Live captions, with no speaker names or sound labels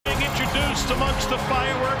amongst the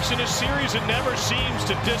fireworks in a series that never seems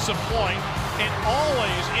to disappoint and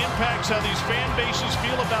always impacts how these fan bases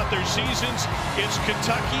feel about their seasons. It's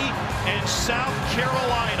Kentucky and South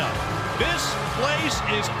Carolina. This place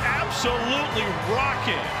is absolutely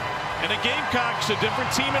rocking. And the Gamecocks, a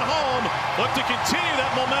different team at home, look to continue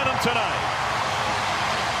that momentum tonight.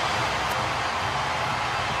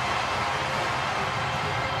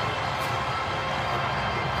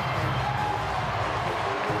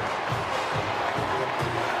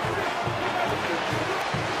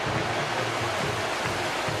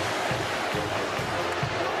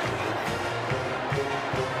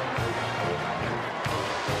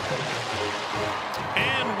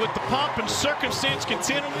 With the pomp and circumstance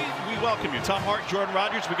continuing, we welcome you. Tom Hart, Jordan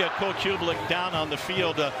Rogers. We got Cole Kubelik down on the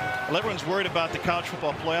field. Everyone's worried about the college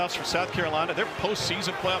football playoffs for South Carolina. Their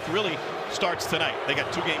postseason playoff really starts tonight. They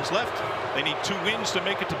got 2 games left. They need 2 wins to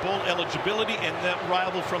make it to bowl eligibility, and that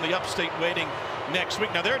rival from the upstate waiting next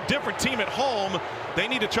week. Now, they're a different team at home. They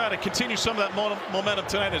need to try to continue some of that momentum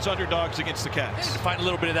tonight as underdogs against the Cats. To find a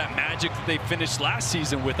little bit of that magic that they finished last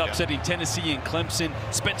season with, upsetting Tennessee and Clemson.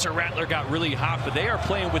 Spencer Rattler got really hot, but they are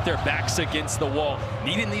playing with their backs against the wall,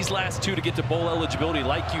 needing these last 2 to get to bowl eligibility,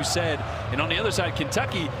 like you said. And on the other side,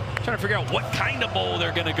 Kentucky trying to figure out what kind of bowl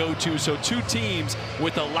they're going to go to. So 2 teams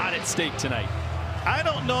with a lot at stake tonight. I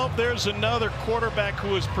don't know if there's another quarterback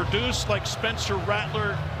who has produced like Spencer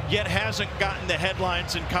Rattler, yet hasn't gotten the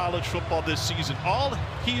headlines in college football this season. All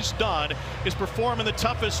he's done is perform in the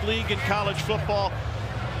toughest league in college football,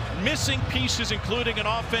 missing pieces, including an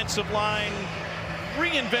offensive line,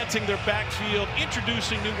 reinventing their backfield,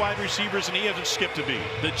 introducing new wide receivers, and he hasn't skipped a beat.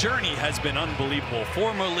 The journey has been unbelievable.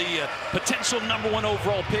 Formerly a potential #1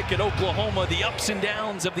 overall pick at Oklahoma, the ups and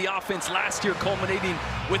downs of the offense last year culminating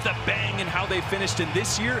with a bang in how they finished. And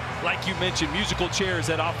this year, like you mentioned, musical chairs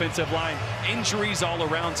at offensive line, injuries all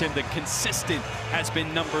around him. The consistent has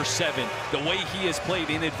been #7. The way he has played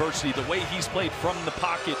in adversity, the way he's played from the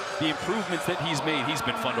pocket, the improvements that he's made, he's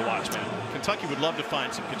been fun to watch, man. Kentucky would love to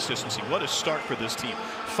find some consistency. What a start for this team.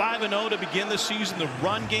 5-0 to begin the season. The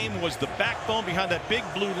run game was the backbone behind that big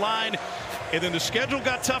blue line. And then the schedule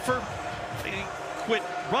got tougher. They quit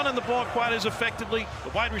running the ball quite as effectively. The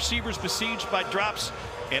wide receivers besieged by drops,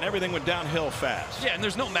 and everything went downhill fast. Yeah, and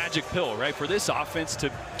there's no magic pill, right? For this offense to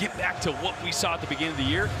get back to what we saw at the beginning of the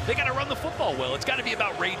year, they got to run the football well. It's got to be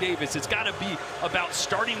about Ray Davis. It's got to be about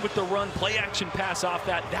starting with the run, play action pass off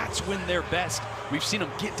that. That's when they're best. We've seen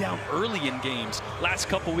them get down early in games last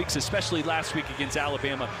couple weeks, especially last week against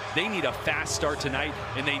Alabama. They need a fast start tonight,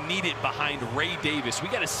 and they need it behind Ray Davis. We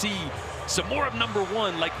got to see some more of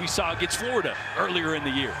 #1 like we saw against Florida earlier in the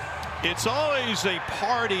year. It's always a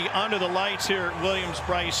party under the lights here at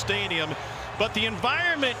Williams-Brice Stadium, but the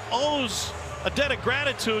environment owes a debt of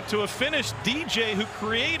gratitude to a Finnish DJ who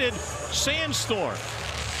created Sandstorm.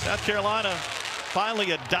 South Carolina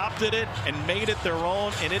finally adopted it and made it their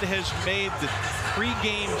own, and it has made the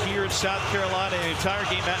pregame here in South Carolina, the entire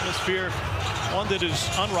game atmosphere, one that is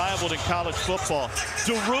unrivaled in college football.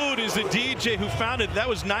 Darude is the DJ who founded it. That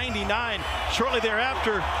was '99. Shortly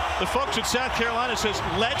thereafter, the folks at South Carolina says,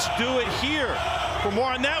 let's do it here. For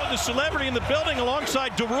more on that, with the celebrity in the building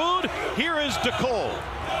alongside Darude, here is DeCole.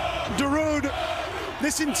 Darude,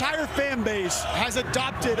 this entire fan base has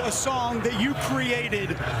adopted a song that you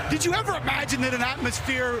created. Did you ever imagine that an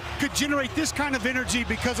atmosphere could generate this kind of energy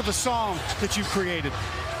because of a song that you created?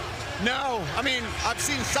 No, I mean, I've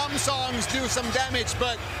seen some songs do some damage,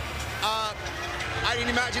 but I didn't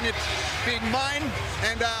imagine it being mine,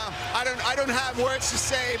 and I don't have words to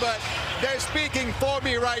say, but they're speaking for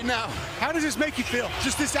me right now. How does this make you feel?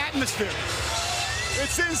 Just this atmosphere.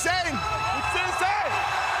 It's insane. It's insane.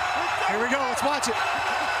 Here we go. Let's watch it.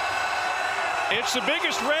 It's the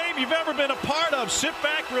biggest rave you've ever been a part of. Sit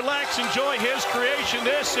back, relax, enjoy his creation.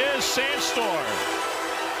 This is Sandstorm.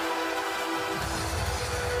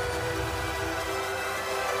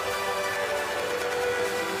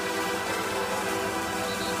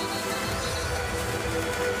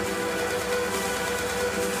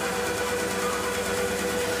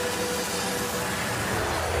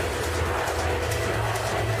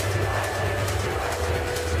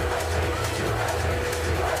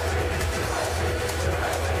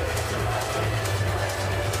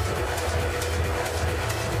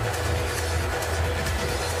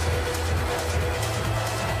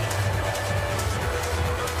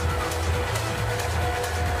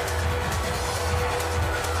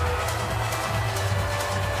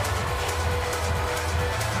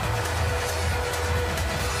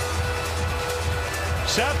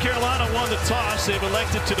 South Carolina won the toss. They've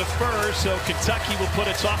elected to defer, so Kentucky will put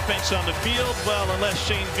its offense on the field. Well, unless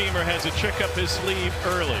Shane Beamer has a trick up his sleeve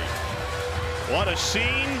early. What a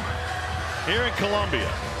scene here in Columbia.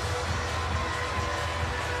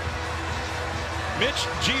 Mitch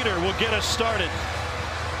Jeter will get us started.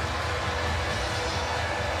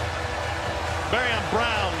 Barion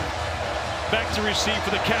Brown back to receive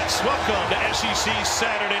for the Cats. Welcome to SEC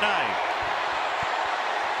Saturday night.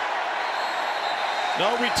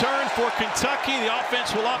 No return for Kentucky. The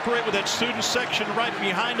offense will operate with that student section right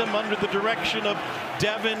behind them under the direction of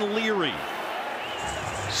Devin Leary.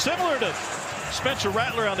 Similar to Spencer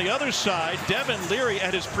Rattler on the other side, Devin Leary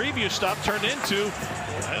at his previous stop turned into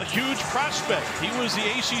a huge prospect. He was the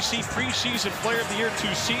ACC preseason player of the year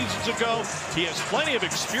 2 seasons ago. He has plenty of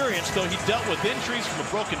experience, though he dealt with injuries from a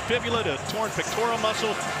broken fibula to a torn pectoral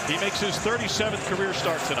muscle. He makes his 37th career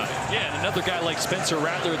start tonight. Yeah, and another guy like Spencer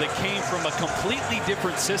Rattler that came from a completely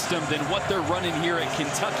different system than what they're running here at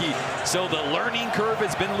Kentucky. So the learning curve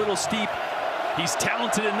has been a little steep. He's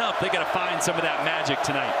talented enough. They got to find some of that magic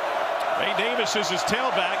tonight. Ray Davis is his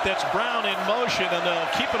tailback. That's Brown in motion, and they'll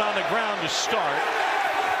keep it on the ground to start.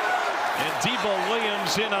 And Debo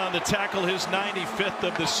Williams in on the tackle, his 95th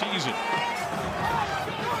of the season.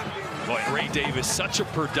 Boy, Ray Davis, such a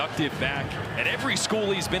productive back. At every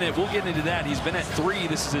school he's been at, we'll get into that. He's been at 3.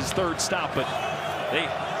 This is his 3rd stop. But, hey,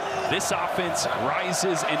 this offense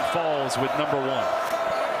rises and falls with number 1.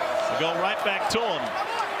 We'll go right back to him.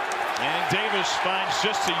 And Davis finds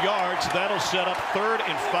just a yard, so that'll set up 3rd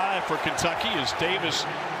and 5 for Kentucky as Davis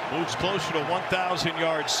moves closer to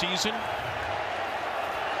 1,000-yard season.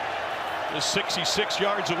 Just 66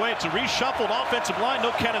 yards away. It's a reshuffled offensive line. No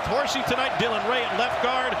Kenneth Horsey tonight. Dylan Ray at left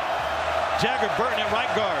guard. Jagger Burton at right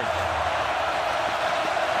guard.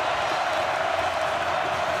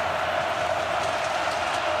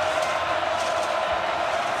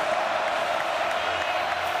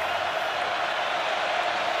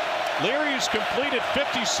 Leary's completed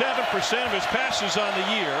 57% of his passes on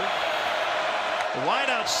the year. The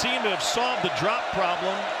wideouts seem to have solved the drop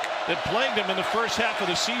problem that plagued him in the first half of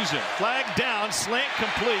the season. Flag down, slant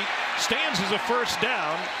complete, stands as a first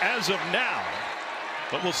down as of now.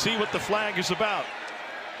 But we'll see what the flag is about.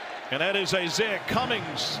 And that is Izayah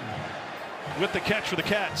Cummings with the catch for the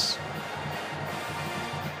Cats.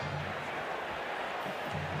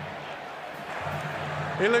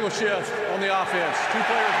 Illegal shift on the offense. 2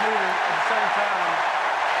 players moving at the same time.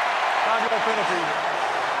 5-yard penalty.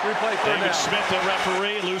 Replay third down. David Smith, the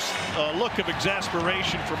referee, a look of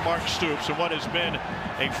exasperation from Mark Stoops and what has been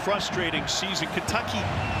a frustrating season. Kentucky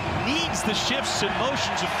needs the shifts and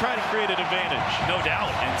motions of trying to create an advantage. No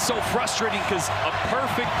doubt. And so frustrating because a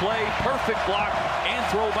perfect play, perfect block, and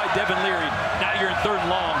throw by Devin Leary. Now you're in 3rd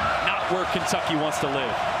and long, not where Kentucky wants to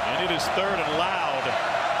live. And it is 3rd and loud.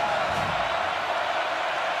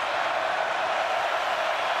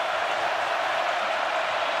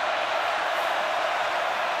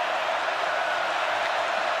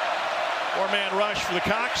 Four-man rush for the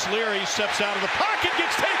Cox. Leary steps out of the pocket,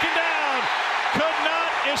 gets taken down. Could not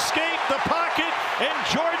escape the pocket, and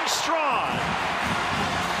Jordan Strawn.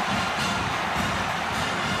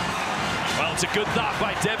 Well, it's a good thought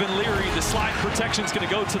by Devin Leary. The slide protection is going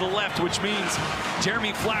to go to the left, which means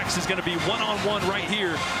Jeremy Flax is going to be one-on-one right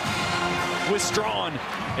here with Strawn.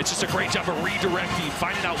 It's just a great job of redirecting,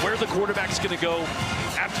 finding out where the quarterback's going to go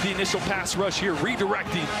after the initial pass rush here,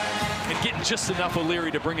 redirecting and getting just enough of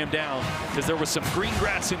Leary to bring him down because there was some green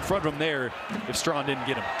grass in front of him there if Strawn didn't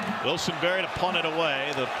get him. Wilson Berry to punt it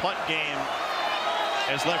away. The punt game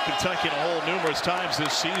has left Kentucky in a hole numerous times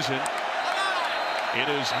this season. It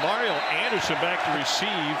is Mario Anderson back to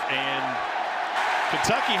receive, and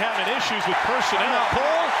Kentucky having issues with personnel.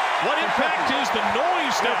 Cole, what impact is the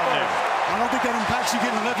noise down there? I don't think that impacts you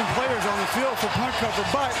getting 11 players on the field for punt cover,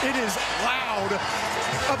 but it is loud,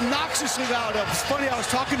 obnoxiously loud. It's funny, I was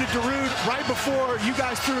talking to Darude right before you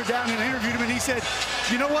guys threw it down and interviewed him, and he said,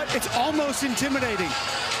 you know what, it's almost intimidating.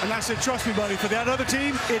 And I said, trust me, buddy, for that other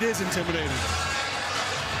team, it is intimidating.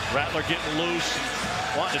 Rattler getting loose,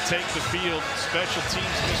 wanting to take the field. Special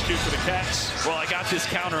teams miscue for the Cats. Well, I got this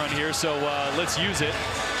counter on here, so let's use it.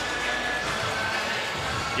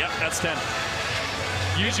 Yep, that's 10.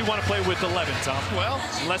 You usually want to play with 11, Tom. Well,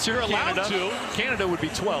 unless you're allowed Canada. to. Canada would be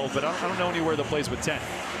 12, but I don't know anywhere that plays with 10.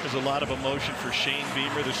 There's a lot of emotion for Shane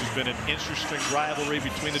Beamer. This has been an interesting rivalry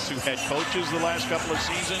between the 2 head coaches the last couple of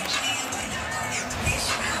seasons.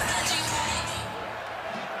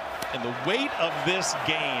 And the weight of this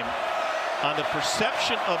game on the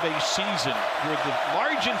perception of a season where the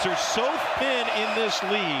margins are so thin in this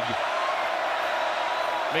league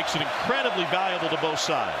makes it incredibly valuable to both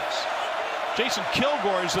sides. Jason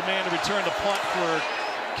Kilgore is the man to return the punt for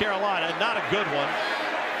Carolina. Not a good one.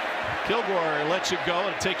 Kilgore lets it go,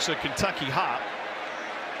 and it takes a Kentucky hop.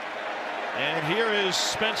 And here is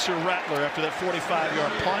Spencer Rattler after that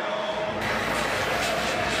 45-yard punt.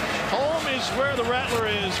 Home is where the Rattler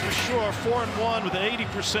is for sure. 4-1 with an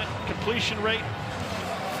 80% completion rate.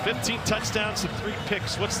 15 touchdowns and 3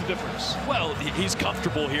 picks. What's the difference? Well, he's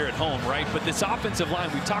comfortable here at home, right? But this offensive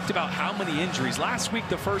line, we talked about how many injuries. Last week,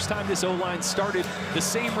 the first time this O-line started the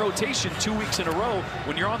same rotation 2 weeks in a row.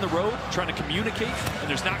 When you're on the road trying to communicate and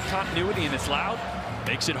there's not continuity and it's loud,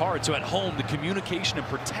 makes it hard. So at home, the communication and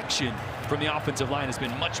protection from the offensive line has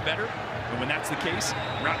been much better. And when that's the case,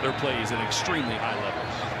 Rattler plays at an extremely high level.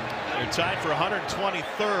 They're tied for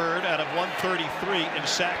 123rd out of 133 in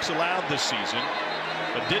sacks allowed this season,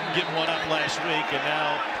 but didn't give one up last week. And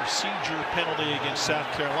now procedure penalty against South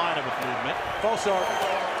Carolina with movement. False start,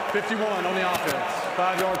 51 on the offense.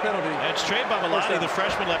 5-yard penalty. That's Trey Babalati, the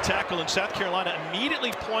freshman left tackle in South Carolina,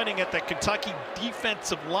 immediately pointing at the Kentucky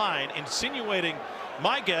defensive line, insinuating,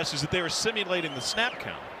 my guess is that they were simulating the snap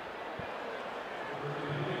count.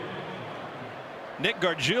 Nick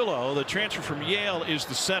Gargiulo, the transfer from Yale, is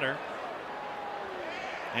the center.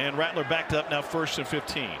 And Rattler backed up now 1st and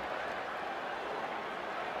 15.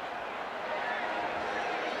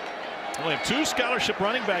 Only have 2 scholarship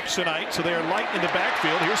running backs tonight, so they are light in the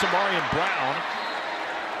backfield. Here's Barion Brown.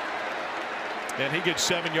 And he gets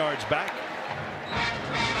 7 yards back.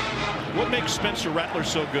 What makes Spencer Rattler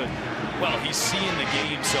so good? Well, he's seeing the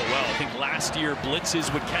game so well. I think last year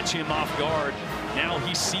blitzes would catch him off guard. Now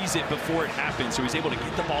he sees it before it happens, so he's able to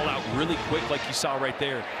get the ball out really quick, like you saw right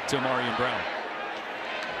there to Barion Brown.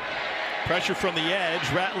 Pressure from the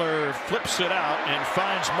edge. Rattler flips it out and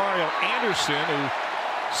finds Mario Anderson,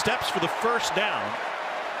 who steps for the first down.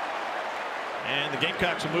 And the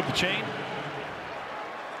Gamecocks will move the chain.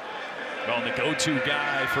 Well, the go-to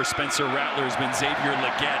guy for Spencer Rattler has been Xavier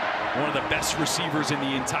Legette, one of the best receivers in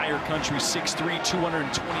the entire country, 6'3",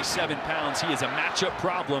 227 pounds. He is a matchup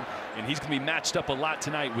problem, and he's going to be matched up a lot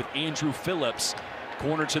tonight with Andrew Phillips,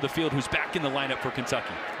 corner to the field, who's back in the lineup for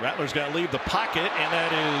Kentucky. Rattler's got to leave the pocket, and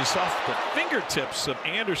that is off the fingertips of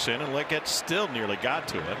Anderson, and Legette still nearly got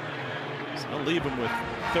to it. So they'll leave him with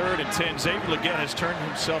 3rd and 10. Xavier Legette has turned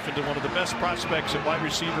himself into one of the best prospects at wide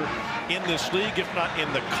receiver in this league, if not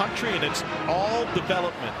in the country, and it's all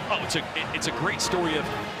development. Oh, it's a great story of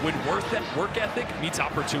when work ethic meets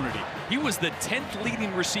opportunity. He was the 10th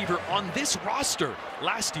leading receiver on this roster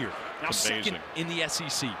last year. Now 2nd in the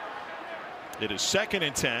SEC. It is 2nd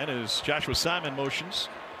and 10 as Joshua Simon motions.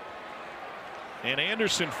 And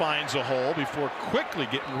Anderson finds a hole before quickly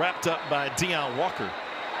getting wrapped up by Deion Walker.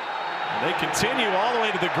 And they continue all the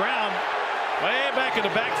way to the ground, way back in the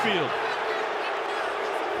backfield.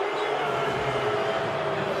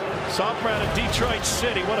 Sophomore out of Detroit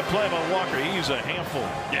City. What a play by Walker. He's a handful.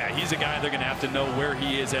 Yeah, he's a guy they're going to have to know where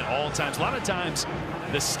he is at all times. A lot of times,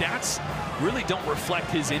 the stats really don't reflect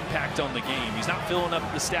his impact on the game. He's not filling up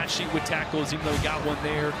the stat sheet with tackles, even though he got one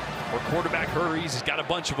there, or quarterback hurries. He's got a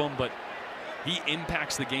bunch of them, but he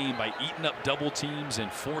impacts the game by eating up double teams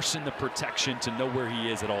and forcing the protection to know where he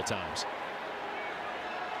is at all times.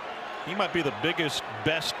 He might be the biggest,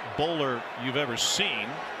 best bowler you've ever seen.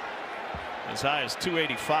 As high as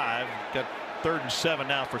 285. Got 3rd and 7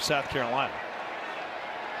 now for South Carolina.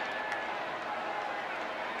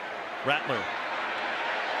 Rattler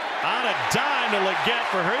on a dime to Legette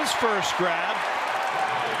for his first grab.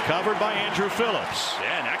 Covered by Andrew Phillips.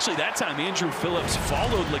 Yeah, and actually that time Andrew Phillips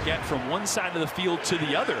followed Legette from one side of the field to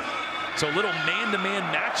the other. So a little man-to-man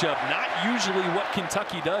matchup, not usually what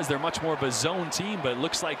Kentucky does. They're much more of a zone team, but it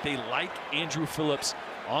looks like they like Andrew Phillips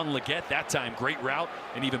on Legette that time. Great route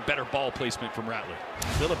and even better ball placement from Rattler.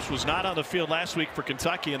 Phillips was not on the field last week for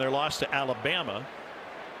Kentucky in their loss to Alabama.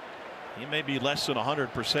 He may be less than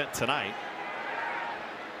 100% tonight.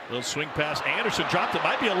 Little swing pass. Anderson dropped it.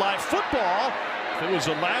 Might be a live football. If it was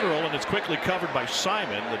a lateral and it's quickly covered by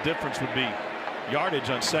Simon, the difference would be yardage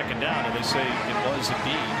on 2nd down, and they say it was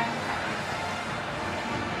indeed.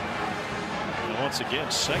 And once again,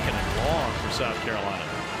 2nd and long for South Carolina.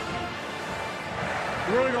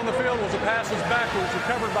 The ruling on the field was the pass was backwards,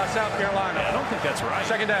 recovered by South Carolina. I don't think that's right.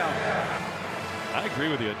 2nd down. I agree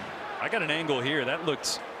with you. I got an angle here that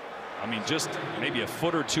looked, I mean, just maybe a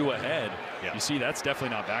foot or two ahead. Yeah. You see, that's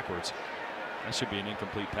definitely not backwards. That should be an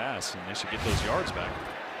incomplete pass, and they should get those yards back.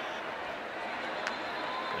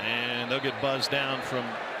 And they'll get buzzed down from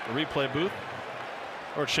the replay booth.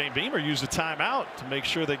 Or Shane Beamer used a timeout to make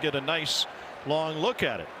sure they get a nice long look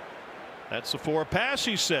at it. That's the 4 pass,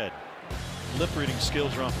 he said. Lip reading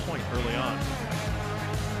skills are on point early on.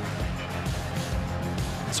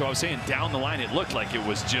 So I was saying down the line, it looked like it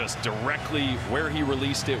was just directly where he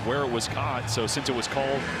released it, where it was caught. So since it was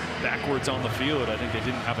called backwards on the field, I think they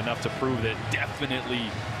didn't have enough to prove that definitely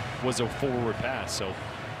was a forward pass. So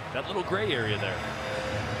that little gray area there.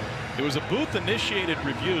 It was a booth-initiated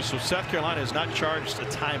review, so South Carolina has not charged a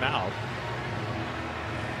timeout.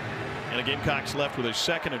 And the Gamecocks left with a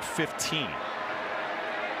 2nd and 15.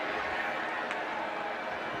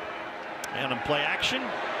 And in play action,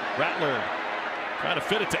 Rattler trying to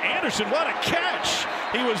fit it to Anderson. What a catch!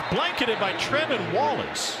 He was blanketed by Trevin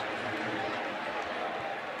Wallace.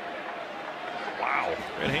 Wow.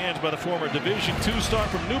 Great hands by the former Division II star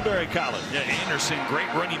from Newberry College. Yeah, Anderson, great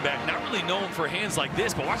running back. Not really known for hands like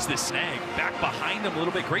this, but watch this snag. Back behind him a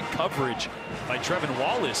little bit. Great coverage by Trevin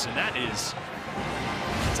Wallace, and it's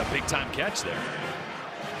a big-time catch there.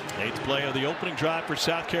 8th play of the opening drive for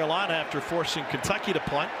South Carolina after forcing Kentucky to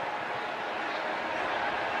punt.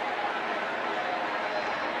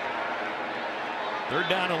 Third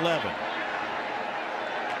down 11.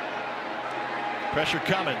 Pressure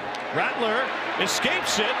coming. Rattler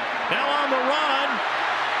escapes it. Now on the run.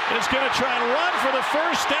 Is going to try and run for the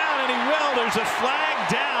first down, and he will. There's a flag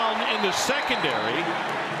down in the secondary.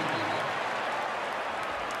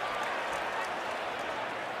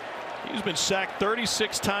 He's been sacked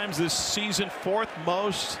 36 times this season, 4th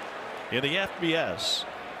most in the FBS.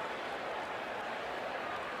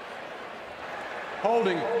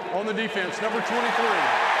 Holding on the defense, number 23.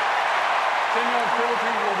 10-yard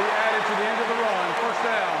penalty will be added to the end of the run. First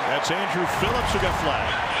down. That's Andrew Phillips who got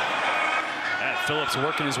flagged. Phillips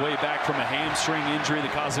working his way back from a hamstring injury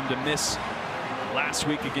that caused him to miss last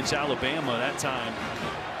week against Alabama. That time,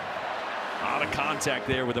 out of contact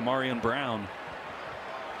there with the Barion Brown.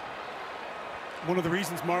 One of the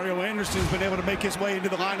reasons Mario Anderson's been able to make his way into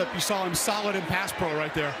the lineup. You saw him solid in pass pro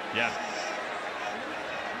right there. Yeah.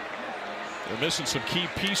 They're missing some key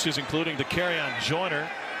pieces, including the carry-on Joyner.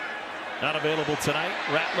 Not available tonight.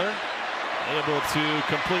 Rattler able to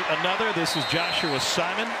complete another. This is Joshua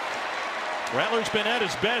Simon. Rattler's been at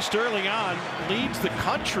his best early on. Leads the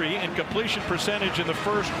country in completion percentage in the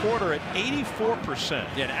first quarter at 84%.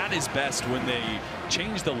 Yeah, and at his best when they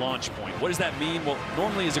change the launch point. What does that mean? Well,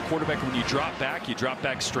 normally as a quarterback, when you drop back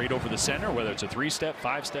straight over the center, whether it's a 3-step,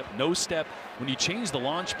 5-step, no step. When you change the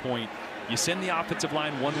launch point, you send the offensive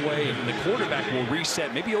line one way, and the quarterback will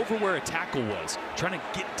reset, maybe over where a tackle was, trying to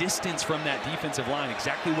get distance from that defensive line.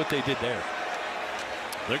 Exactly what they did there.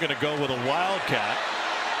 They're going to go with a wildcat,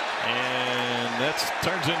 and that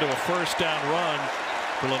turns into a first down run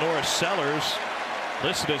for Lenora Sellers,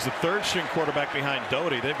 listed as the 3rd-string quarterback behind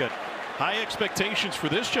Doty. They've got high expectations for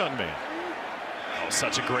this young man. Oh,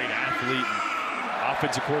 such a great athlete.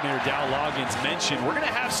 Offensive coordinator Dow Loggins mentioned we're going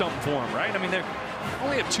to have something for him, right? I mean, they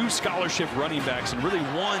only have 2 scholarship running backs and really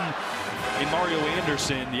one in Mario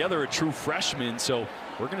Anderson, the other a true freshman. So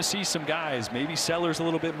we're going to see some guys, maybe Sellers a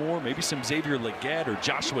little bit more, maybe some Xavier Leggett or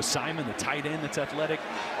Joshua Simon, the tight end that's athletic.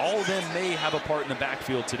 All of them may have a part in the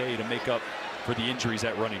backfield today to make up for the injuries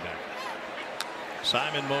at running back.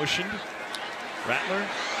 Simon motioned. Rattler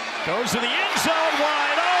goes to the end zone,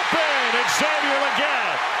 wide open. It's Xavier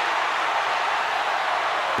Leggett.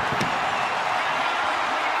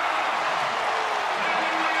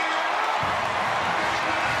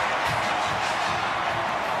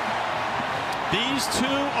 These two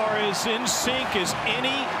are as in sync as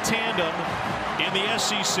any tandem in the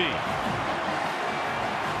SEC.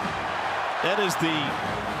 That is the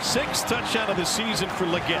 6th touchdown of the season for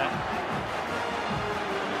Leggett,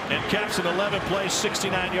 and caps an 11-play,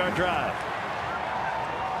 69-yard drive.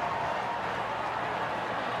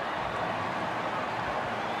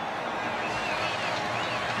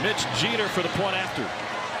 Mitch Jeter for the point after.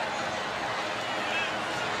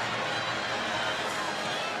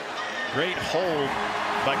 Great hold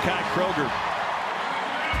by Kai Kroger.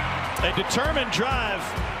 A determined drive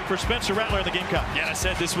for Spencer Rattler in the Gamecock. Yeah, I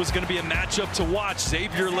said this was going to be a matchup to watch.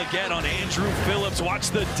 Xavier Leggett on Andrew Phillips. Watch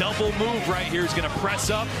the double move right here. He's going to press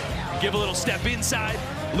up, give a little step inside,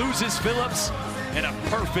 loses Phillips, and a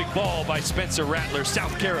perfect ball by Spencer Rattler.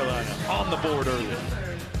 South Carolina on the board early.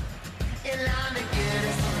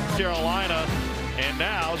 Carolina, and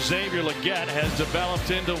now Xavier Leggett has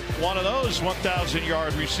developed into one of those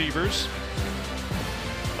 1,000-yard receivers.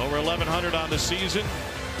 Over 1,100 on the season.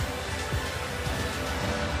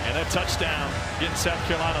 And a touchdown getting South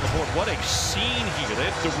Carolina on the board. What a scene here. They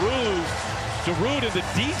have Darude in the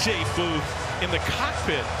DJ booth in the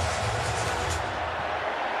cockpit.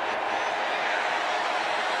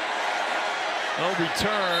 No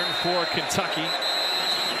return for Kentucky.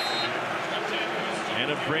 And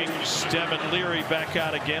it brings Devin Leary back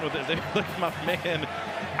out again with it. Look at my man.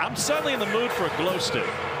 I'm suddenly in the mood for a glow stick.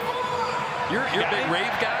 You're a big rave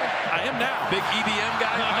guy? I am now. Big EDM guy?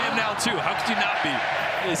 I am now too. How could you not be?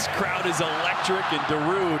 This crowd is electric, and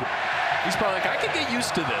Darude He's probably like, I can get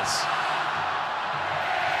used to this.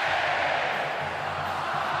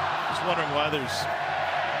 Just wondering why there's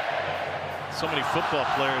so many football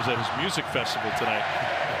players at his music festival tonight.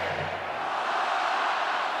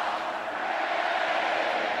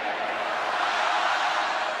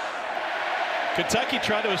 Kentucky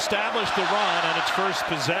tried to establish the run on its first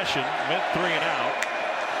possession, went 3 and out.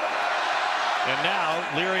 And now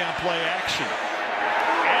Leary on play action.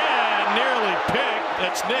 And nearly picked.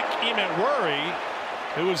 That's Nick Imewuri,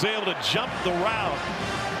 who was able to jump the route.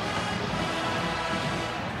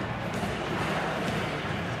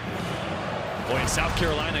 Boy, in South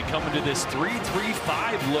Carolina coming to this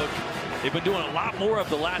 3-3-5 look. They've been doing a lot more of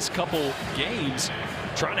the last couple games,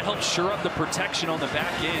 trying to help shore up the protection on the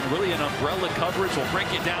back end. Really an umbrella coverage. We'll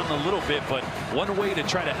break it down a little bit, but one way to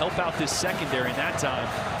try to help out this secondary in that time.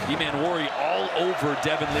 Imewuri all over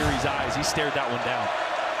Devin Leary's eyes. He stared that one down.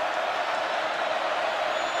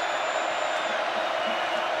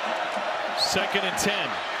 Second and 10.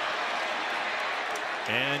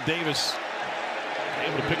 And Davis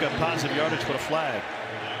able to pick up positive yardage, but a flag.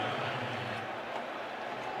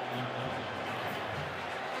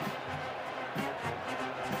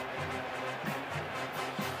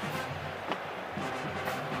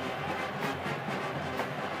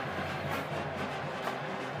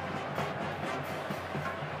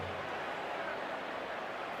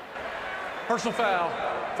 Personal foul,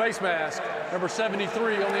 face mask, number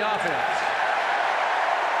 73 on the offense.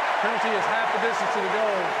 Penalty is half the distance to the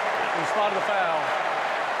goal in the spot of the foul.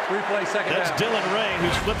 Replay second down. That's Dylan Ray,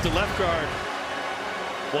 who's flipped to left guard.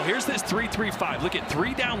 Well, here's this 3-3-5. Look at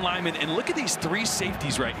 3 down linemen, and look at these 3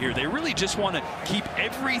 safeties right here. They really just want to keep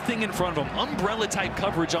everything in front of them. Umbrella-type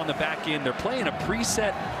coverage on the back end. They're playing a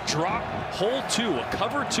preset drop, hole 2, a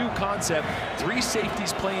cover 2 concept. 3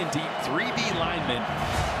 safeties playing deep, 3B linemen.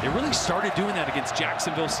 They really started doing that against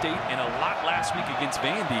Jacksonville State and a lot last week against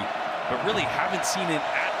Vandy, but really haven't seen it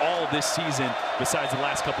at all this season besides the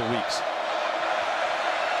last couple weeks.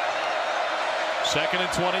 Second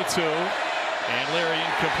and 22. And Leary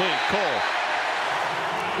incomplete. Cole.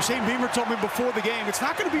 Shane Beamer told me before the game, it's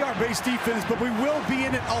not going to be our base defense, but we will be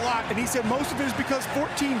in it a lot. And he said most of it is because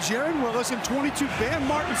 14 Jaron Willis and 22 Bam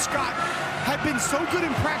Martin Scott had been so good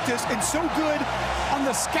in practice and so good on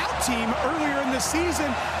the scout team earlier in the season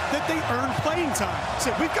that they earned playing time.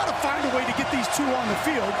 Said we've got to find a way to get these 2 on the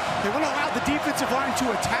field. They want to allow the defensive line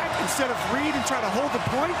to attack instead of read and try to hold the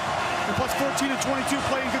point. And plus 14 and 22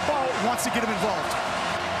 playing good ball wants to get them involved.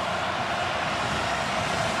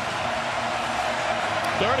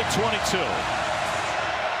 3rd and 22.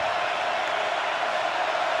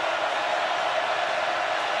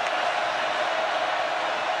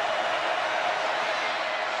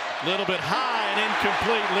 Little bit high and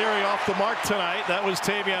incomplete. Leary off the mark tonight. That was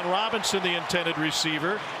Tavion Robinson, the intended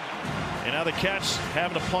receiver. And now the Cats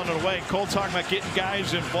having to punt it away. Cole talking about getting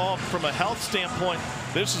guys involved from a health standpoint.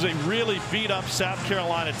 This is a really beat up South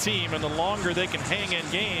Carolina team, and the longer they can hang in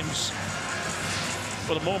games,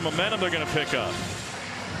 well, the more momentum they're going to pick up.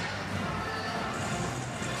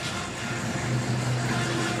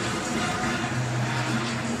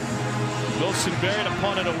 Wilson Berry to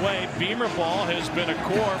punt it away. Beamer ball has been a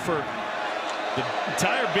core for the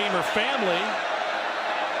entire Beamer family.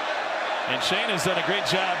 And Shane has done a great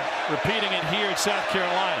job repeating it here at South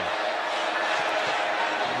Carolina.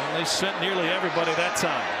 And they sent nearly everybody that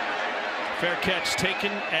time. Fair catch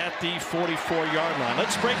taken at the 44-yard line.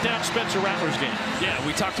 Let's break down Spencer Rattler's game. Yeah,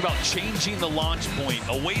 we talked about changing the launch point,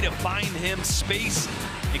 a way to find him space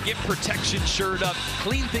and get protection shored up,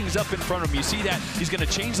 clean things up in front of him. You see that he's going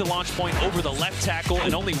to change the launch point over the left tackle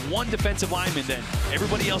and only 1 defensive lineman then.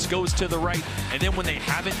 Everybody else goes to the right. And then when they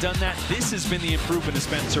haven't done that, this has been the improvement of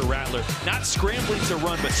Spencer Rattler. Not scrambling to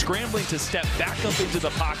run, but scrambling to step back up into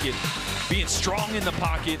the pocket, being strong in the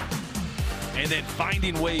pocket, and then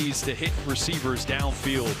finding ways to hit receivers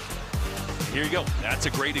downfield. Here you go. That's a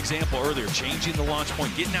great example earlier. Changing the launch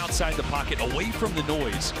point, getting outside the pocket, away from the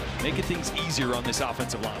noise, making things easier on this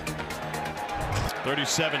offensive line.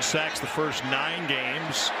 37 sacks the first 9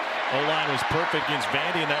 games. O-line was perfect against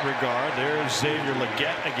Vandy in that regard. There's Xavier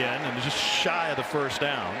Legette again, and just shy of the first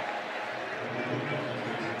down.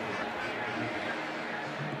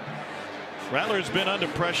 Rattler's been under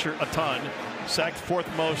pressure a ton. Sacked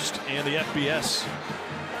 4th most in the FBS.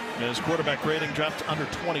 And his quarterback rating dropped to under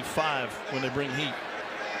 25 when they bring heat.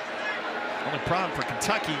 Only problem for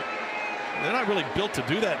Kentucky, they're not really built to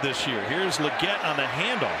do that this year. Here's Legette on the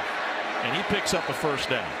handoff, and he picks up a first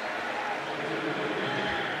down.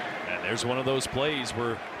 And there's one of those plays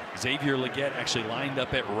where Xavier Legette actually lined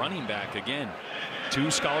up at running back again.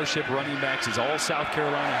 2 scholarship running backs is all South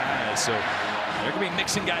Carolina has. So They're going to be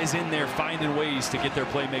mixing guys in there, finding ways to get their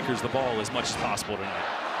playmakers the ball as much as possible tonight.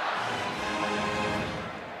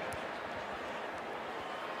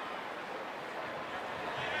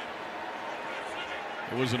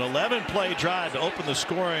 It was an 11-play drive to open the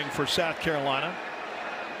scoring for South Carolina.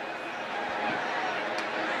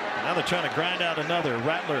 Now they're trying to grind out another.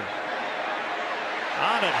 Rattler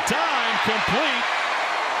on a dime, complete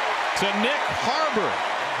to Nick Harbor,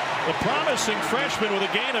 the promising freshman with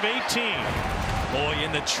a gain of 18. Boy,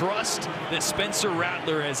 and the trust that Spencer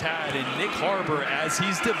Rattler has had in Nick Harbor as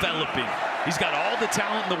he's developing. He's got all the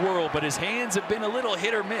talent in the world, but his hands have been a little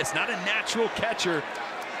hit or miss. Not a natural catcher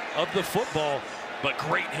of the football, but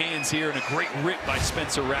great hands here and a great rip by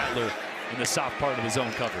Spencer Rattler in the soft part of his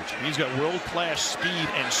own coverage. He's got world-class speed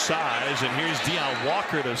and size, and here's Deion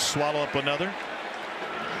Walker to swallow up another.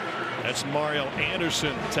 That's Mario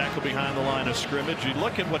Anderson, tackle behind the line of scrimmage. You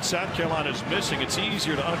look at what South Carolina's missing, it's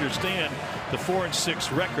easier to understand the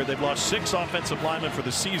 4-6 record. They've lost 6 offensive linemen for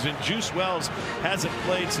the season. Juice Wells hasn't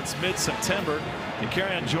played since mid-September. And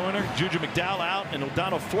Kerryon Joyner, Juju McDowell out, and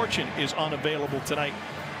O'Donnell Fortune is unavailable tonight.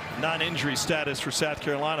 Non-injury status for South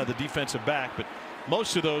Carolina, the defensive back, but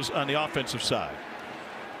most of those on the offensive side.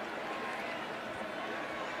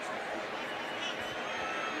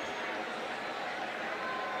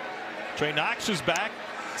 Trey Knox is back.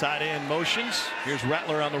 Tight end motions. Here's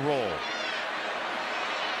Rattler on the roll.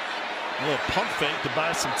 A little pump fake to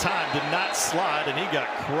buy some time. Did not slide, and he got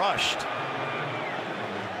crushed.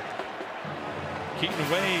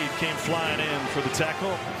 Keaton Wade came flying in for the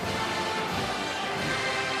tackle.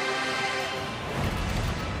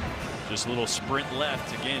 Just a little sprint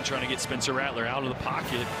left. Again, trying to get Spencer Rattler out of the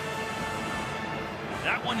pocket.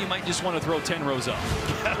 That one you might just want to throw 10 rows up.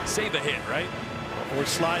 Save a hit, right? Or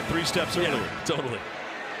slide 3 steps earlier. Yeah, totally.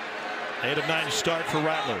 8 of 9 start for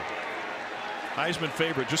Rattler. Heisman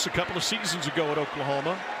favorite just a couple of seasons ago at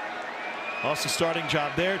Oklahoma. Lost the starting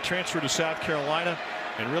job there, transferred to South Carolina,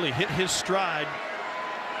 and really hit his stride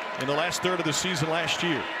in the last third of the season last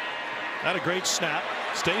year. Not a great snap,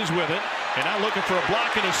 stays with it, and now looking for a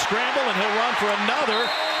block and a scramble, and he'll run for another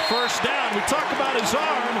first down. We talk about his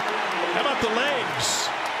arm. How about the legs?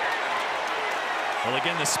 Well,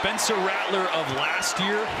 again, the Spencer Rattler of last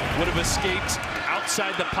year would have escaped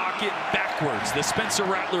outside the pocket backwards. The Spencer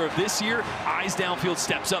Rattler of this year, eyes downfield,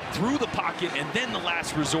 steps up through the pocket, and then the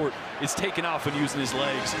last resort is taken off and using his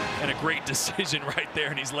legs. And a great decision right there,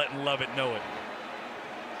 and he's letting Lovett know it.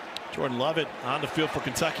 Jordan Lovett on the field for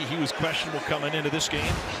Kentucky. He was questionable coming into this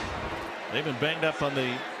game. They've been banged up on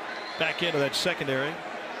the back end of that secondary.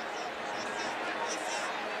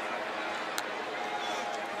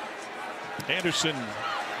 Anderson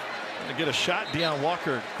to get a shot. Deion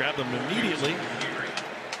Walker grabbed him immediately.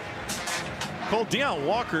 Cole, Deion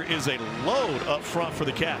Walker is a load up front for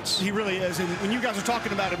the Cats. He really is. And when you guys were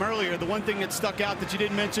talking about him earlier, the one thing that stuck out that you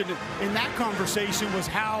didn't mention in that conversation was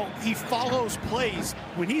how he follows plays.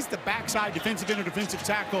 When he's the backside defensive end or defensive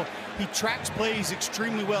tackle, he tracks plays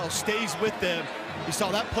extremely well, stays with them. You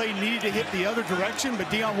saw that play needed to hit the other direction, but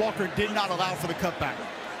Deion Walker did not allow for the cutback.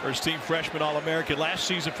 First team freshman All-American last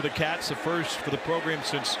season for the Cats, the first for the program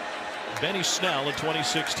since Benny Snell in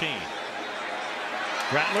 2016.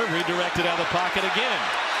 Rattler redirected out of the pocket again.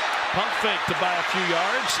 Pump fake to buy a few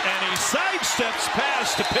yards, and he sidesteps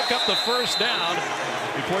past to pick up the first down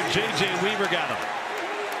before J.J. Weaver got him.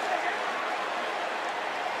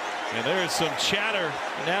 And there is some chatter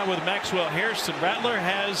now with Maxwell Hairston. Rattler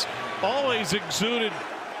has always exuded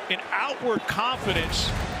an outward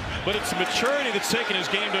confidence, but it's the maturity that's taken his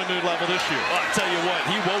game to a new level this year. Well, I'll tell you what,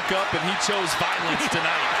 he woke up and he chose violence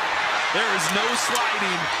tonight. There is no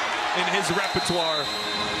sliding in his repertoire.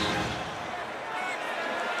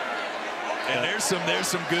 And there's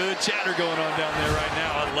some good chatter going on down there right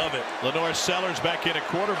now. I love it. Lenore Sellers back in at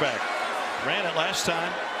quarterback. Ran it last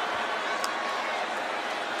time.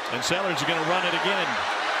 And Sellers is going to run it again.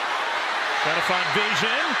 Trying to find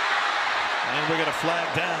vision. And we're going to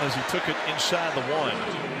flag down as he took it inside the 1.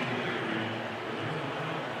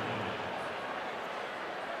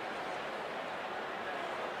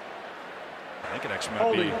 I think it actually might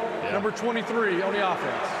Holding, be. number 23 on the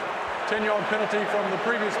offense. 10-yard penalty from the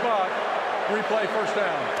previous spot. Replay first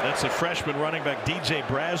down. That's a freshman running back, DJ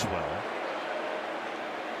Braswell.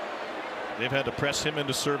 They've had to press him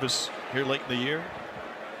into service here late in the year.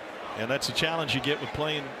 And that's a challenge you get with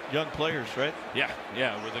playing young players, right?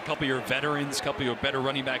 Yeah, with a couple of your veterans, a couple of your better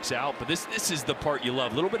running backs out. But this is the part you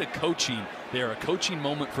love. A little bit of coaching there, a coaching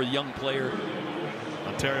moment for a young player.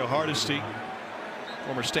 Ontario Hardesty,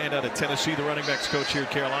 former standout at Tennessee, the running backs coach here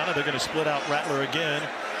at Carolina. They're going to split out Rattler again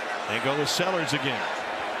and go with Sellers again.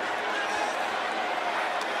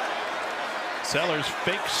 Sellers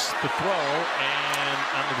fakes the throw, and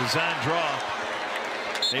on the design draw,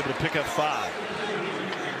 able to pick up 5.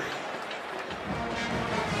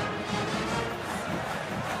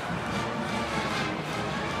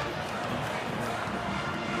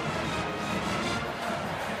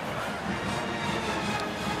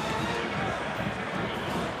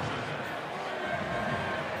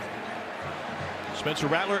 Spencer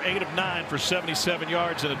Rattler 8 of 9 for 77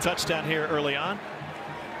 yards and a touchdown here early on.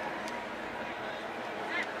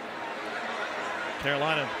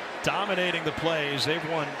 Carolina dominating the plays. They've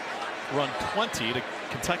run 20 to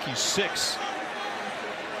Kentucky's 6.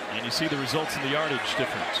 And you see the results in the yardage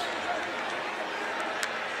difference.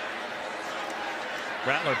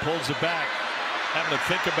 Rattler pulls it back, having to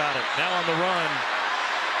think about it. Now on the run.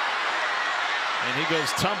 And he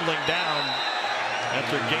goes tumbling down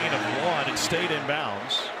after a gain of 1 and stayed in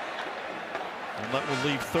bounds. And that will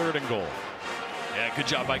leave 3rd and goal. Yeah, good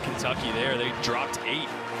job by Kentucky there. They dropped 8.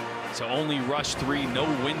 So only rush 3, no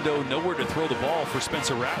window, nowhere to throw the ball for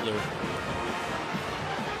Spencer Rattler.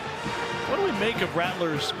 What do we make of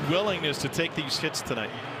Rattler's willingness to take these hits tonight?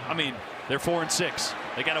 I mean, they're 4-6.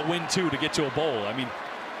 They got to win 2 to get to a bowl. I mean,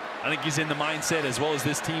 I think he's in the mindset, as well as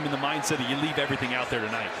this team in the mindset, that you leave everything out there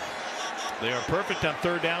tonight. They are perfect on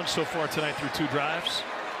 3rd down so far tonight through 2 drives.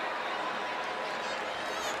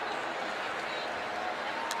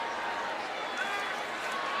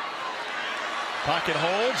 Pocket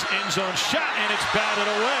holds, end zone shot, and it's batted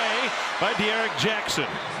away by Derrick Jackson.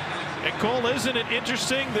 And Cole, isn't it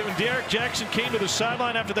interesting that when Derrick Jackson came to the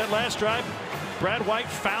sideline after that last drive, Brad White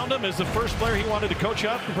found him as the first player he wanted to coach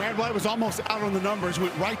up? Brad White was almost out on the numbers,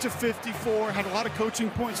 went right to 54, had a lot of coaching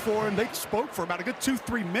points for him. They spoke for about a good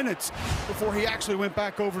 2-3 minutes before he actually went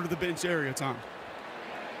back over to the bench area, Tom.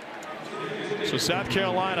 So South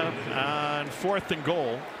Carolina on 4th and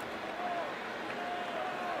goal.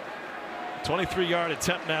 23-yard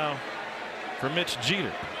attempt now for Mitch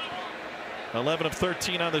Jeter. 11 of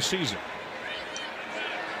 13 on the season.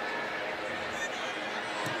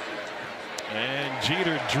 And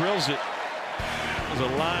Jeter drills it. It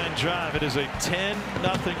was a line drive. It is a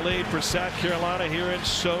 10-0 lead for South Carolina here in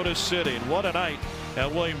Soda City. And what a night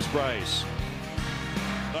at Williams-Brice.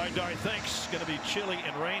 All right, Dari, thanks. Going to be chilly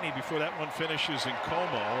and rainy before that one finishes in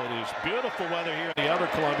Como. It is beautiful weather here in the Outer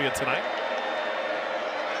Columbia tonight.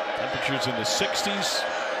 Temperatures in the 60s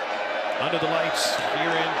under the lights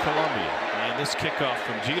here in Columbia. And this kickoff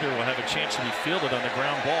from Jeter will have a chance to be fielded on the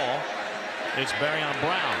ground ball. It's Barion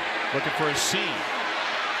Brown looking for a seam.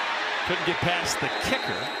 Couldn't get past the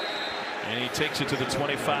kicker. And he takes it to the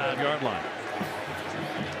 25-yard line.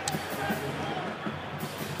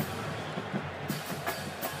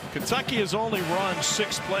 Kentucky has only run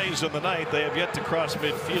 6 plays on the night. They have yet to cross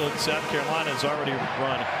midfield. South Carolina has already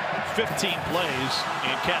run 15 plays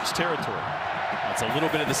in Cats territory. That's a little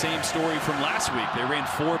bit of the same story from last week. They ran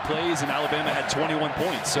 4 plays and Alabama had 21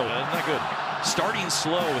 points. So that's not good. Starting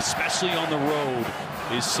slow, especially on the road,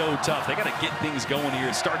 is so tough. They got to get things going here.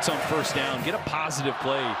 It starts on 1st down. Get a positive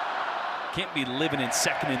play. Can't be living in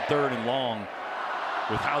 2nd and 3rd and long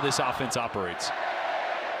with how this offense operates.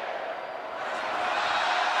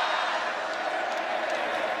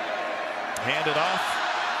 Handed off.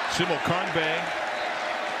 Simo Kongbe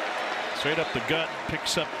straight up the gut,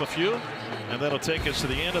 picks up a few, and that'll take us to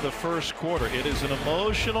the end of the 1st quarter. It is an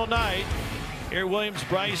emotional night here at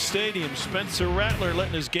Williams-Brice Stadium. Spencer Rattler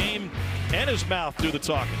letting his game and his mouth do the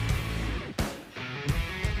talking.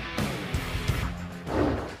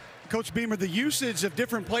 Coach Beamer, the usage of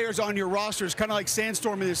different players on your roster is kind of like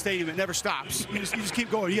sandstorm in the stadium. It never stops. You just keep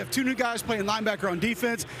going. You have 2 new guys playing linebacker on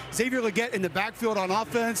defense, Xavier Legette in the backfield on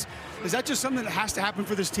offense. Is that just something that has to happen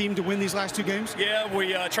for this team to win these last 2 games? Yeah,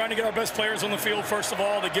 we trying to get our best players on the field, first of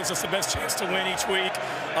all. That gives us the best chance to win each week.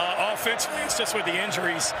 Offensively, it's just with the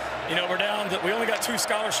injuries. You know, we're down. We only got 2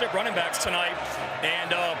 scholarship running backs tonight.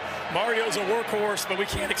 And Mario's a workhorse, but we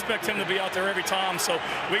can't expect him to be out there every time. So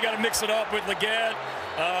we got to mix it up with Legette,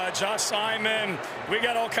 Josh Simon. We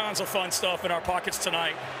got all kinds of fun stuff in our pockets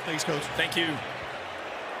tonight. Thanks, Coach. Thank you.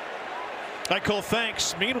 Hi, Cole,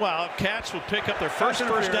 thanks. Meanwhile, Cats will pick up their first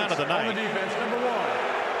down of the night. On the defense, number 1.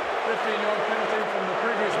 15-yard penalty from the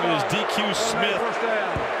previous it was DQ Smith first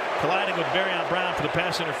down. colliding with Barion Brown for the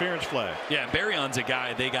pass interference flag. Yeah, Barion's a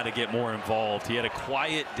guy they got to get more involved. He had a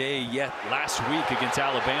quiet day yet last week against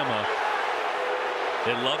Alabama.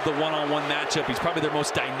 They love the one-on-one matchup. He's probably their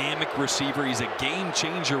most dynamic receiver. He's a game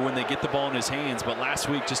changer when they get the ball in his hands. But last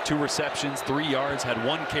week, just 2 receptions, 3 yards, had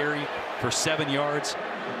 1 carry for 7 yards.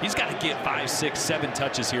 He's got to get 5, 6, 7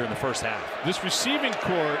 touches here in the first half. This receiving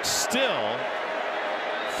corps still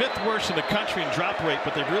 5th worst in the country in drop rate,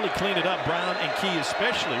 but they've really cleaned it up. Brown and Key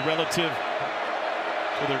especially relative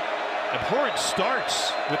for their abhorrent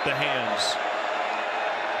starts with the hands.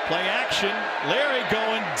 Play action. Leary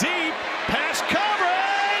going deep. Pass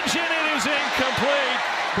coverage, and it is incomplete.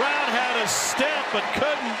 Brown had a step but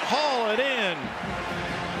couldn't haul it in.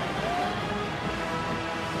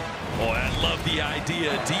 Boy, I love the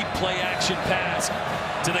idea. Deep play action pass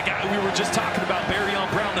to the guy we were just talking about, Barion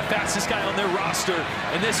Brown, the fastest guy on their roster.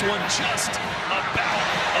 And this one just about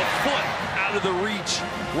a foot out of the reach.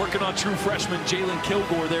 Working on true freshman Jalen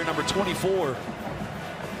Kilgore there, number 24.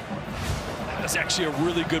 That's actually a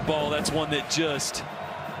really good ball. That's one that just,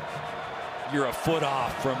 you're a foot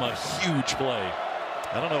off from a huge play.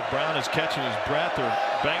 I don't know if Brown is catching his breath or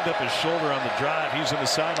banged up his shoulder on the drive. He's in the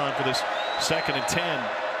sideline for this 2nd and 10.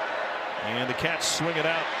 And the Cats swing it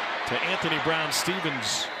out to Anthony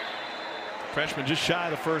Brown-Stevens. Freshman just shy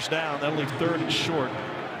of the first down. That'll leave 3rd and short.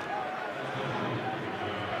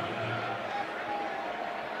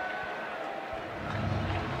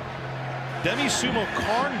 Demi Sumo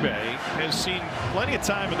Carnbay has seen plenty of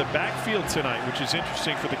time in the backfield tonight, which is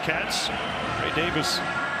interesting for the Cats. Ray Davis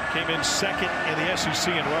came in 2nd in the SEC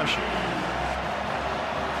in rushing.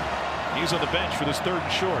 He's on the bench for this 3rd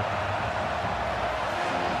and short.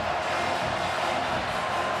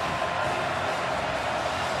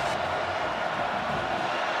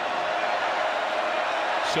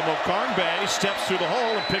 Sumo Carnbay steps through the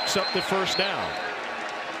hole and picks up the first down.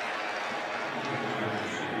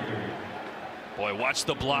 Boy, watch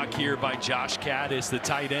the block here by Josh Caddis, the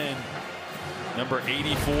tight end. Number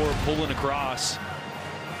 84 pulling across.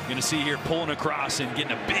 You're going to see here pulling across and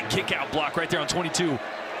getting a big kick out block right there on 22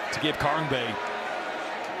 to give Carnbay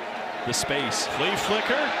the space. Flea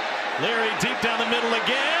flicker. Leary deep down the middle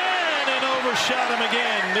again and overshot him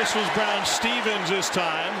again. This was Brown-Stevens this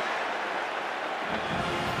time.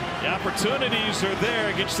 The opportunities are there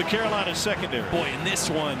against the Carolina secondary. Boy, in this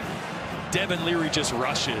one, Devin Leary just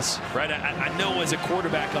rushes, right? I know as a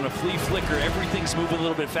quarterback on a flea flicker, everything's moving a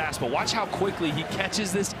little bit fast, but watch how quickly he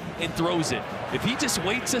catches this and throws it. If he just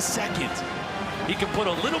waits a second, he can put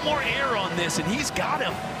a little more air on this, and he's got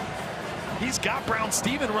him. He's got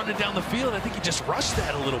Brown-Stevens running down the field. I think he just rushed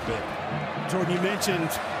that a little bit. Jordan, you mentioned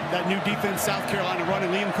that new defense South Carolina running.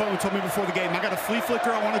 Liam Cohen told me before the game, I got a flea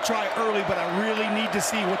flicker I want to try early, but I really need to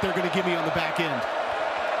see what they're going to give me on the back end.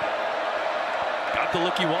 Got the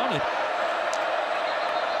look he wanted.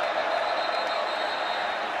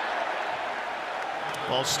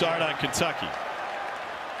 Ball start on Kentucky.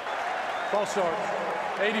 Ball start.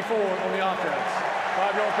 84 on the offense.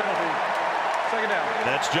 5-yard penalty. 2nd down.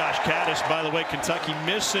 That's Josh Caddis. By the way, Kentucky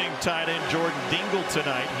missing tight end Jordan Dingle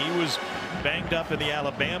tonight. He was banged up in the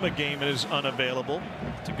Alabama game and is unavailable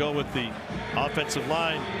to go with the offensive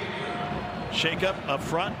line shakeup up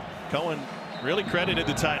front. Cohen really credited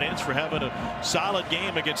the tight ends for having a solid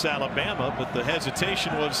game against Alabama, but the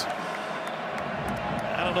hesitation was,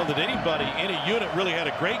 I don't know that anybody, any unit really had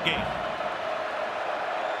a great game.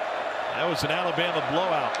 That was an Alabama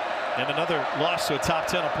blowout and another loss to a top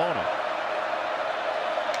 10 opponent.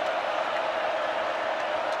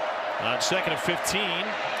 On 2nd and 15,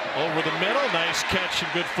 over the middle, nice catch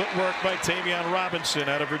and good footwork by Tavion Robinson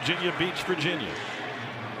out of Virginia Beach, Virginia.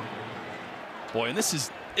 Boy, and this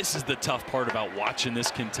is the tough part about watching this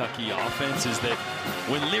Kentucky offense, is that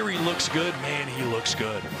when Leary looks good, man, he looks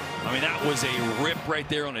good. I mean, that was a rip right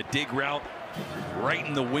there on a dig route, right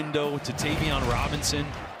in the window to Tavion Robinson.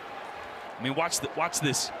 I mean, watch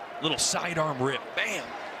this little sidearm rip, bam,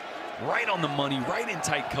 right on the money, right in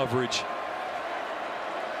tight coverage.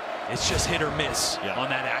 It's just hit or miss on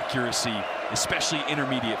that accuracy, especially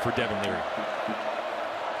intermediate for Devin Leary.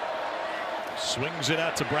 Swings it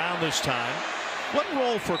out to Brown this time. What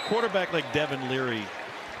role for a quarterback like Devin Leary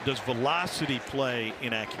does velocity play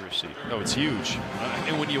in accuracy? Oh, it's huge.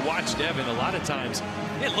 And when you watch Devin, a lot of times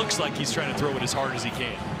it looks like he's trying to throw it as hard as he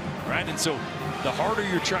can, right? And so the harder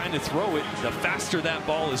you're trying to throw it, the faster that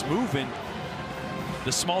ball is moving,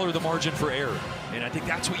 the smaller the margin for error. And I think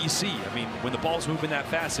that's what you see. I mean, when the ball's moving that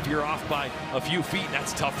fast, if you're off by a few feet,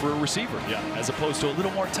 that's tough for a receiver. Yeah. As opposed to a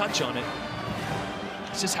little more touch on it.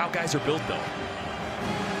 It's just how guys are built, though.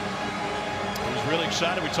 I was really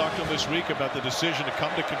excited. We talked to him this week about the decision to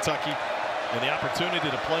come to Kentucky and the opportunity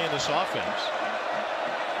to play in this offense.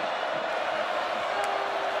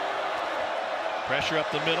 Pressure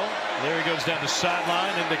up the middle. Leary goes down the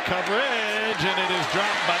sideline into coverage, and it is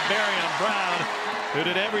dropped by Barion Brown, who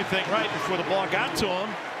did everything right before the ball got to him,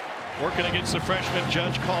 working against the freshman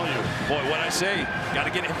Judge Collier. Boy, what I say, got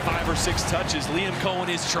to get him 5 or 6 touches. Liam Cohen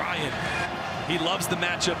is trying. He loves the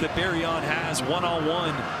matchup that Barion has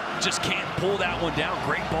one-on-one. Just can't pull that one down.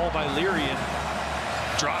 Great ball by Leary, and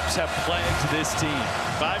drops have plagued this team.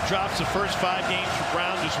 5 drops the first 5 games for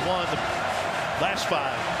Brown, just 1 the last 5.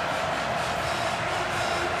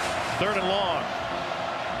 3rd and long.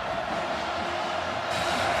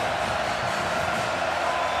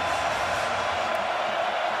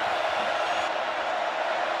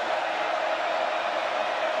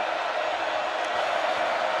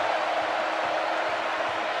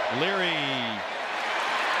 Leary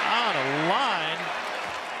on a line.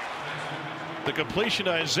 The completion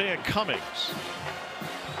to Izayah Cummings.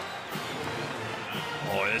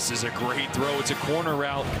 Oh, this is a great throw. It's a corner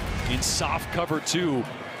route in soft cover 2.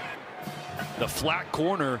 The flat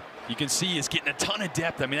corner, you can see, is getting a ton of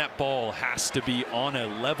depth. I mean, that ball has to be on a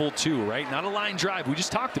level 2, right? Not a line drive. We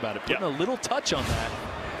just talked about it. Putting a little touch on that.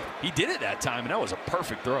 He did it that time, and that was a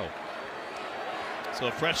perfect throw. So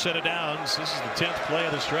a fresh set of downs. This is the 10th play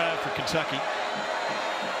of this drive for Kentucky.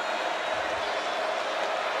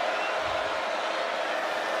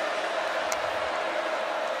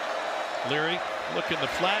 Leary looking the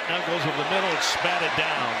flat, now goes over the middle, it's spatted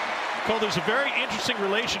down. Cole, there's a very interesting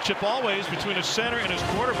relationship always between a center and his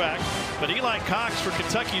quarterback, but Eli Cox for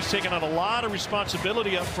Kentucky is taking on a lot of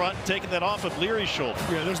responsibility up front, taking that off of Leary's shoulder.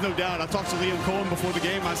 Yeah, there's no doubt. I talked to Liam Cohen before the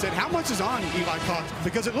game. I said, how much is on Eli Cox?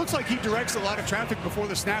 Because it looks like he directs a lot of traffic before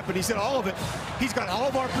the snap, and he said all of it. He's got all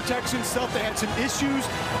of our protection stuff. They had some issues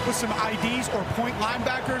with some IDs or point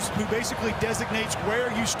linebackers who basically designates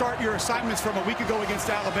where you start your assignments from a week ago against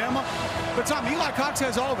Alabama. But Tom, Eli Cox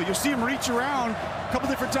has all of it. You'll see him reach around a couple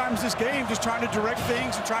different times this game, just trying to direct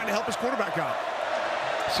things and trying to help his quarterback out.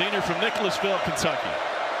 Senior from Nicholasville, Kentucky.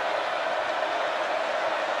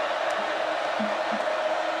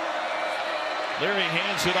 Leary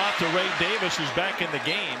hands it off to Ray Davis, who's back in the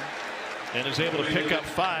game and is able to pick up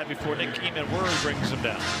 5 before Nick Eamonworry brings him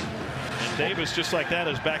down. And Davis, just like that,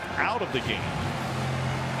 is back out of the game.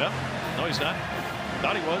 Yep. No, he's not.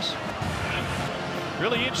 Thought he was.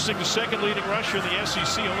 Really interesting, the second leading rusher in the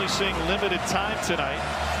SEC, only seeing limited time tonight.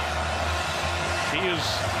 He has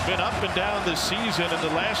been up and down this season, and the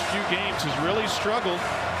last few games has really struggled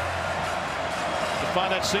to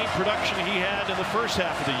find that same production he had in the first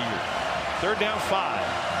half of the year. 3rd down 5.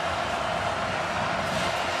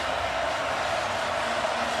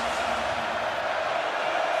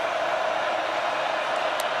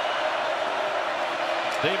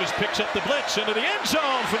 Davis picks up the blitz into the end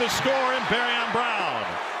zone for the score, and Barion Brown.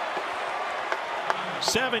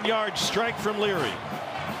 7-yard strike from Leary.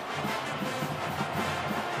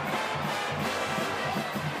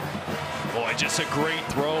 Boy, just a great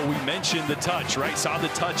throw. We mentioned the touch, right? Saw the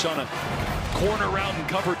touch on a corner route in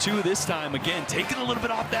cover 2 this time. Again, taking a little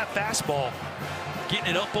bit off that fastball,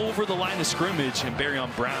 getting it up over the line of scrimmage, and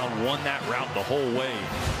Barion Brown won that route the whole way.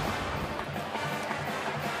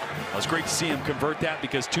 It was great to see him convert that,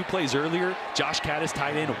 because 2 plays earlier, Josh Caddis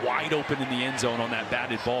tight end wide open in the end zone on that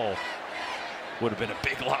batted ball. Would have been a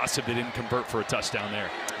big loss if they didn't convert for a touchdown there.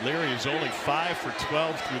 Leary is only 5 for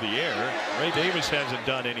 12 through the air. Ray Davis hasn't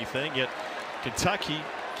done anything, yet Kentucky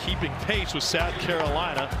keeping pace with South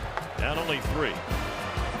Carolina, down only 3.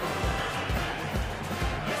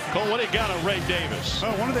 Cole, what do you got on Ray Davis?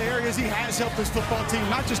 Well, one of the areas he has helped this football team,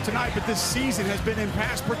 not just tonight, but this season, has been in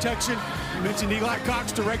pass protection. You mentioned Eli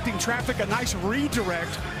Cox directing traffic, a nice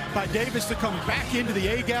redirect by Davis to come back into the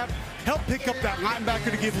A-gap, help pick up that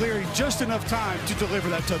linebacker to give Leary just enough time to deliver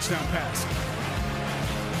that touchdown pass.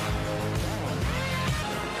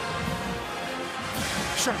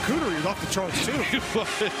 Charcuterie is off the charts, too. It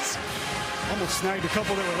was. Almost snagged a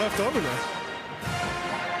couple that were left over there.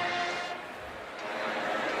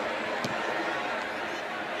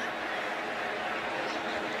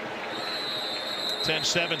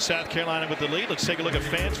 10-7 South Carolina with the lead. Let's take a look at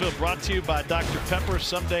Fansville, brought to you by Dr. Pepper.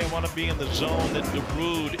 Someday I want to be in the zone that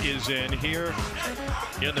Darude is in here.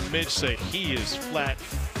 In the mid-state, he is flat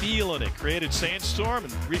feeling it. Created Sandstorm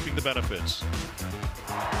and reaping the benefits.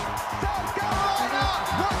 South Carolina,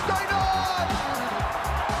 what's going on?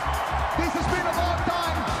 This has been a long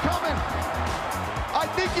time coming. I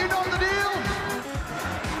think you know the deal.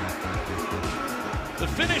 The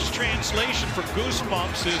Finnish translation for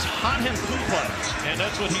Goosebumps is Hanhen Kupla, and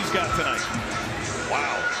that's what he's got tonight.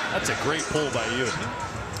 Wow, that's a great pull by you.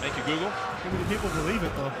 Thank you, Google. Too many people believe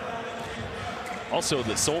it, though. Also,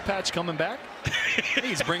 the soul patch coming back.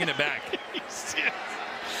 He's bringing it back.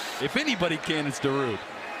 If anybody can, it's Darude.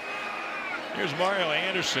 Here's Mario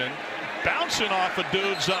Anderson bouncing off of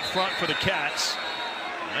dudes up front for the Cats.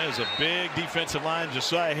 That is a big defensive line.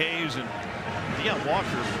 Josiah Hayes and Deion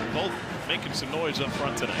Walker both making some noise up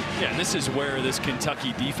front tonight. Yeah, and this is where this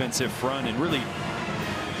Kentucky defensive front and really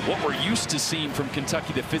what we're used to seeing from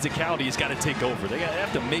Kentucky, the physicality, has got to take over. They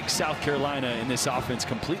have to make South Carolina in this offense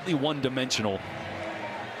completely one-dimensional.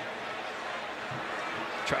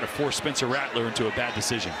 Try to force Spencer Rattler into a bad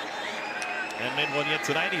decision. And made one yet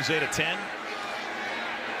tonight. He's 8 of 10.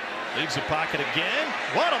 Leaves the pocket again.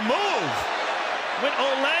 What a move! Went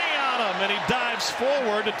Olay on him, and he dives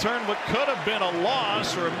forward to turn what could have been a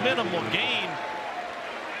loss or a minimal gain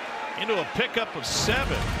into a pickup of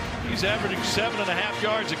 7. He's averaging 7.5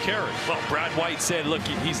 yards a carry. Well, Brad White said, look,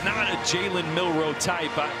 he's not a Jalen Milroe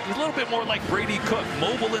type. He's a little bit more like Brady Cook.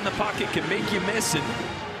 Mobile in the pocket, can make you miss. And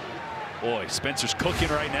boy, Spencer's cooking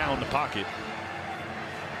right now in the pocket.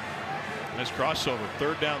 Nice crossover,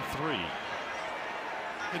 3rd down 3.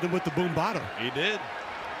 Hit him with the boom bottom. He did.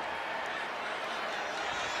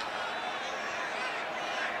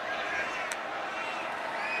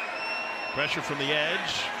 Pressure from the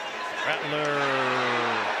edge. Rattler,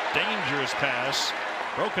 dangerous pass.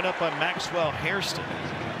 Broken up by Maxwell Hairston.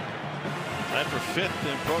 That for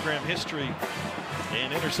 5th in program history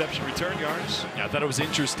in interception return yards. Yeah, I thought it was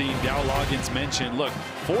interesting. Dow Loggins mentioned, look,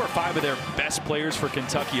 4 or 5 of their best players for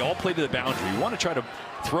Kentucky all play to the boundary. You want to try to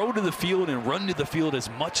throw to the field and run to the field as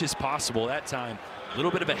much as possible. That time, a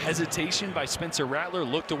little bit of a hesitation by Spencer Rattler,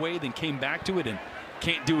 looked away, then came back to it, and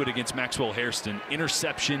can't do it against Maxwell Hairston.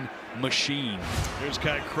 Interception machine. Here's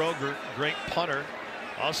Kai Kroger, great punter.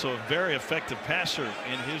 Also a very effective passer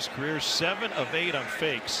in his career. 7 of 8 on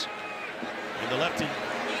fakes. And the lefty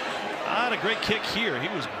had a great kick here. He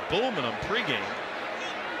was booming on pregame.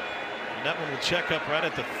 And that one will check up right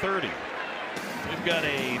at the 30. We've got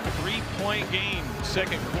a 3-point game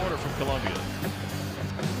second quarter from Columbia.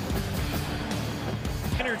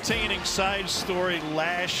 Entertaining side story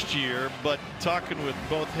last year, but talking with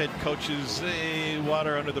both head coaches,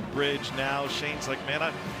 water under the bridge now. Shane's like, man,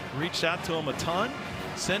 I've reached out to him a ton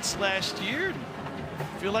since last year.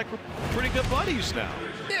 Feel like we're pretty good buddies now.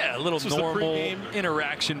 Yeah, a little normal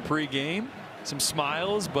interaction pregame, some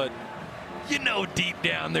smiles, but you know deep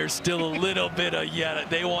down there's still a little bit of, yeah,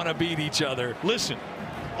 they want to beat each other. Listen,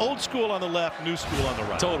 old school on the left, new school on the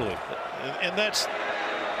right. Totally. And that's...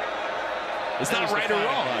 It's not right or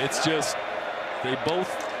wrong. It's just they both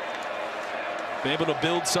been able to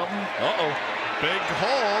build something. Uh-oh. Big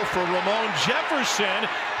hole for Ramon Jefferson,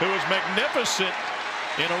 who was magnificent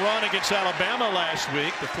in a run against Alabama last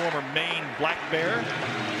week. The former Maine Black Bear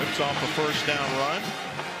whips off a 1st down run.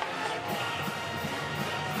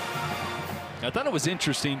 I thought it was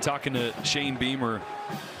interesting talking to Shane Beamer.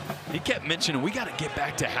 He kept mentioning we got to get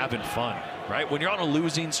back to having fun, right? When you're on a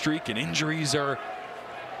losing streak and injuries are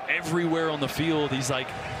everywhere on the field, he's like,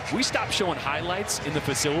 we stopped showing highlights in the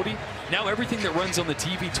facility. Now everything that runs on the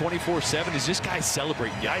TV 24/7 is just guys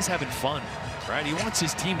celebrating, guys having fun, right? He wants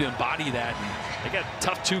his team to embody that. And they got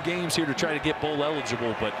tough 2 games here to try to get bowl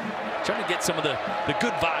eligible, but trying to get some of the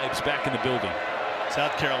good vibes back in the building.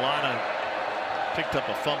 South Carolina picked up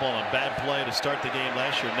a fumble on a bad play to start the game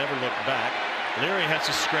last year, never looked back. Leary has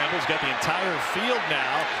to scramble. He's got the entire field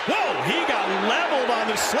now. Whoa, he got leveled on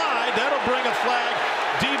the slide. That'll bring a flag.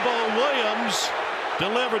 Debo Williams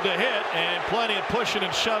delivered the hit, and plenty of pushing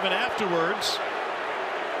and shoving afterwards.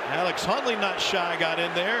 Alex Huntley, not shy, got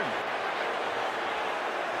in there.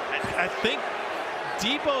 I think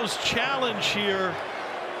Debo's challenge here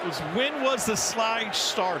was, when was the slide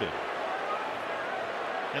started?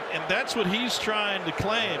 And that's what he's trying to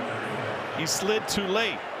claim. He slid too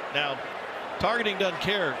late. Now, targeting doesn't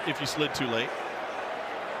care if you slid too late.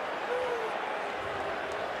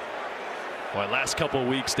 Boy, last couple of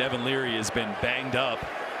weeks, Devin Leary has been banged up.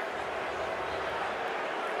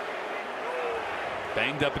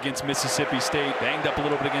 Banged up against Mississippi State, banged up a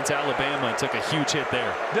little bit against Alabama, and took a huge hit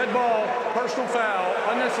there. Dead ball, personal foul,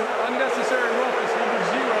 unnecessary roughness, number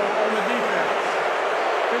 0 on the defense.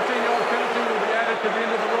 15-yard penalty will be added to the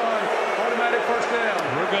end of the run. Automatic 1st down.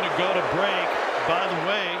 We're going to go to break. By the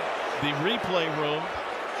way, the replay room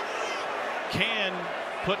can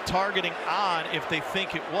put targeting on if they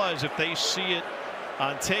think it was, if they see it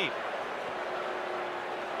on tape.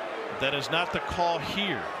 That is not the call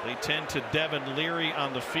here. They tend to Devin Leary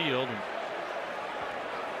on the field.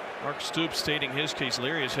 Mark Stoops stating his case.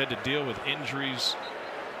 Leary has had to deal with injuries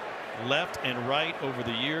left and right over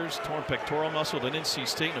the years. Torn pectoral muscle at NC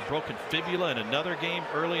State and a broken fibula in another game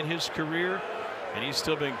early in his career, and he's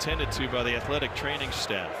still being tended to by the athletic training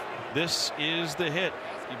staff. This is the hit.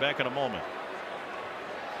 Be back in a moment.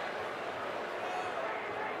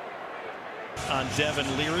 On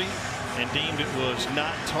Devin Leary, and deemed it was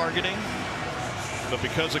not targeting, but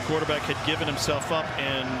because the quarterback had given himself up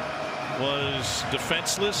and was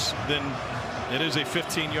defenseless, then It is a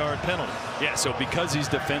 15-yard penalty. Yeah, so because he's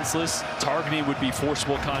defenseless, targeting would be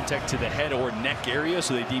forcible contact to the head or neck area,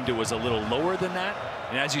 so they deemed it was a little lower than that.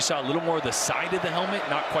 And as you saw, a little more of the side of the helmet,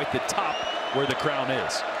 not quite the top where the crown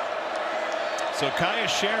is. So Kaya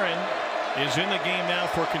Sharon is in the game now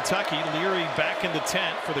for Kentucky. Leary back in the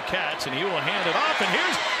tent for the Cats, and he will hand it off. And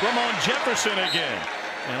here's Ramon Jefferson again.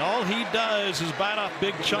 And all he does is bite off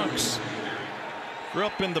big chunks. Grew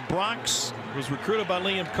up in the Bronx, was recruited by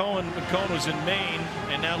Liam Cohen when Cohen was in Maine,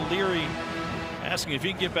 and now Leary asking if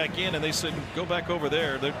he can get back in, and they said go back over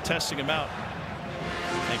there. They're testing him out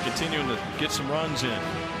and continuing to get some runs in.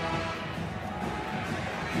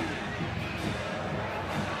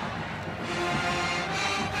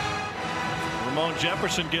 Ramon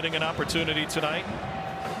Jefferson getting an opportunity tonight.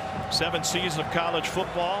 7th season of college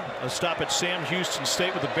football. A stop at Sam Houston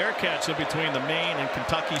State with the Bearcats in between the Maine and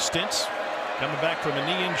Kentucky stints. Coming back from a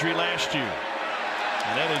knee injury last year.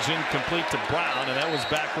 And that is incomplete to Brown, and that was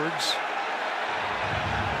backwards.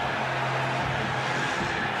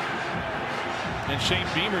 And Shane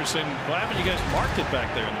Beamer saying, why haven't you guys marked it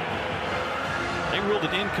back there? They ruled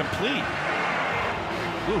it incomplete.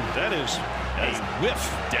 Ooh, that is a whiff.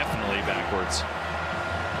 Definitely backwards.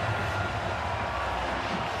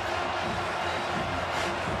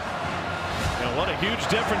 And what a huge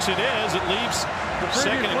difference it is. It leaves The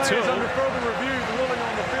second and 2. Under further review, the ruling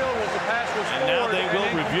on the field was the pass was And now they will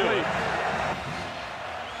review it.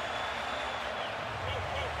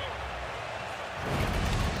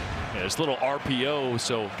 Yeah, this little RPO,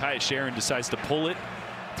 so Kaya Sharon decides to pull it,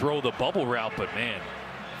 throw the bubble route, but man,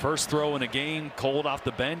 first throw in a game, cold off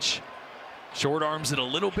the bench, short arms it a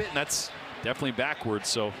little bit, and that's definitely backwards.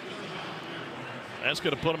 So that's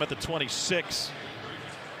going to put him at the 26.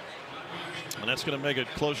 And that's going to make it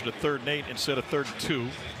closer to 3rd and 8 instead of 3rd and 2.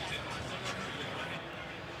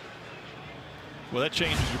 Well, that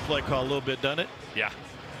changes your play call a little bit, doesn't it? Yeah.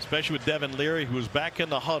 Especially with Devin Leary, who was back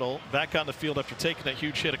in the huddle, back on the field after taking that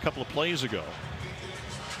huge hit a couple of plays ago.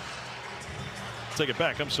 Take it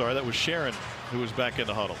back. I'm sorry. That was Sharon who was back in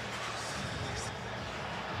the huddle.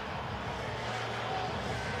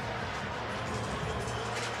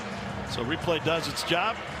 So replay does its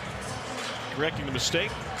job, correcting the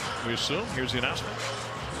mistake, we assume. Here's the announcement.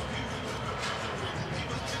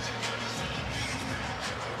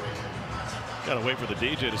 Got to wait for the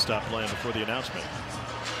DJ to stop playing before the announcement.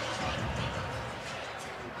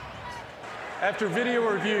 After video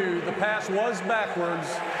review, the pass was backwards.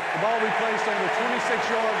 The ball will be placed on the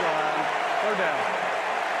 26-yard line. 3rd down.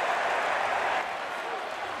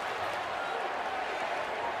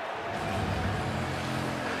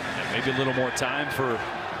 And maybe a little more time for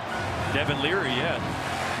Devin Leary, yeah,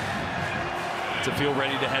 to feel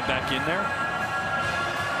ready to head back in there.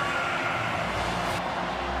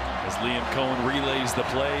 As Liam Cohen relays the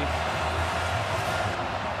play.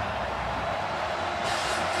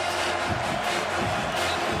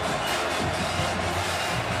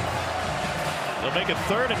 They'll make it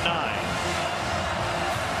 3rd and 9.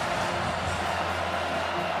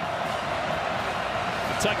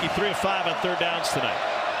 Kentucky 3 of 5 on 3rd downs tonight.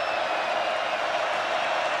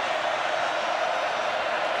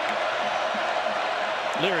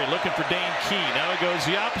 Leary looking for Dane Key. Now he goes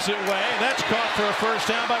the opposite way. That's caught for a 1st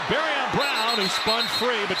down by Barion Brown, who spun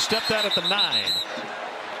free but stepped out at the 9.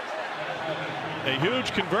 A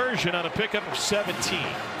huge conversion on a pickup of 17.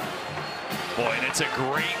 Boy, and it's a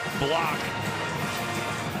great block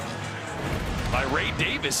by Ray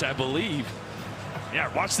Davis, I believe.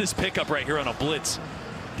 Yeah, watch this pickup right here on a blitz.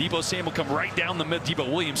 Debo Samuel come right down the middle. Debo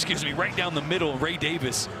Williams, excuse me, right down the middle. Ray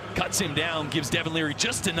Davis cuts him down, gives Devin Leary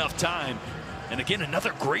just enough time. And again,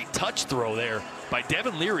 another great touch throw there by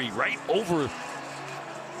Devin Leary right over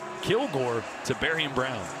Kilgore to Barion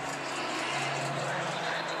Brown.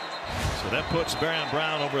 So that puts Barion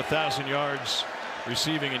Brown over 1,000 yards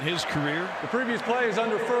receiving in his career. The previous play is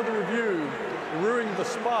under further review, ruining the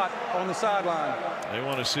spot on the sideline. They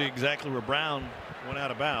want to see exactly where Brown went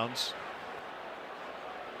out of bounds.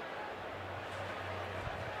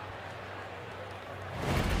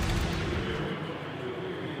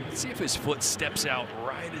 Let's see if his foot steps out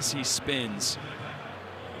right as he spins.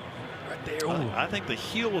 Right there. Ooh. I think the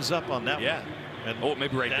heel was up on that one. Yeah. And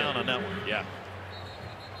maybe right down there. on that one. Yeah.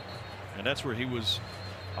 And that's where he was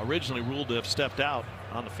originally ruled to have stepped out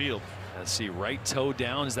on the field. Let's see, right toe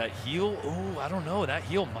down. Is that heel? Oh, I don't know. That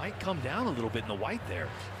heel might come down a little bit in the white there.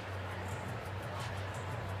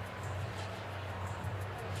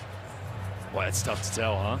 Boy, that's tough to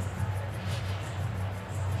tell, huh?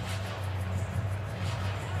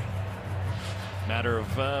 Matter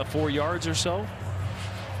of 4 yards or so.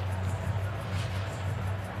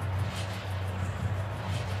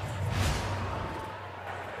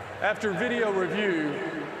 After video review,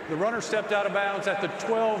 the runner stepped out of bounds at the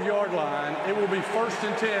 12-yard line. It will be 1st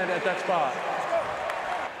and 10 at that spot.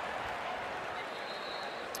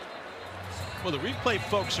 Well, the replay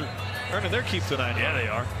folks are earning their keep tonight. Yeah, they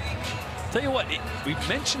are. Tell you what, we've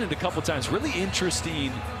mentioned it a couple times. Really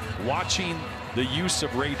interesting watching the use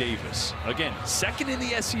of Ray Davis. Again, 2nd in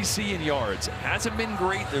the SEC in yards. Hasn't been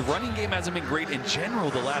great. The running game hasn't been great in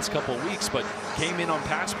general the last couple of weeks, but came in on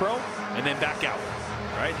pass pro and then back out.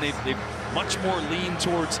 Right? And they've much more lean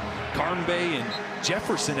towards Carnbay and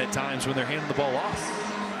Jefferson at times when they're handing the ball off.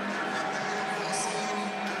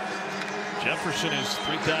 Jefferson has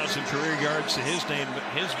 3,000 career yards to his name,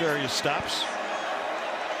 his various stops.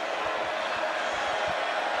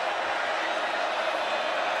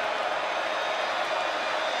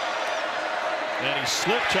 And he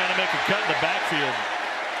slipped trying to make a cut in the backfield.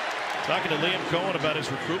 Talking to Liam Cohen about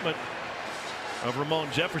his recruitment of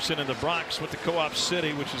Ramon Jefferson in the Bronx. Went to Co-op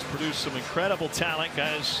City, which has produced some incredible talent.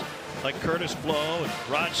 Guys like Curtis Blow and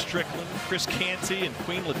Rod Strickland, Chris Canty, and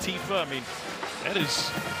Queen Latifah. I mean, that is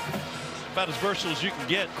about as versatile as you can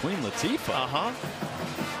get. Queen Latifah?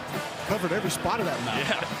 Covered every spot of that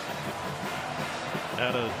map. Yeah.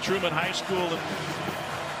 At Truman High School in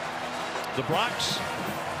the Bronx.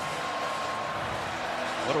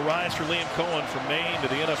 What a rise for Liam Cohen from Maine to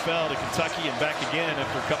the NFL to Kentucky and back again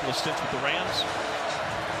after a couple of stints with the Rams.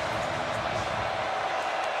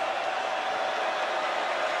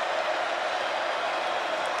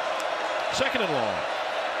 Second and long.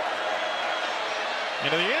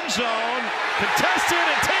 Into the end zone. Contested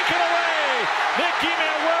and taken away. Nick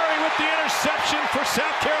Emmanwori with the interception for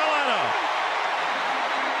South Carolina.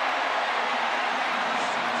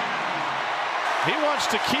 He wants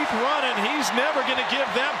to keep running. He's never going to give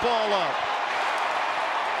that ball up.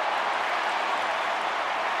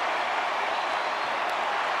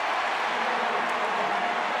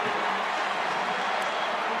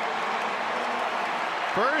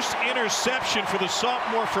 First interception for the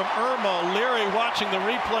sophomore from Irma. Leary watching the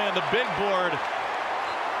replay on the big board.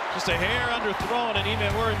 Just a hair underthrown, and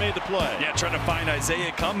Emmanwori made the play. Yeah, trying to find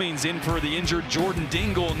Izayah Cummings in for the injured Jordan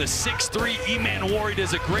Dingle. And the 6'3" Emmanwori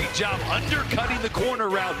does a great job undercutting the corner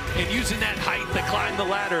route and using that height to climb the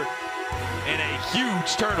ladder. And a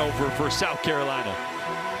huge turnover for South Carolina.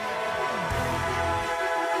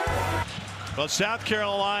 Well, South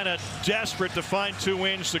Carolina desperate to find 2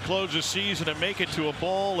 wins to close the season and make it to a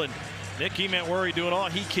bowl. And Nick Emmanwori doing all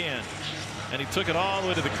he can. And he took it all the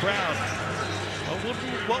way to the crowd.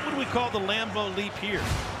 What would we call the Lambeau leap here?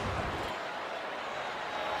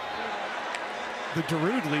 The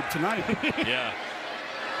Darude leap tonight. Yeah.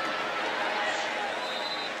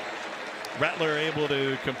 Rattler able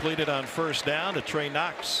to complete it on first down to Trey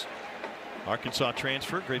Knox. Arkansas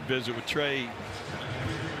transfer. Great visit with Trey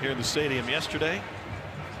here in the stadium yesterday.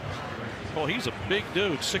 Oh, he's a big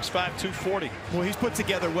dude, 6'5", 240. Well, he's put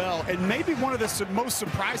together well, and maybe one of the most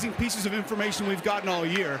surprising pieces of information we've gotten all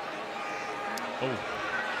year. Oh,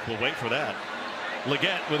 we'll wait for that.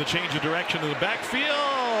 Leggett with a change of direction to the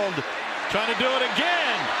backfield. Trying to do it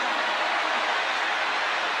again.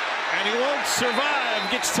 And he won't survive.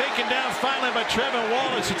 Gets taken down finally by Trevin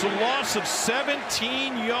Wallace. It's a loss of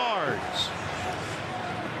 17 yards.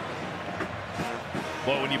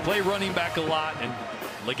 Well, when you play running back a lot and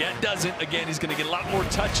Leggett doesn't, again, he's going to get a lot more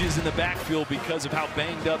touches in the backfield because of how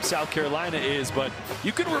banged up South Carolina is. But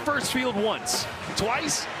you can reverse field once.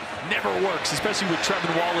 Twice, never works, especially with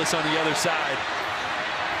Trevin Wallace on the other side.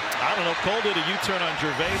 I don't know. Cole did a U-turn on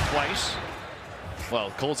Gervais twice.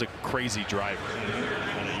 Well, Cole's a crazy driver.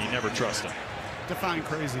 You never trust him. Define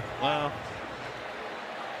crazy. Well,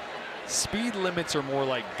 speed limits are more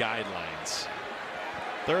like guidelines.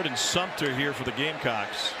 3rd and Sumter here for the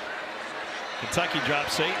Gamecocks. Kentucky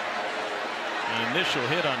drops 8. An initial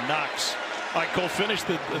hit on Knox. All right, Cole, finish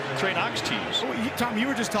the Trey Knox tease. Tom, you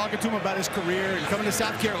were just talking to him about his career and coming to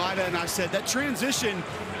South Carolina, and I said that transition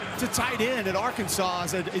to tight end at Arkansas, I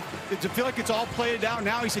said, I feel like it's all played out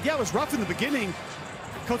now. He said, yeah, it was rough in the beginning.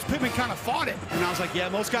 Coach Pittman kind of fought it. And I was like, yeah,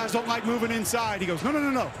 most guys don't like moving inside. He goes,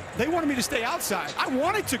 no. They wanted me to stay outside. I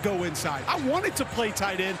wanted to go inside. I wanted to play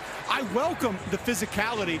tight end. I welcome the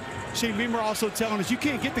physicality. Shane Beamer also telling us you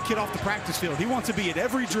can't get the kid off the practice field. He wants to be at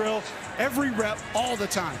every drill, every rep, all the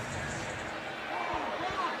time.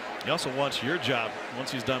 He also wants your job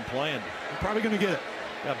once he's done playing. You're probably going to get it.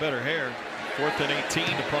 Got better hair. 4th and 18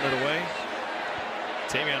 to punt it away.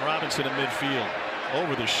 Tamion Robinson in midfield.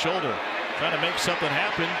 Over the shoulder. Trying to make something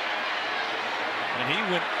happen. And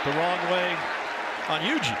he went the wrong way on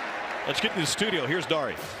Yuji. Let's get to the studio. Here's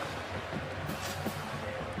Dari.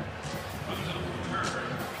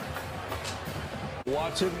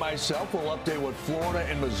 Watson, myself, will update what Florida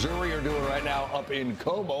and Missouri are doing right now up in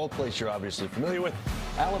Como, a place you're obviously familiar with.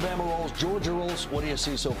 Alabama rolls, Georgia rolls. What do you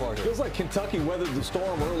see so far here? Feels like Kentucky weathered the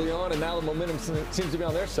storm early on, and now the momentum seems to be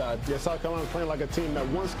on their side. Yeah, South Carolina playing like a team that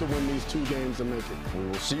wants to win these 2 games and make it. We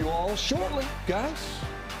will see you all shortly, guys.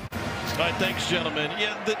 All right, thanks, gentlemen.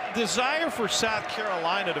 Yeah, the desire for South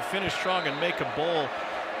Carolina to finish strong and make a bowl,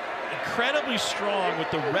 incredibly strong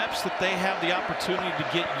with the reps that they have the opportunity to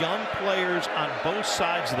get young players on both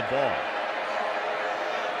sides of the ball.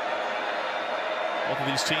 Both of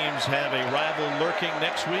these teams have a rival lurking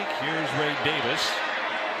next week. Here's Ray Davis.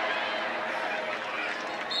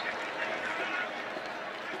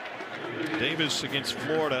 Davis against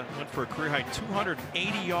Florida went for a career high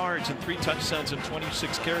 280 yards and 3 touchdowns and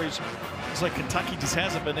 26 carries. It's like Kentucky just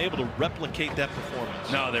hasn't been able to replicate that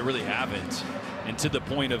performance. No, they really haven't. And to the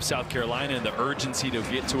point of South Carolina and the urgency to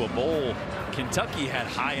get to a bowl, Kentucky had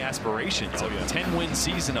high aspirations, a 10-win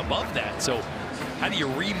season above that. So how do you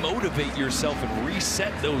remotivate yourself and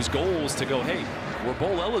reset those goals to go, hey, we're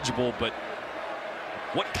bowl eligible, but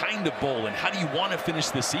what kind of bowl and how do you want to finish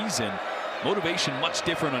the season? Motivation much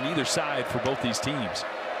different on either side for both these teams.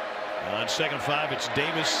 On 2nd and 5, it's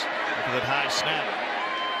Davis for that high snap.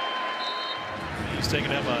 He's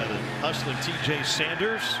taken out by the hustling T.J.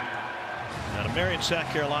 Sanders out of Marion,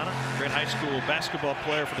 South Carolina. Great high school basketball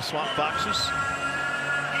player for the Swamp Foxes.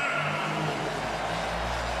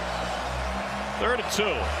 3rd and 2.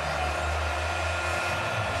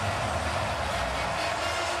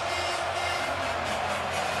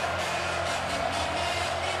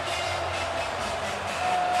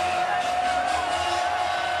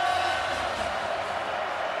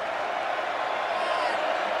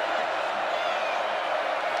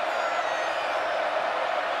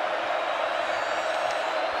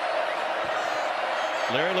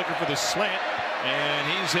 Leary looking for the slant, and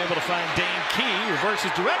he's able to find Dane Key.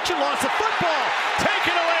 Reverses direction, lost the football.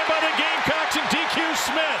 Taken away by the Gamecocks and DQ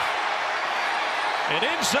Smith. It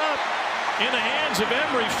ends up in the hands of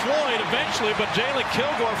Emory Floyd eventually, but Jalen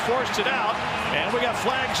Kilgore forced it out, and we got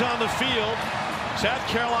flags on the field. South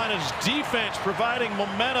Carolina's defense providing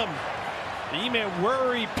momentum. The Ime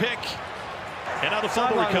Worry pick, and now the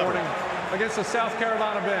fumble recovery against the South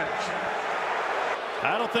Carolina bench.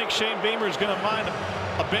 I don't think Shane Beamer is going to mind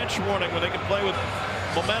a bench warning when they can play with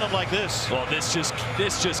momentum like this. Well, this just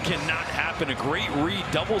cannot happen. A great read,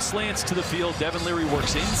 double slants to the field. Devin Leary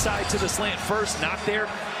works inside to the slant first, not there.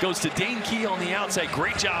 Goes to Dane Key on the outside.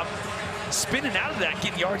 Great job spinning out of that,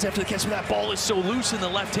 getting yards after the catch. But that ball is so loose in the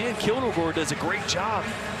left hand. Kilgore does a great job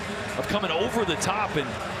of coming over the top. And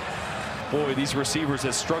boy, these receivers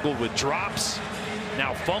have struggled with drops,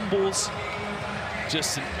 now fumbles.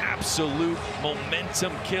 Just an absolute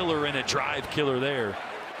momentum killer and a drive killer there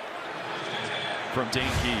from Dane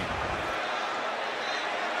Key.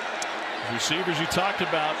 Receivers you talked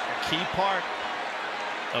about, a key part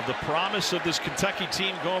of the promise of this Kentucky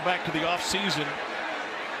team going back to the offseason.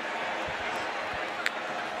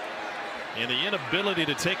 And the inability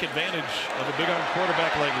to take advantage of a big arm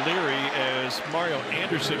quarterback like Leary as Mario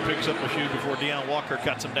Anderson picks up a few before Deion Walker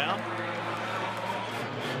cuts him down.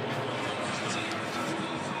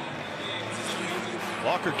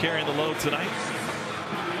 Walker carrying the load tonight.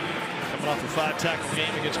 Coming off a 5-tackle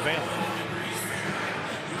game against Bama.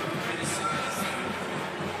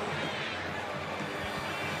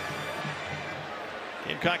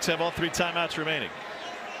 Gamecocks have all 3 timeouts remaining.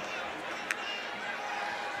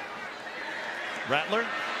 Rattler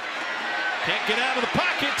can't get out of the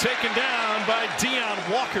pocket. Taken down by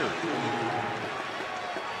Deion Walker.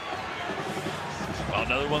 Well,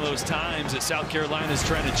 another one of those times that South Carolina is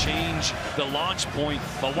trying to change the launch point.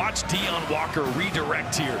 But watch Deion Walker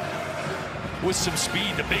redirect here with some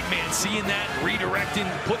speed. The big man seeing that, redirecting,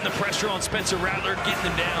 putting the pressure on Spencer Rattler, getting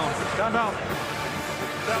him down. Timeout.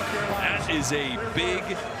 South Carolina. That is a big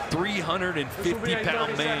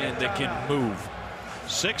 350-pound man that can move.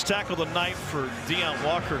 6 tackle the night for Deion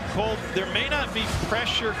Walker. Cole, there may not be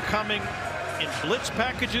pressure coming in blitz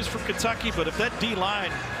packages from Kentucky, but if that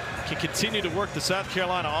D-line can continue to work the South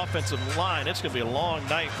Carolina offensive line, it's going to be a long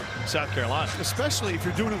night for South Carolina. Especially if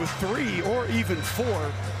you're doing it with 3 or even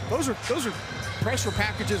 4. Those are pressure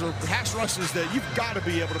packages or hash rushes that you've got to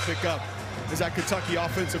be able to pick up as that Kentucky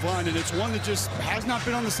offensive line, and it's one that just has not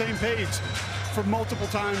been on the same page for multiple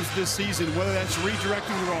times this season, whether that's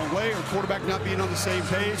redirecting the wrong way or quarterback not being on the same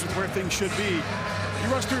page with where things should be. You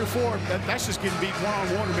rush 3 or 4, that's just getting beat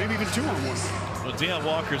 1-on-1 or maybe even 2-on-1. Well, Deion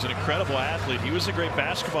Walker is an incredible athlete. He was a great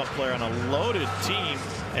basketball player on a loaded team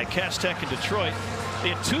at Cass Tech in Detroit. They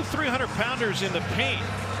had 2 300-pounders in the paint.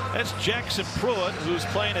 That's Jackson Pruitt, who's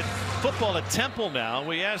playing at football at Temple now.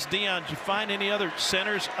 We asked Deion, did you find any other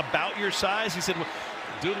centers about your size? He said, well,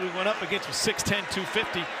 dude we went up against was 6'10",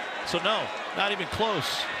 250. So no, not even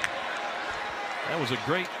close. That was a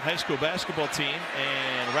great high school basketball team,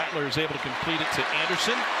 and Rattler is able to complete it to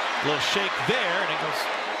Anderson. A little shake there, and he goes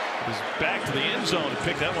back to the end zone and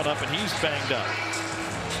pick that one up, and he's banged up.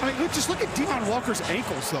 I mean, just look at Deon Walker's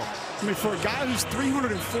ankles, though. I mean, for a guy who's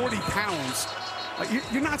 340 pounds,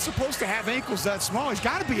 you're not supposed to have ankles that small. He's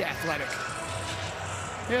got to be athletic.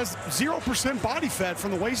 He has 0% body fat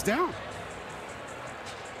from the waist down.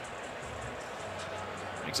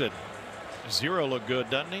 Makes it 0 look good,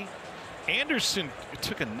 doesn't he? Anderson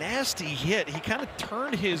took a nasty hit. He kind of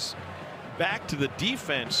turned his back to the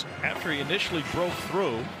defense after he initially broke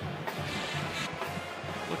through.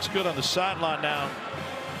 Looks good on the sideline now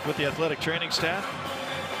with the athletic training staff.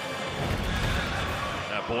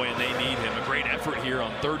 That boy, and they need him. A great effort here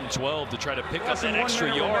on 3rd and 12 to try to pick up that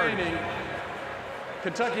extra yard.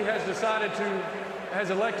 Kentucky has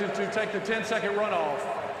elected to take the 10-second runoff.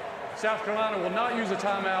 South Carolina will not use a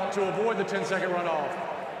timeout to avoid the 10-second runoff.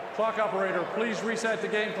 Clock operator, please reset the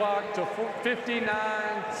game clock to 59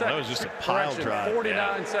 seconds. That was just a pile drive.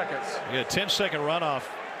 49 seconds. You got a 10-second runoff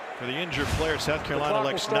for the injured player. South Carolina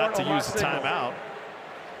elects not to use the timeout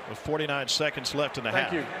with 49 seconds left in the half.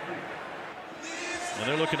 Thank you. And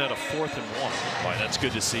they're looking at a 4th and 1. Boy, that's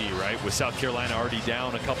good to see, right? With South Carolina already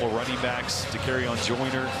down a couple running backs to carry on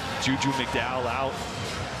Joyner, Juju McDowell out.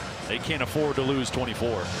 They can't afford to lose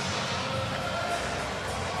 24.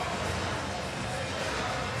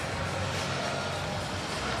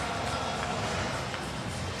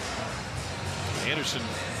 Anderson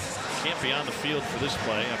can't be on the field for this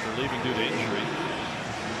play after leaving due to injury.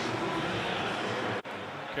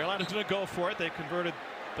 Carolina's going to go for it. They converted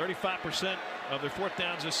 35% of their 4th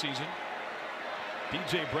downs this season.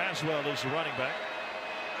 DJ Braswell is the running back.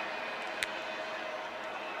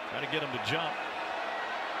 Trying to get him to jump.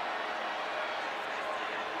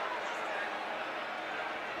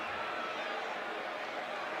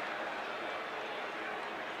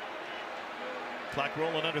 Clock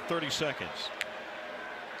rolling under 30 seconds.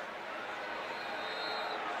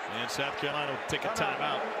 And South Carolina will take a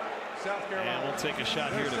timeout. And we'll take a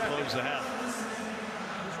shot here to close the half.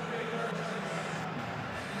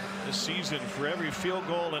 This season, for every field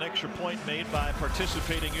goal and extra point made by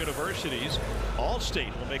participating universities,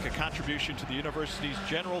 Allstate will make a contribution to the university's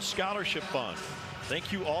general scholarship fund.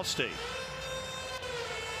 Thank you, Allstate.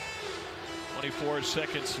 24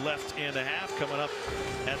 seconds left in the half. Coming up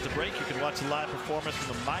at the break, you can watch a live performance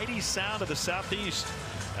from the mighty sound of the Southeast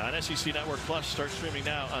on SEC Network Plus. Start streaming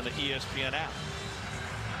now on the ESPN app.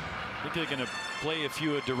 I think they're going to play a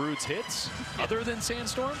few of Darude's hits other than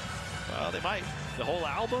Sandstorm. Well, they might. The whole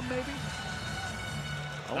album, maybe.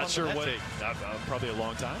 I'm not sure what. Probably a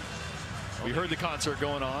long time. We heard the concert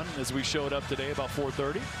going on as we showed up today about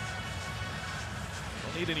 4:30.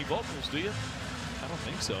 Don't need any vocals, do you? I don't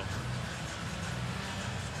think so.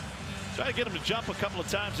 Try to get him to jump a couple of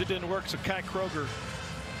times. It didn't work. So Kai Kroger,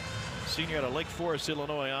 senior out of Lake Forest,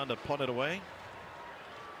 Illinois, on to punt it away.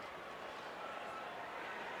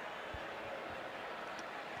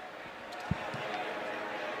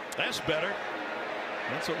 That's better.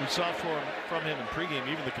 That's what we saw from him in pregame.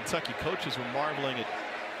 Even the Kentucky coaches were marveling at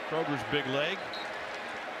Kroger's big leg.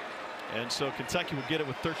 And so Kentucky will get it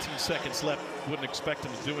with 13 seconds left. Wouldn't expect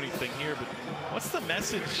him to do anything here. But what's the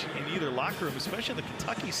message in either locker room, especially on the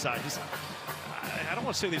Kentucky side? Just, I don't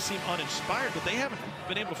want to say they seem uninspired, but they haven't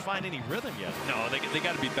been able to find any rhythm yet. No, they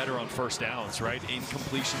got to be better on 1st downs, right?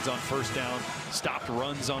 Incompletions on 1st down, stopped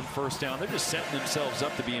runs on 1st down. They're just setting themselves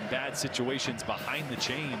up to be in bad situations behind the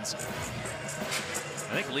chains.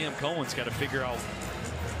 I think Liam Cohen's got to figure out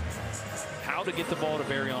how to get the ball to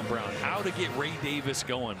Barion Brown, how to get Ray Davis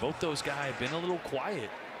going. Both those guys have been a little quiet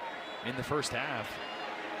in the 1st half.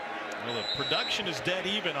 Well, the production is dead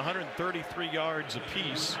even, 133 yards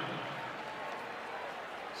apiece.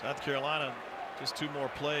 South Carolina just 2 more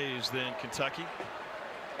plays than Kentucky.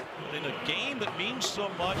 In a game that means so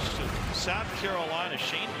much to South Carolina,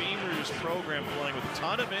 Shane Beamer's program playing with a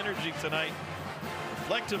ton of energy tonight,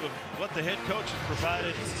 reflective of what the head coach has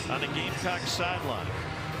provided on the Gamecock sideline.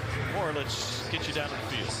 Or let's get you down to the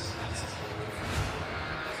field.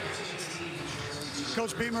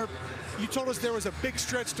 Coach Beamer, you told us there was a big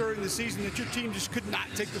stretch during the season that your team just could not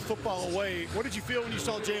take the football away. What did you feel when you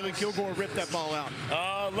saw Jalen Kilgore rip that ball out?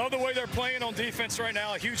 Love the way they're playing on defense right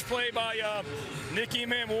now. A huge play by Nicky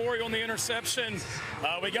Manwari on the interception.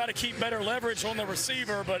 We got to keep better leverage on the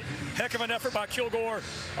receiver, but heck of an effort by Kilgore.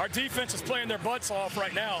 Our defense is playing their butts off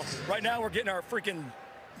right now. Right now we're getting our freaking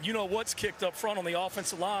you-know-what's kicked up front on the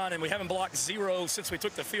offensive line, and we haven't blocked 0 since we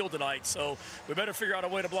took the field tonight. So we better figure out a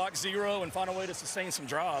way to block 0 and find a way to sustain some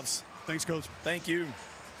drives. Thanks, Coach. Thank you.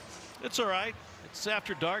 It's all right. It's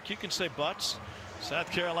after dark. You can say butts.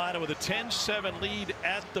 South Carolina with a 10-7 lead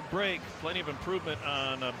at the break. Plenty of improvement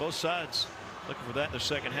on both sides. Looking for that in the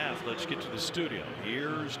second half. Let's get to the studio.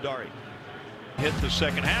 Here's Dari. Hit the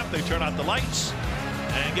second half. They turn out the lights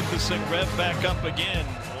and get this thing revved back up again.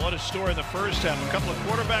 What a story in the first half. A couple of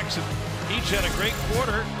quarterbacks that each had a great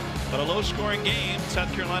quarter, but a low-scoring game.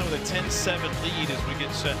 South Carolina with a 10-7 lead as we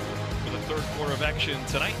get set for the third quarter of action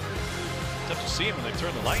tonight. Tough to see them when they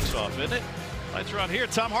turn the lights off, isn't it? Lights are on here.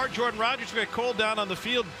 Tom Hart, Jordan Rogers. We got Cole down on the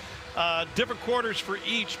field. Different quarters for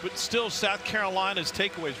each, but still South Carolina's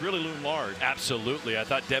takeaways really loom large. Absolutely. I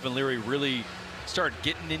thought Devin Leary really started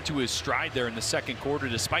getting into his stride there in the second quarter,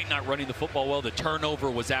 despite not running the football well. The turnover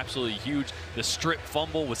was absolutely huge. The strip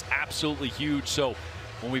fumble was absolutely huge. So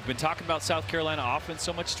when we've been talking about South Carolina offense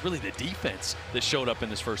so much, it's really the defense that showed up in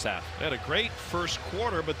this first half. They had a great first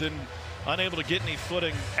quarter, but then unable to get any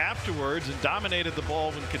footing afterwards and dominated the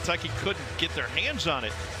ball when Kentucky couldn't get their hands on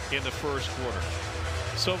it in the first quarter.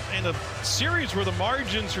 So in a series where the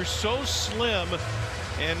margins are so slim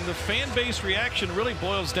and the fan base reaction really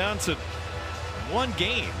boils down to one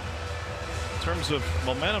game in terms of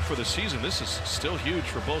momentum for the season, this is still huge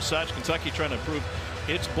for both sides. Kentucky trying to improve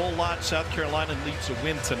its bowl lot. South Carolina needs a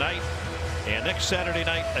win tonight and next Saturday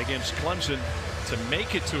night against Clemson to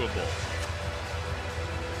make it to a bowl.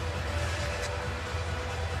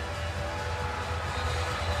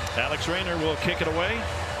 Alex Rayner will kick it away.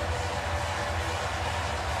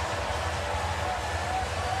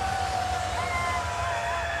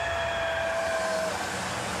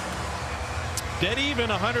 Dead even,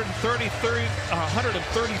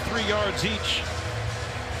 133 yards each.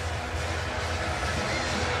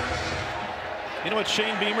 You know what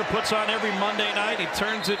Shane Beamer puts on every Monday night? He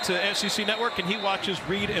turns it to SEC Network and he watches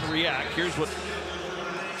Read and React. Here's what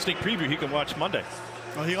sneak preview he can watch Monday.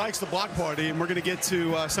 Well, he likes the block party, and we're going to get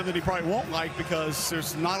to something he probably won't like because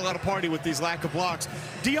there's not a lot of party with these lack of blocks.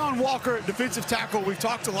 Deon Walker, defensive tackle. We've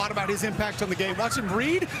talked a lot about his impact on the game. Watch him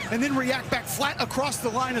read and then react back flat across the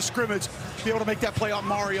line of scrimmage. Be able to make that play on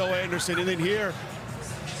Mario Anderson. And then here,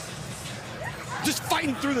 just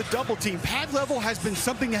fighting through the double team. Pad level has been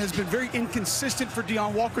something that has been very inconsistent for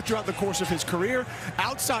Deon Walker throughout the course of his career.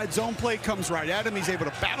 Outside zone play comes right at him. He's able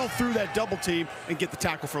to battle through that double team and get the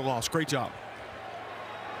tackle for loss. Great job.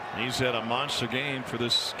 He's had a monster game for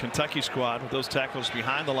this Kentucky squad with those tackles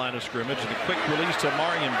behind the line of scrimmage and a quick release to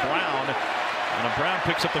Barion Brown. And Brown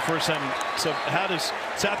picks up the first time. So how does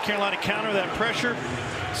South Carolina counter that pressure?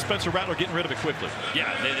 Spencer Rattler getting rid of it quickly.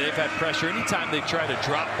 Yeah, they've had pressure. Anytime they try to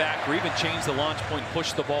drop back or even change the launch point,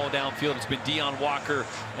 push the ball downfield, it's been Deon Walker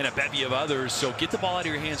and a bevy of others. So get the ball out of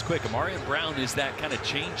your hands quick. Barion Brown is that kind of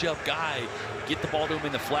change-up guy. Get the ball to him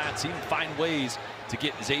in the flats. Even find ways to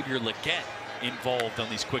get Izayah Cummings involved on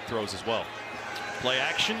these quick throws as well. Play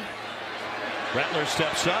action. Rattler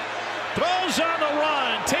steps up, throws on the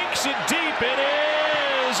run, takes it deep. It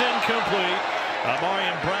is incomplete.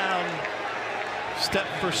 Barion Brown, step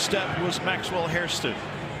for step, was Maxwell Hairston.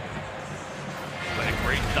 But a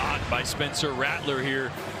great thought by Spencer Rattler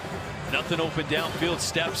here. Nothing open downfield,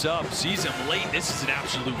 steps up, sees him late. This is an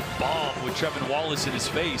absolute bomb with Trevin Wallace in his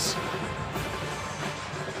face.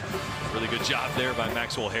 Really good job there by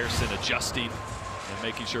Maxwell Hairston adjusting and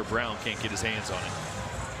making sure Brown can't get his hands on it.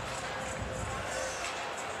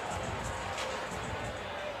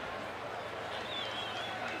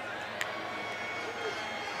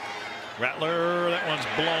 Rattler, that one's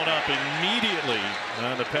blown up immediately.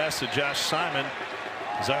 The pass to Josh Simon.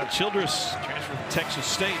 Zion Childress transferred from Texas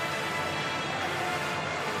State.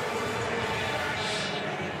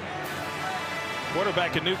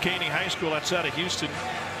 Quarterback at New Caney High School outside of Houston.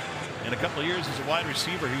 In a couple of years as a wide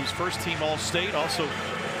receiver, he was first team All-State, also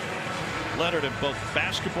lettered in both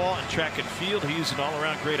basketball and track and field. He's an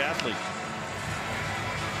all-around great athlete.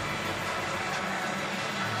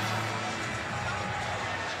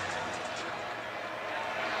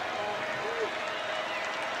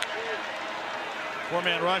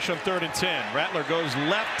 Four-man rush on 3rd and 10. Rattler goes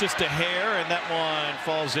left just a hair, and that one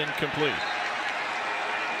falls incomplete.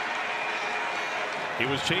 He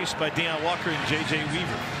was chased by Deon Walker and J.J.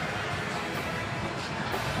 Weaver.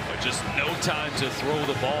 Just no time to throw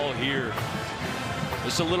the ball here.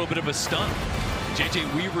 Just a little bit of a stunt. J.J.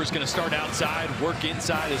 Weaver is going to start outside, work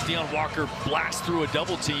inside as Deon Walker blasts through a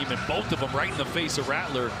double team, and both of them right in the face of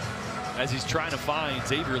Rattler as he's trying to find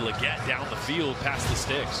Izayah Cummings down the field past the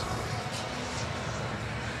sticks.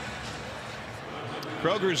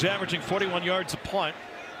 Kroger's averaging 41 yards a punt.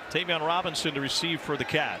 Tavion Robinson to receive for the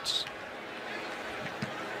Cats.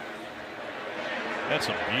 That's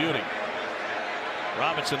a beauty.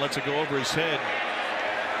 Robinson lets it go over his head.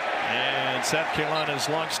 And South Carolina's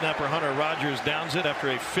long snapper Hunter Rogers downs it after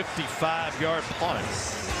a 55-yard punt.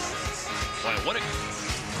 Boy, what a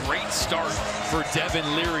great start for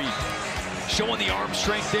Devin Leary. Showing the arm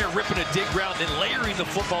strength there, ripping a dig route, then layering the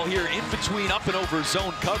football here in between up and over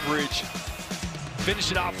zone coverage.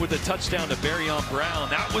 Finishing off with a touchdown to Barion Brown.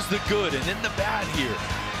 That was the good, and then the bad here.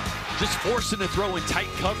 Just forcing the throw in tight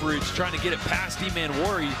coverage, trying to get it past E-Man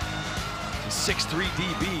Worry. 6'3"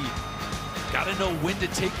 DB. Got to know when to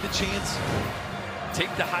take the chance,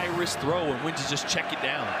 take the high-risk throw, and when to just check it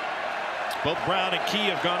down. Both Brown and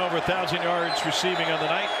Key have gone over 1,000 yards receiving on the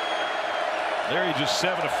night. Leary just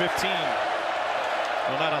 7 of 15.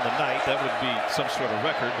 Well, not on the night. That would be some sort of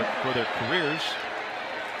record, but for their careers.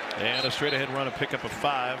 And a straight-ahead run, a pickup of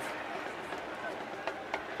 5.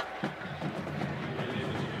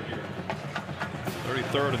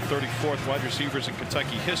 Third and 34th wide receivers in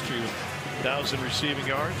Kentucky history with 1,000 receiving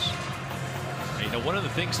yards. You know, one of the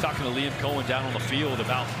things talking to Liam Cohen down on the field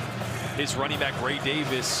about his running back Ray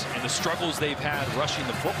Davis and the struggles they've had rushing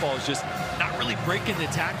the football is just not really breaking the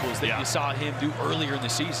tackles that you saw him do earlier in the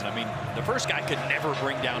season. I mean, the first guy could never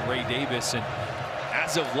bring down Ray Davis, and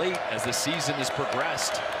as of late, as the season has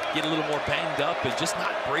progressed, get a little more banged up and just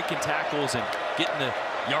not breaking tackles and getting the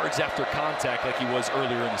yards after contact like he was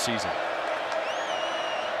earlier in the season.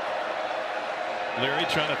 Leary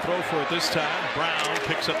trying to throw for it this time. Brown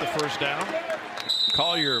picks up the first down.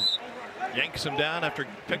 Collier yanks him down after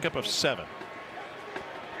pickup of 7.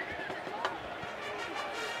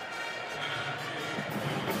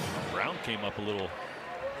 Brown came up a little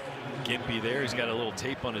gimpy there. He's got a little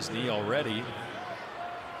tape on his knee already.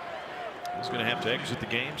 He's going to have to exit the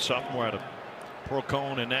game. Sophomore out of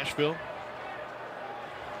Procone in Nashville.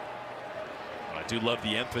 I do love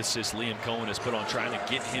the emphasis Liam Cohen has put on trying to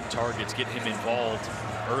get him targets, get him involved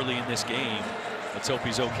early in this game. Let's hope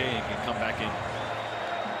he's okay and can come back in.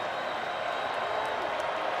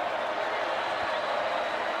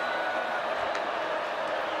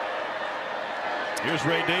 Here's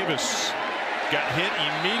Ray Davis. Got hit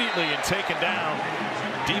immediately and taken down.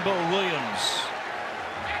 Debo Williams.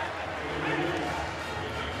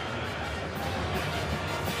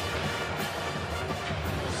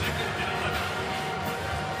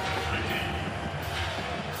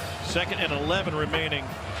 Second and 11 remaining.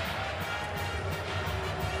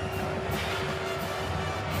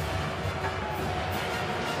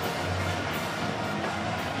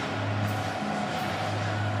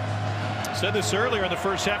 Said this earlier in the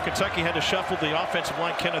first half. Kentucky had to shuffle the offensive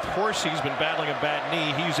line. Kenneth Horsey's been battling a bad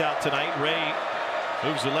knee. He's out tonight. Ray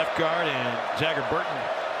moves the left guard, and Jagger Burton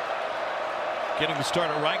getting the start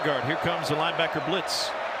at right guard. Here comes the linebacker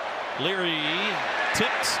blitz. Leary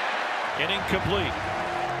tipped and incomplete.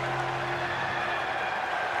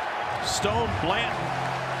 Stone Blanton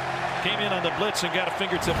came in on the blitz and got a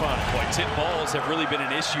fingertip on it. Boy, tip balls have really been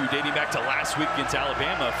an issue dating back to last week against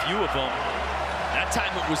Alabama. A few of them. That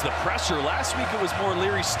time it was the pressure. Last week it was more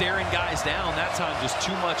Leary staring guys down. That time just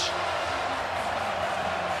too much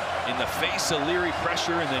in the face of Leary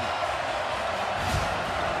pressure, and then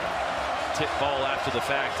tip ball after the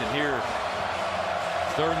fact. And here,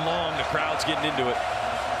 3rd and long, the crowd's getting into it.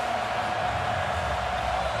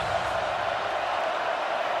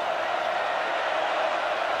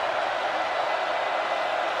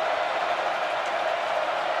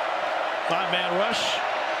 Five-man rush.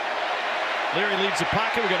 Leary leads the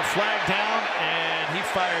pocket. We got a flag down, and he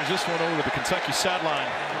fires this one over to the Kentucky sideline.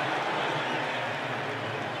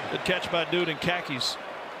 Good catch by a dude in khakis.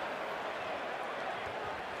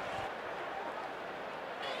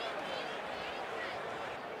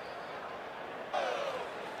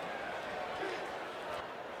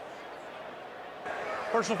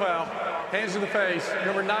 Personal foul, hands to the face,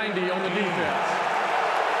 number 90 on the defense.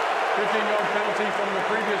 15-yard penalty from the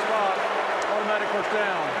previous spot, automatic first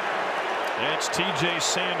down. That's T.J.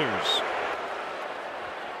 Sanders.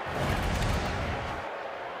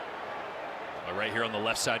 Right here on the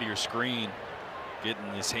left side of your screen, getting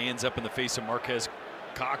his hands up in the face of Marquez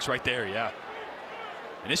Cox right there. Yeah,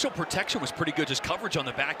 initial protection was pretty good, just coverage on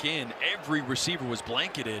the back end. Every receiver was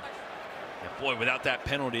blanketed, and boy, without that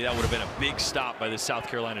penalty, that would have been a big stop by the South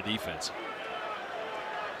Carolina defense.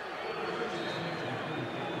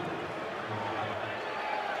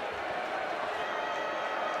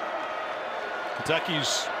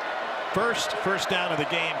 Kentucky's first down of the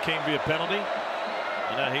game came via penalty.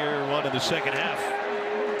 And now here one in the second half.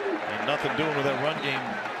 And nothing doing with that run game.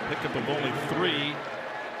 Pickup of only 3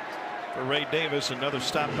 for Ray Davis. Another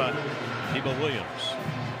stop by Debo Williams.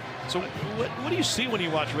 So what do you see when you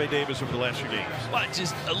watch Ray Davis over the last few games? Well,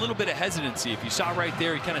 just a little bit of hesitancy. If you saw right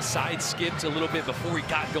there, he kind of side skipped a little bit before he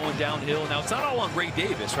got going downhill. Now, it's not all on Ray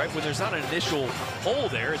Davis, right? When there's not an initial hole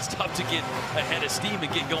there, it's tough to get ahead of steam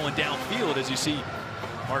and get going downfield. As you see,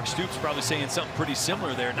 Mark Stoops probably saying something pretty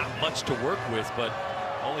similar there. Not much to work with, but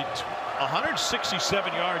only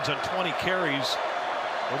 167 yards on 20 carries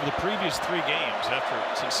over the previous 3 games after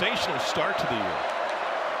a sensational start to the year.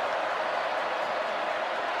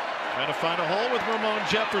 Trying to find a hole with Ramon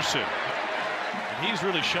Jefferson. And he's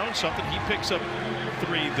really shown something. He picks up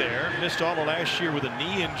 3 there. Missed all of last year with a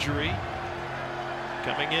knee injury.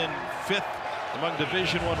 Coming in 5th among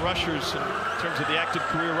Division I rushers in terms of the active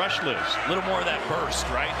career rush list. A little more of that burst,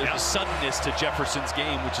 right? There's a suddenness to Jefferson's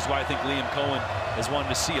game, which is why I think Liam Cohen has wanted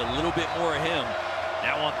to see a little bit more of him.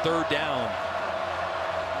 Now on 3rd down.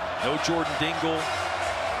 No Jordan Dingle.